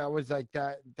that was like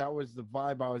that was the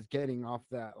vibe I was getting off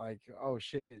that. Like, oh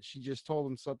shit, she just told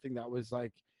him something that was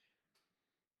like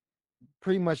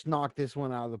pretty much knocked this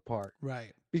one out of the park.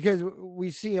 Right. Because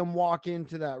we see him walk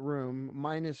into that room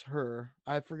minus her.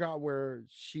 I forgot where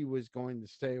she was going to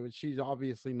stay, but she's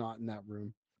obviously not in that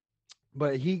room.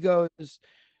 But he goes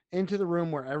into the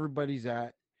room where everybody's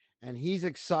at and he's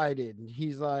excited.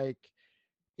 He's like,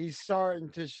 he's starting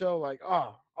to show like,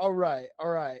 oh, all right,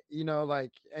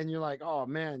 like, and you're like, oh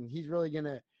man, he's really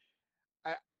gonna.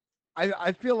 I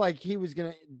I feel like he was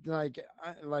gonna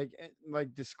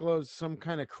like disclose some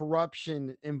kind of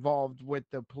corruption involved with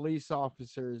the police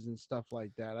officers and stuff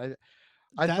like that.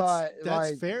 I That's thought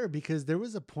that's like, fair because there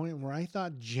was a point where I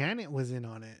thought Janet was in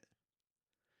on it.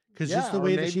 Cause just yeah, the or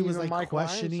way that she maybe was even like Michael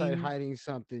Ironside questioning hiding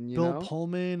something, Bill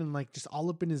Pullman and like just all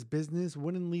up in his business,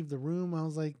 wouldn't leave the room. I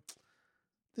was like,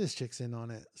 this chick's in on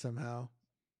it somehow.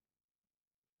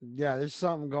 Yeah, there's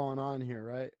something going on here,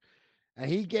 right? And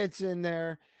he gets in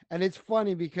there, and it's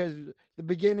funny because the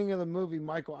beginning of the movie,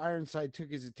 Michael Ironside took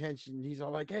his attention. He's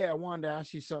all like, "Hey, I wanted to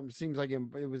ask you something. Seems like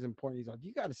it was important." He's like,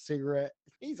 "You got a cigarette?"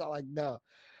 He's all like, "No."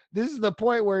 This is the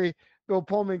point where Bill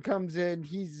Pullman comes in.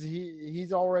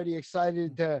 He's already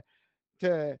excited to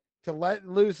to let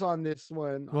loose Well, on this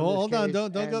hold on, case.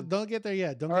 don't go, And don't get there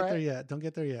yet. Don't all get there right, yet. Don't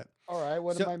get there yet. all right,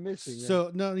 what am So I missing then?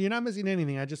 so no, you're not missing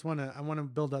anything. I wanna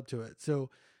build up to it. So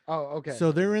Oh, okay,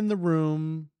 so they're okay, in the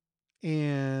room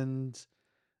and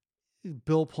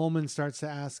Bill Pullman starts to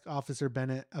ask Officer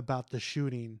Bennett about the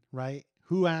shooting, right?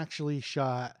 Who actually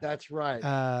shot that's right.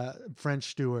 French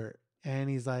Stuart? And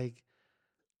he's like,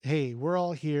 "Hey, we're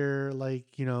all here. Like,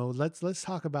 let's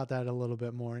talk about that a little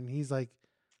bit more." And he's like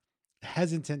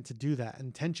hesitant to do that,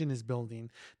 and tension is building.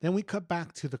 Then we cut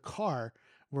back to the car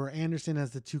where Anderson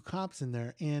has the two cops in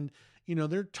there, and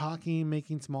they're talking,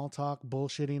 making small talk,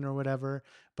 bullshitting or whatever.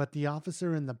 But the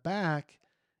officer in the back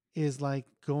is like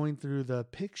going through the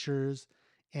pictures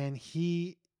and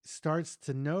he starts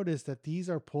to notice that these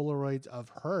are Polaroids of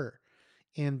her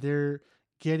and they're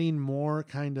getting more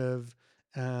kind of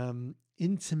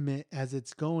intimate as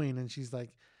it's going. And she's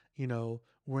like,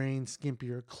 wearing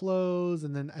skimpier clothes.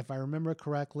 And then, if I remember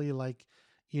correctly, like,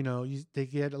 they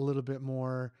get a little bit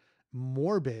more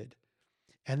morbid.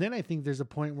 And then I think there's a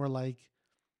point where like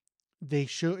they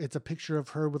show it's a picture of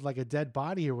her with like a dead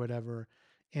body or whatever,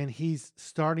 and he's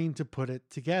starting to put it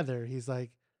together. He's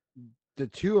like, The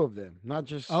two of them, not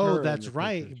just "Oh, her in that's the pictures.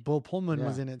 right. Bill Pullman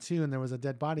was Yeah. in it too, and there was a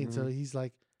dead body." And so Hmm. he's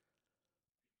like,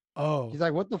 "Oh, He's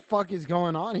like, what the fuck is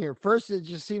going on here? First, it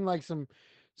just seemed like some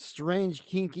strange,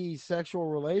 kinky sexual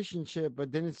relationship,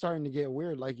 but then it's starting to get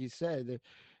weird. Like you said,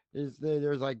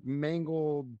 there's like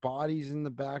mangled bodies in the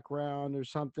background or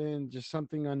something, just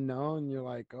something unknown. You're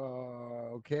like,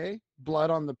 okay,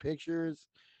 blood on the pictures,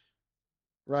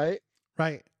 right?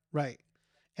 right, right."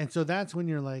 And so that's when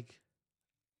you're like,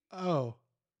 "Oh,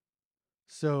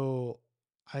 so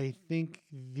I think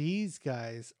these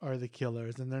guys are the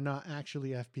killers, and they're not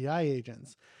actually FBI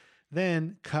agents."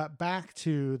 Then cut back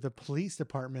to the police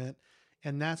department,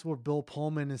 and that's where Bill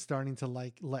Pullman is starting to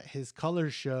like let his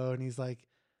colors show, and he's like,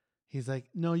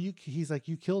 "No, he's like,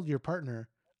 you killed your partner.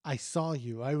 I saw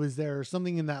you. I was there," or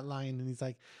something in that line. And he's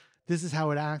like, "This is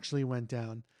how it actually went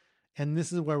down." And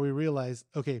this is where we realize,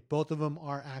 okay, both of them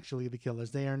are actually the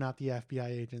killers. They are not the FBI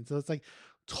agents. So it's like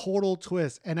total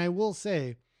twist. And I will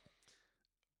say,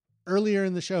 earlier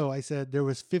in the show, I said there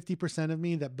was 50% of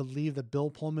me that believed that Bill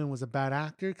Pullman was a bad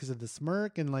actor because of the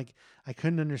smirk and like I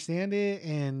couldn't understand it.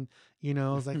 And,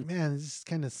 I was like, man, this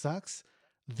kind of sucks.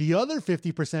 The other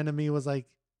 50% of me was like,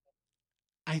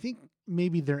 I think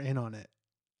maybe they're in on it.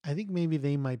 I think maybe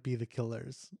they might be the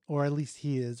killers, or at least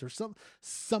he is, or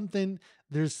something.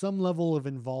 There's some level of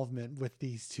involvement with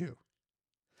these two.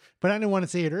 But I didn't want to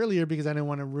say it earlier because I didn't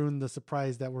want to ruin the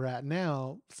surprise that we're at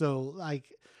now. So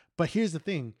like, but here's the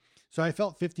thing. So I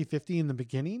felt 50-50 in the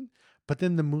beginning, but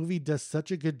then the movie does such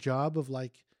a good job of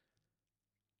like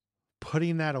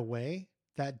putting that away,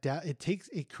 that doubt.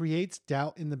 It creates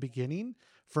doubt in the beginning.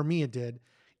 For me it did.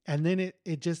 And then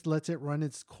it just lets it run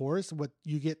its course. What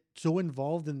you get so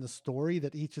involved in the story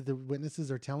that each of the witnesses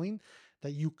are telling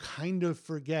that you kind of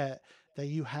forget that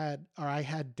you had, or I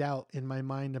had, doubt in my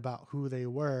mind about who they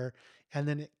were. And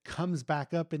then it comes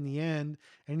back up in the end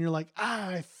and you're like,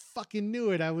 I fucking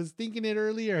knew it. I was thinking it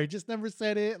earlier. I just never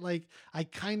said it. Like I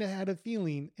kind of had a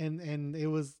feeling, and it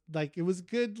was like, it was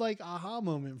good, like aha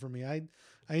moment for me. I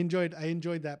enjoyed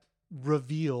that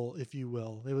reveal, if you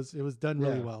will. It was done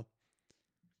really Yeah, well.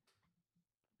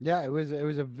 yeah, it was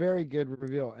a very good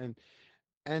reveal,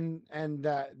 and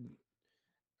that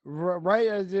right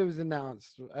as it was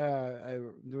announced, there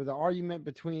was an argument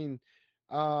between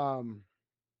um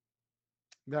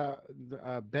the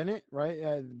Bennett, right?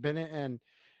 Bennett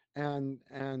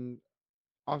and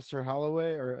Officer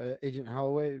Holloway, or Agent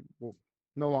Holloway. Well,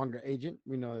 no longer agent.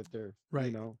 We know that they're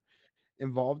Right.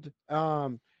 involved.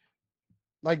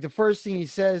 Like the first thing he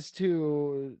says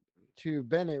to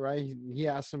Bennett, right? He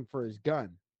asks him for his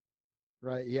gun,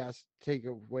 right? He has to take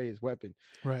away his weapon.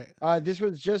 Right. This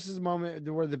was just as moment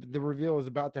where the reveal was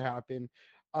about to happen.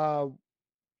 Uh,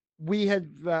 we had,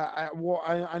 I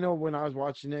know when I was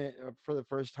watching it for the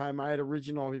first time, I had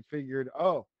originally figured,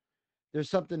 oh, there's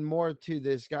something more to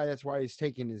this guy. That's why he's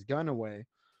taking his gun away.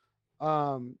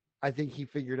 I think he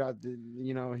figured out that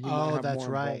he might Oh, have that's more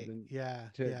involved right. in Yeah.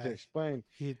 to Yeah. explain.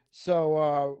 He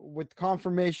So with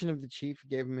confirmation of the chief, he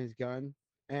gave him his gun,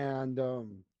 and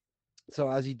so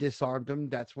as he disarmed him,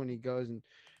 that's when he goes and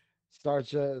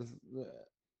starts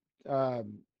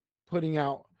um, putting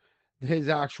out his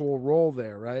actual role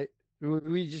there. Right?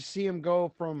 We just see him go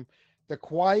from the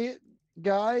quiet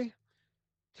guy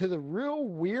to the real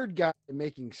weird guy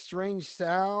making strange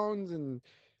sounds and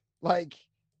like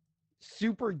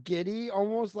super giddy,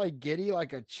 almost like giddy,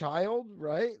 like a child,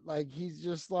 right? Like he's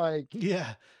just like,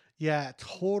 yeah. Yeah,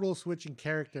 total switch in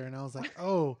character, and I was like,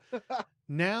 "Oh,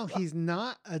 now he's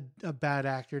not a bad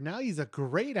actor. Now he's a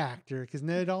great actor because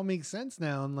now it all makes sense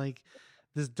now." And like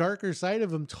this darker side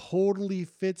of him totally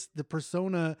fits the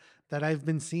persona that I've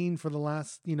been seeing for the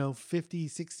last, 50,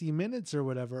 60 minutes or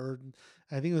whatever. Or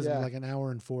I think it was yeah, like an hour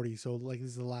and 40. So like this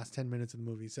is the last 10 minutes of the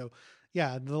movie. So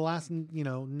yeah, the last,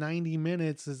 90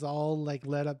 minutes is all like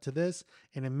led up to this,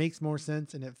 and it makes more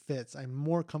sense and it fits. I'm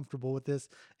more comfortable with this,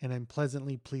 and I'm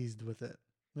pleasantly pleased with it.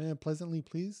 Yeah, pleasantly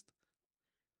pleased.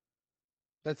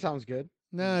 that sounds good.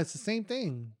 No, it's the same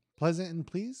thing. Pleasant and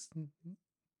pleased. Yeah,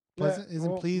 Pleasant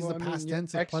isn't pleased well, the I mean, past yeah,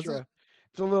 tense of pleasant. extra.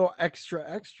 It's a little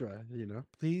extra.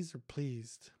 Pleased or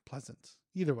pleased, pleasant.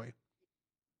 Either way,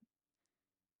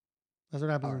 that's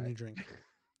what happens All when right. you drink.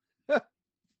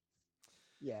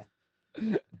 Yeah.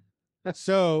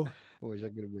 So I wish I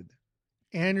could have been.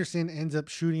 Anderson ends up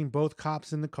shooting both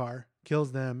cops in the car,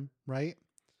 kills them. Right?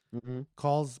 Mm-hmm.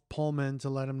 Calls Pullman to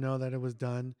let him know that it was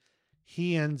done.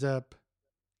 He ends up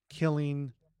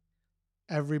killing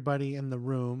everybody in the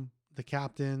room. The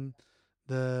captain,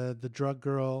 the drug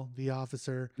girl, the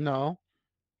officer. No,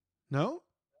 No,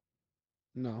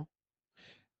 no.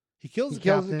 he kills He the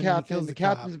kills the captain and he captain. kills The the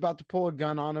cop. captain's about to pull a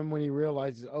gun on him when he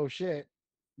realizes, oh shit,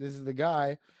 this is the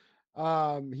guy.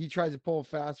 He tries to pull a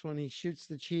fast one. He shoots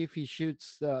the chief. He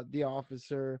shoots the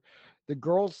officer. The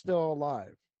girl's still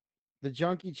alive. The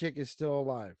junkie chick is still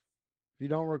alive. If you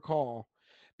don't recall,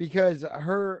 because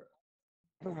her,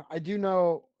 I do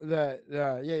know that,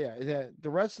 the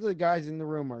rest of the guys in the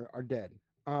room are dead.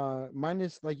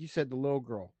 Minus, like you said, the little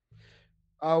girl.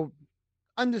 Uh,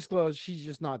 undisclosed. She's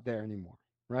just not there anymore.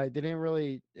 Right? They didn't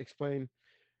really explain.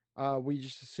 We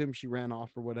just assumed she ran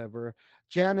off or whatever.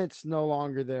 Janet's no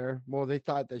longer there. Well, they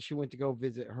thought that she went to go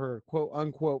visit her quote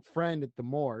unquote friend at the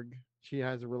morgue. She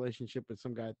has a relationship with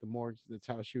some guy at the morgue. That's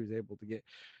how she was able to get,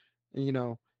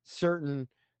 certain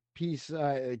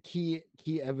key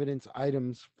evidence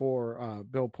items for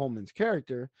Bill Pullman's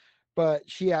character. But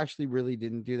she actually really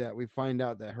didn't do that. We find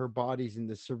out that her body's in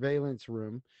the surveillance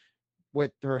room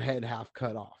with her head half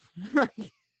cut off.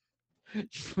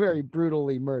 She's very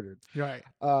brutally murdered. Right.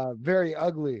 Very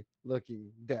ugly looking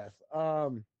death.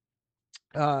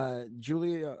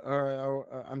 Julia,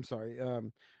 I'm sorry,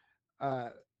 uh,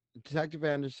 Detective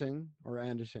Anderson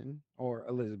or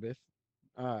Elizabeth.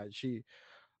 Uh, she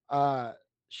uh,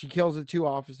 she kills the two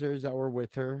officers that were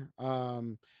with her.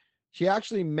 She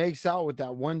actually makes out with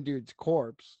that one dude's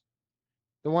corpse.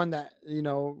 the one that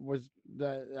was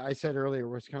that I said earlier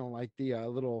was kind of like the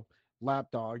little lap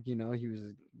dog. He was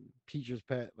a teacher's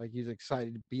pet. Like he's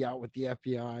excited to be out with the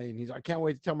FBI, and he's I can't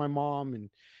wait to tell my mom. And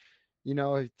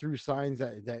through signs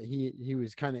that he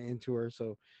was kind of into her,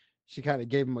 so she kind of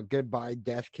gave him a goodbye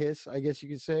death kiss, I guess you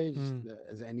could say, just Mm.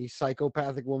 as any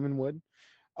psychopathic woman would.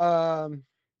 Um,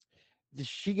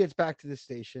 she gets back to the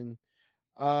station.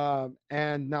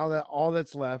 And now that all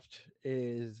that's left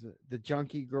is the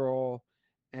junkie girl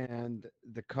and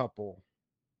the couple,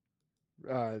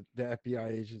 the FBI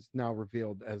agents now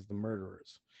revealed as the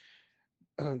murderers.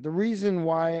 The reason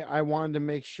why I wanted to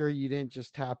make sure you didn't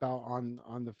just tap out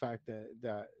on the fact that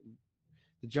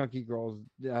the junkie girl's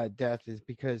death is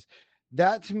because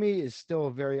that to me is still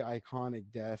a very iconic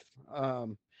death.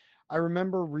 I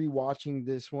remember rewatching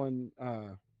this one.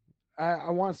 I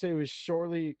want to say it was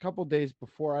shortly a couple days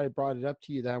before I brought it up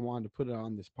to you that I wanted to put it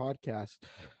on this podcast.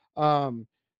 Um,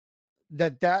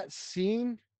 that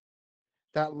scene,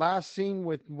 that last scene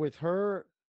with her,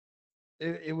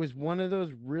 it was one of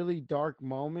those really dark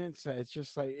moments that it's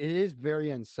just like it is very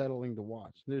unsettling to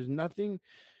watch. There's nothing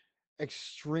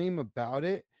extreme about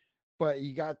it, but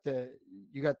you got the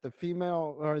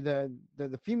female or the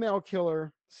female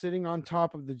killer sitting on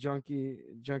top of the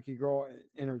junkie girl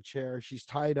in her chair. She's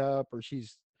tied up or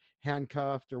she's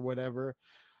handcuffed or whatever.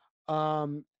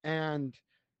 And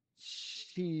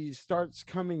she starts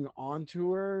coming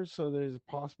onto her, so there's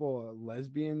a possible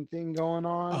lesbian thing going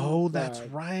on. Oh, that's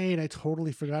right. I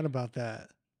totally forgot about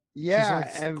that. She Yeah,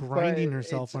 starts and but grinding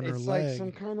herself it's on her it's like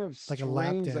some leg kind of like a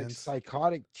lap strange, like dance.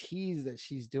 psychotic tease that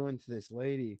she's doing to this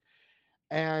lady.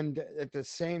 And at the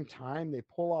same time, they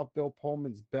pull off Bill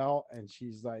Pullman's belt, and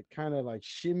she's like kind of like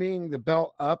shimmying the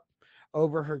belt up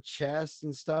over her chest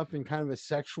and stuff in kind of a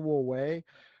sexual way,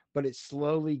 but it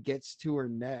slowly gets to her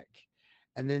neck.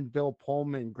 And then Bill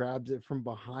Pullman grabs it from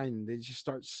behind, and they just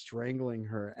start strangling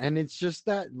her. And it's just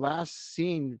that last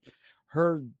scene,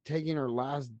 her taking her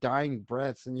last dying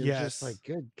breaths, and you're just like, Yes.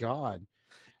 good God.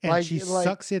 And she Like,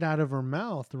 sucks it out of her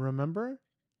mouth, remember?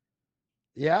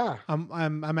 yeah,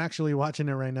 I'm actually watching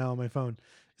it right now on my phone.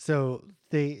 So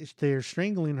they're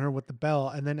strangling her with the bell,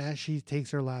 and then as she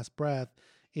takes her last breath,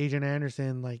 Agent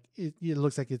Anderson like it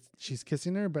looks like it's she's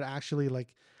kissing her, but actually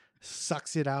like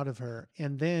sucks it out of her.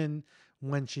 And then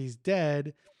when she's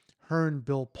dead, her and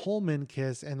Bill Pullman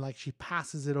kiss, and like she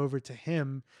passes it over to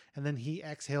him, and then he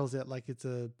exhales it like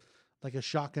a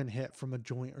shotgun hit from a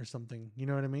joint or something. You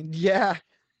know what I mean? yeah,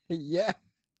 yeah.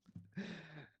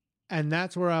 And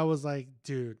that's where I was like,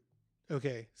 dude,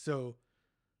 okay, so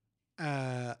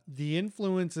the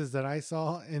influences that I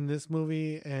saw in this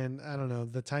movie, and I don't know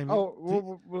the time. Oh,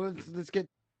 well, let's get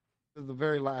to the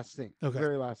very last thing. The Okay,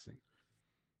 very last thing.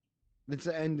 Let's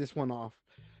end this one off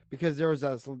because there was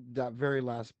that very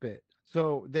last bit.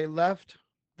 So they left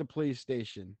the police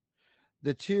station.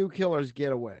 The two killers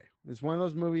get away. It's one of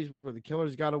those movies where the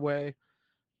killers got away.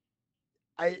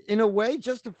 In a way,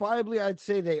 justifiably, I'd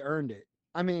say they earned it.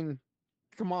 I mean,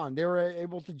 come on, they were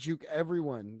able to juke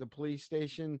everyone. The police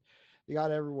station, they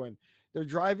got everyone. They're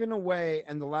driving away,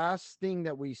 and the last thing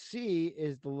that we see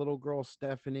is the little girl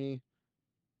Stephanie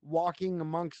walking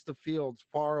amongst the fields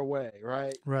far away,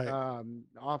 right? right,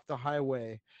 Off the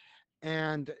highway.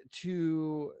 And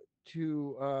to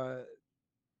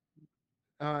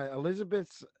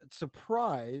Elizabeth's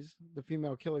surprise, the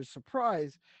female killer's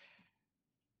surprise,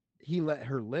 he let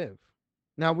her live.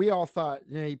 Now we all thought,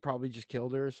 yeah, he probably just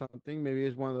killed her or something. Maybe it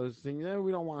was one of those things.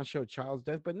 We don't want to show child's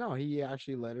death, but no, he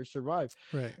actually let her survive.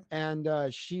 right, And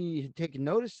she had taken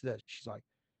notice to that. She's like,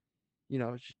 you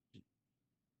know,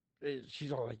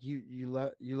 she's all like, you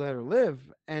let her live.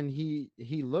 And he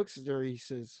looks at her. He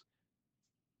says,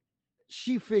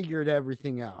 she figured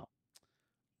everything out.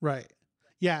 right.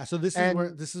 Yeah. So And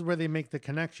this is where they make the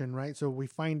connection, right? So we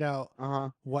find out uh-huh,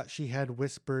 what she had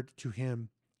whispered to him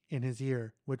in his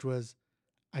ear, which was,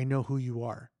 "I know who you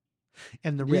are."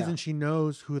 And the yeah, reason she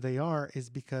knows who they are is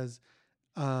because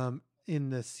in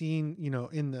the scene,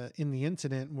 in the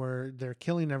incident where they're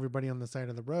killing everybody on the side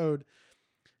of the road,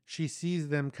 she sees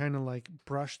them kind of like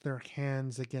brush their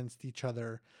hands against each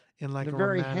other in like they're a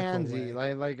very romantical handsy,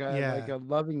 way. like Yeah, a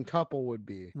loving couple would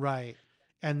be. right.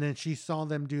 And then she saw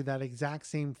them do that exact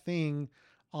same thing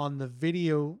on the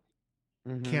video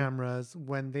Mm-hmm. cameras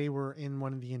when they were in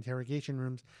one of the interrogation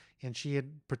rooms, and she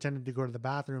had pretended to go to the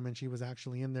bathroom and she was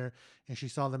actually in there, and she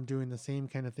saw them doing the same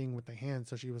kind of thing with the hands.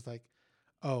 So she was like,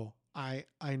 "Oh, I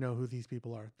know who these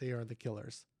people are. They are the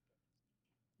killers."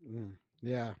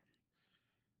 Yeah,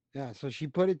 yeah. So she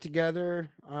put it together.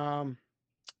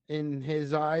 In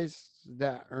his eyes,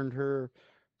 that earned her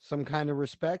some kind of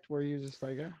respect where you're just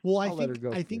like, Well, I'll let her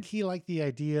go I through. think he liked the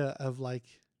idea of like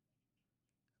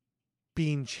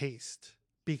being chased,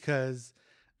 because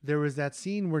there was that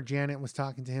scene where Janet was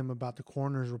talking to him about the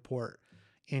coroner's report,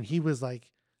 and he was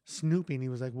like snooping. He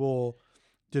was like, "Well,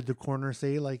 did the coroner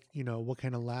say, like, you know, what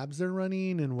kind of labs they're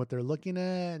running and what they're looking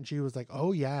at?" And she was like,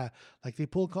 "Oh yeah, like they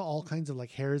pulled all kinds of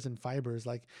like hairs and fibers,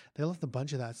 like they left a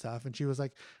bunch of that stuff." And she was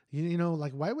like, you know,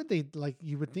 like why would they, like,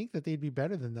 you would think that they'd be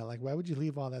better than that, like why would you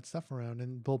leave all that stuff around?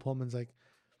 And Bill Pullman's like,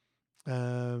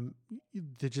 um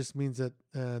it just means that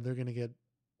they're gonna get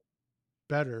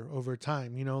better over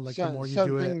time, you know, like the So, more you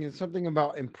do it. something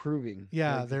about improving.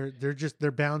 Yeah, Like,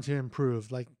 they're bound to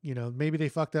improve, like, you know, maybe they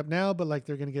fucked up now, but like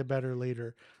they're gonna get better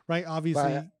later, right? but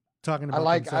Obviously talking I about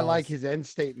like themselves. his end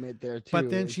statement there But too,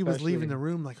 then she was leaving especially the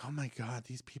room like, oh my god,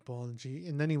 these people.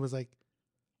 And then he was like,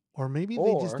 or maybe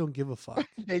they just or don't give a fuck.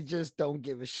 they just don't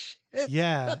give a shit.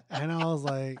 Yeah. And I was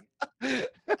like,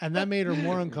 and that made her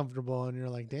more uncomfortable, and you're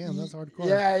like, damn, that's hardcore.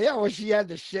 Yeah, yeah. When she had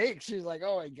the shake, she was like,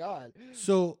 "Oh my god!"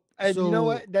 And you know So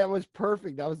what? That was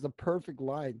perfect. That was the perfect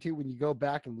line too. When you go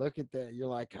back and look at that, you're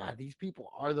like, "God, these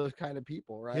people are those kind of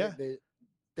people, right?" yeah.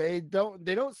 They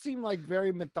don't seem like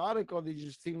very methodical. They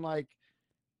just seem like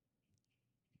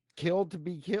killed to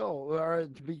be killed or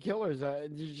to be killers.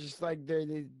 It's just like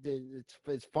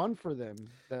it's fun for them.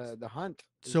 The hunt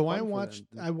is So fun for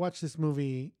them. I watched this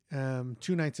movie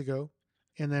 2 nights ago,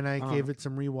 and then I Uh, gave it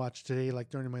some rewatch today, like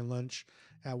during my lunch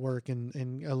at work, and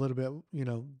a little bit, you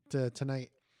know,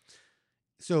 tonight.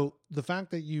 So the fact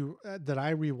that you that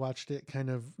I rewatched it kind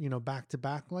of, you know, back to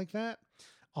back like that,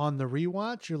 on the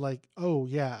rewatch, you're like, oh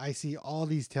yeah, I see all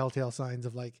these telltale signs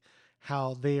of like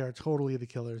how they are totally the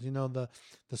killers. You know, the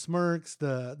smirks,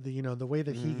 the you know, the way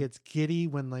that he mhm. gets giddy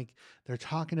when like they're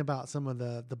talking about some of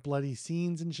the bloody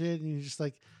scenes and shit, and you're just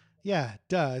like, yeah,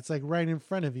 duh, it's like right in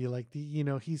front of you. Like, the you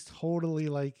know, he's totally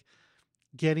like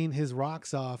getting his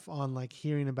rocks off on like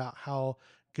hearing about how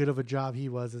good of a job he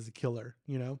was as a killer,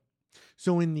 you know?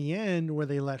 So in the end, where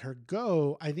they let her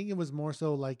go, I think it was more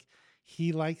so like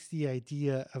he likes the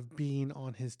idea of being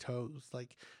on his toes.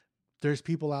 Like, there's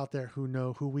people out there who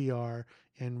know who we are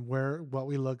and where what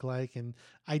we look like, and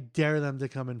I dare them to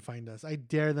come and find us. I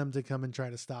dare them to come and try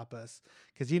to stop us,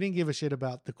 because he didn't give a shit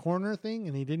about the corner thing,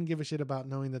 and he didn't give a shit about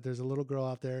knowing that there's a little girl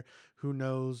out there who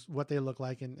knows what they look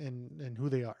like and who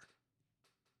they are.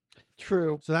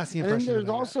 True. So that's the And then impression that there's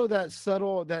I got. also that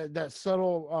subtle that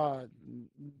subtle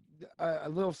a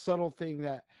little subtle thing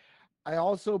that I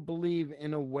also believe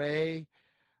in a way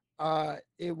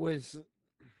it was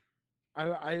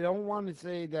I don't want to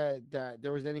say that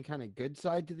there was any kind of good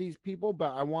side to these people,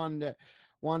 but I wanted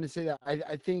to say that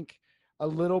I think a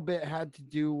little bit had to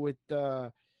do with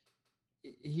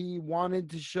he wanted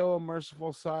to show a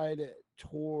merciful side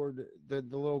toward the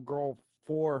little girl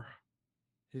for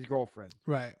his girlfriend.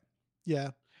 Right.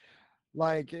 Yeah.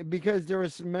 Like because there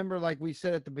was, remember, like we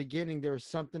said at the beginning, there was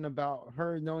something about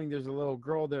her knowing there's a little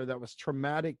girl there that was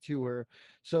traumatic to her,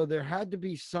 so there had to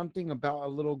be something about a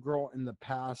little girl in the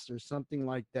past or something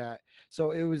like that.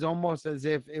 So it was almost as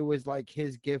if it was like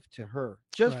his gift to her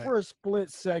just Right. for a split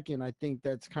second. I think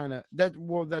that's kind of that,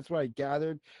 well, that's what I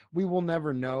gathered. We will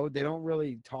never know. They don't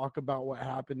really talk about what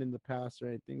happened in the past or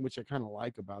anything, which I kind of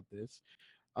like about this.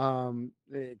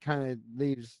 It kind of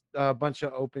leaves a bunch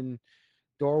of open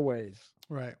doorways.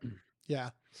 Right.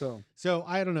 Yeah. So, So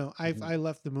I don't know. mhm. I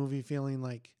left the movie feeling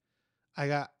like I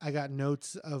got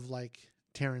notes of like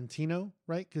Tarantino,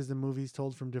 right? Because the movie's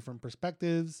told from different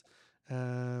perspectives.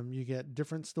 You get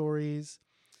different stories.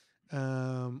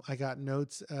 I got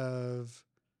notes of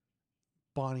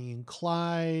Bonnie and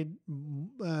Clyde,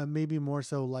 maybe more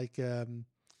so like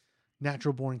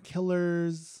Natural Born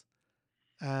Killers.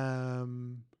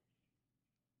 Um,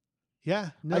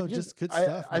 yeah, no, just good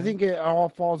stuff, I man. think it all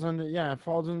falls under, yeah, it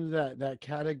falls under that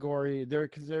category there,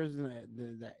 because there's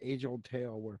that age old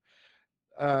tale where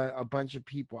a bunch of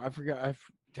people, I forgot,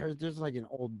 there's like an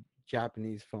old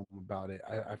Japanese film about it.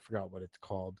 I forgot what it's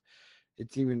called.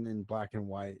 It's even in black and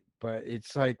white, but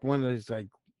it's like one of those like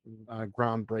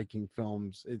groundbreaking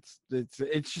films. It's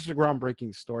just a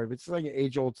groundbreaking story, but it's like an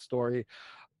age old story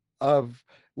of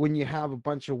when you have a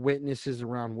bunch of witnesses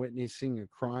around witnessing a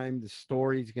crime, the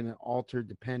story's going to alter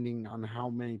depending on how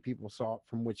many people saw it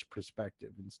from which perspective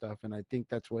and stuff. And I think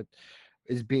that's what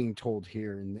is being told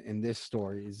here in this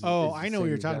story Oh, is the I know what same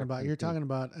you're talking exact about. kind of You're thing. talking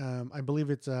about, I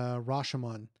believe it's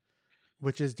Rashomon,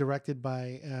 which is directed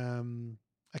by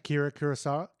Akira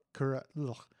Kurosawa.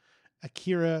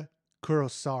 Akira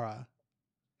Kurosawa,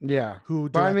 Yeah, who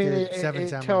but I mean, directed Seven it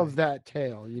Samurai. tells that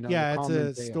tale, you know, the Yeah, it's common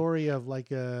a tale. story of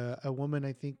like a woman,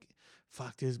 I think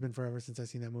fuck, dude, it's been forever since I've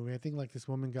seen that movie. I think like this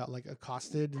woman got like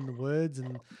accosted in the woods,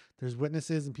 and there's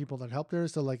witnesses and people that helped her.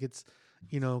 So like it's,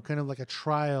 kind of like a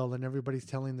trial, and everybody's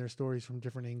telling their stories from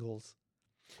different angles.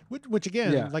 Which Yeah.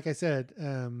 again, like I said,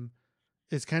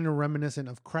 is kind of reminiscent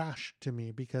of Crash to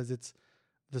me, because it's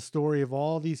the story of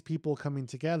all these people coming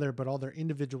together, but all their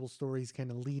individual stories kind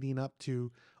of leading up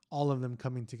to all of them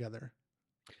coming together.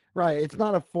 Right. It's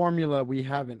not a formula we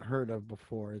haven't heard of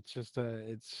before. It's just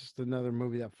another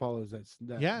movie that follows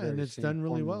that Yeah, and very it's same done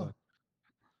really formula.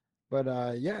 well.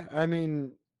 But yeah, I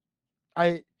mean,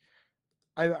 I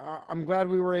I'm glad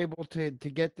we were able to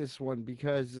get this one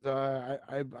because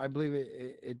I believe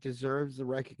it deserves the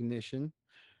recognition.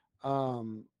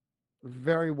 Um,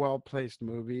 very well placed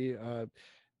movie.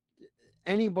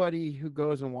 Anybody who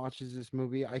goes and watches this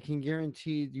movie, I can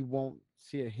guarantee you won't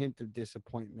see a hint of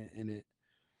disappointment in it.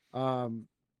 Um,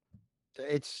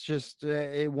 it's just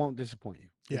it won't disappoint you.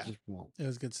 It Yeah, just won't. it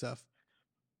was good stuff.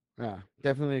 Yeah,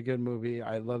 definitely a good movie.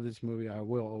 I love this movie. I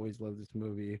will always love this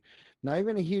movie. Not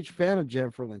even a huge fan of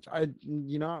Jennifer Lynch.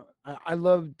 I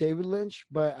love David Lynch,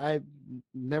 but I've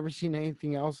never seen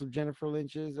anything else of Jennifer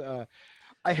Lynch's.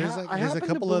 I There's a happen to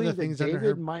couple other believe that things under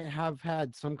David her. might have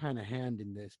had some kind of hand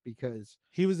in this because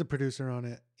He was the producer on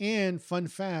it. And fun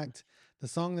fact, the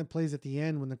song that plays at the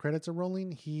end when the credits are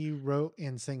rolling, he wrote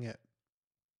and sang it.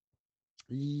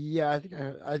 yeah,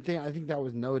 I think that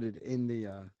was noted in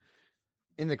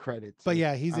the credits. But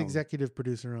yeah, he's I don't know. executive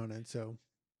producer on it. So,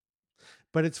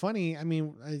 but it's funny. I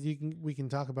mean, we can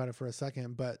talk about it for a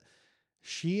second, but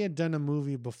she had done a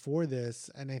movie before this,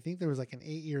 and I think there was like an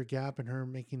 8-year gap in her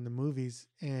making the movies.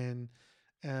 And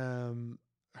um,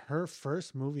 her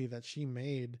first movie that she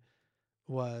made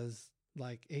was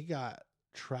like it got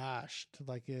trashed.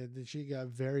 She got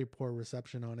very poor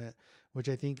reception on it, which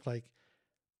I think like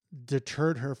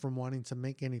deterred her from wanting to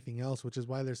make anything else, which is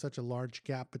why there's such a large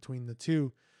gap between the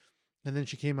two. And then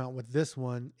she came out with this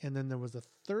one, and then there was a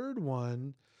third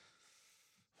one.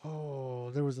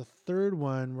 Oh, there was a third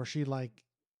one where she like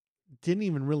didn't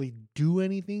even really do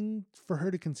anything for her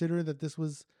to consider that this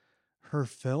was her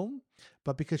film,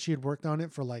 but because she had worked on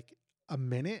it for like a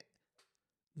minute,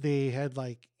 they had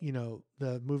like,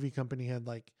 the movie company had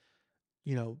like,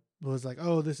 was like,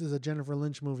 oh, this is a Jennifer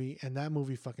Lynch movie, and that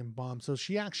movie fucking bombed. So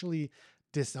she actually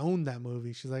disowned that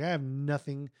movie. She's like, I have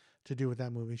nothing to do with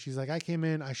that movie. She's like, I came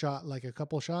in, I shot like a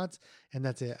couple shots, and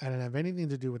that's it. I didn't have anything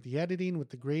to do with the editing, with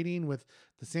the grading, with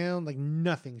the sound, like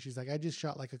nothing. She's like, I just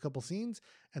shot like a couple scenes,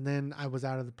 and then I was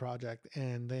out of the project,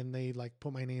 and then they like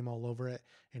put my name all over it,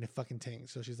 and it fucking tanked.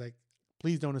 So she's like,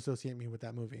 please don't associate me with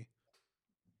that movie.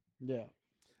 Yeah.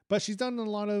 But she's done a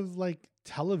lot of like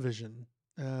television.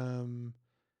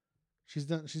 She's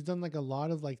done like a lot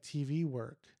of like TV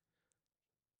work,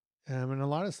 and a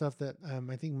lot of stuff that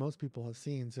I think most people have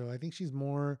seen. So I think she's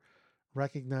more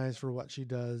recognized for what she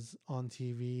does on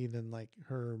TV than like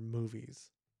her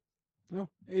movies. No,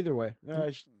 either way,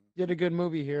 she did a good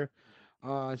movie here.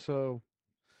 So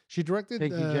She directed,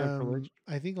 thank you, Jennifer Lynch.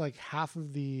 I think like half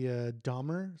of the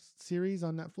Dahmer series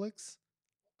on Netflix.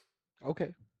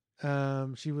 Okay.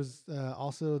 She was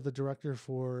also the director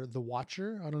for The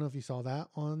Watcher. I don't know if you saw that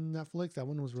on Netflix. That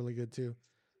one was really good too,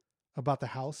 about the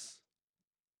house.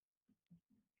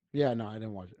 Yeah, no, I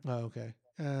didn't watch it. Oh, okay.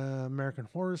 American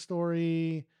Horror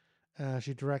Story.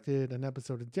 She directed an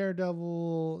episode of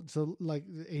Daredevil. So like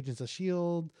Agents of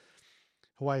Shield,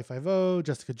 Hawaii Five-O,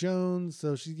 Jessica Jones.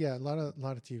 So she's a lot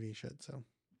of TV shit. So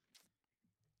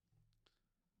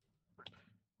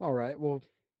All right. Well,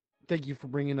 thank you for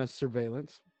bringing us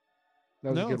Surveillance.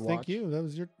 That was a no, good thank watch. you. That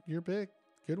was your pick.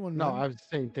 Good one, No, man. I was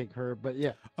saying thank her, but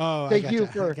yeah, Oh, I thank you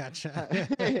gotcha. I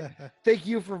for gotcha. thank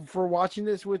you for watching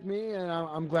this with me, and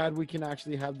I'm glad we can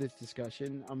actually have this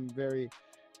discussion. I'm very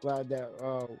glad that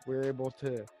we're able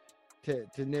to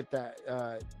nip that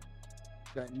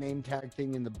name tag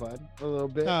thing in the bud a little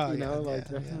bit. Oh,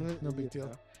 no big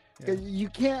deal. Because you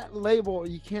can't label.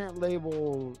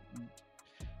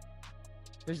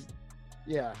 There's,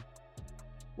 yeah.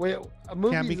 Well, a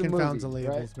movie Can't be is a confounded movie,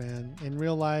 labels, right? man. In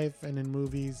real life and in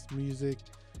movies, music,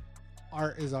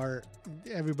 art is art.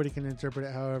 Everybody can interpret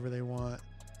it however they want.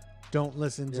 Don't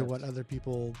listen to what other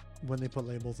people, when they put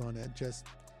labels on it. Just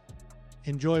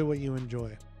enjoy what you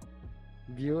enjoy.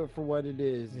 View it for what it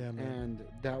is. Yeah, man. And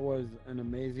that was an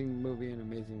amazing movie, an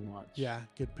amazing watch. Yeah,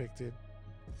 good pick, dude.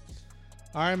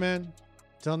 All right, man.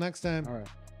 Till next time. All right.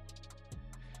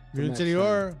 Mutant City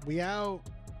Horror, we out.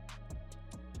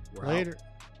 We're Later. out.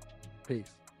 Peace.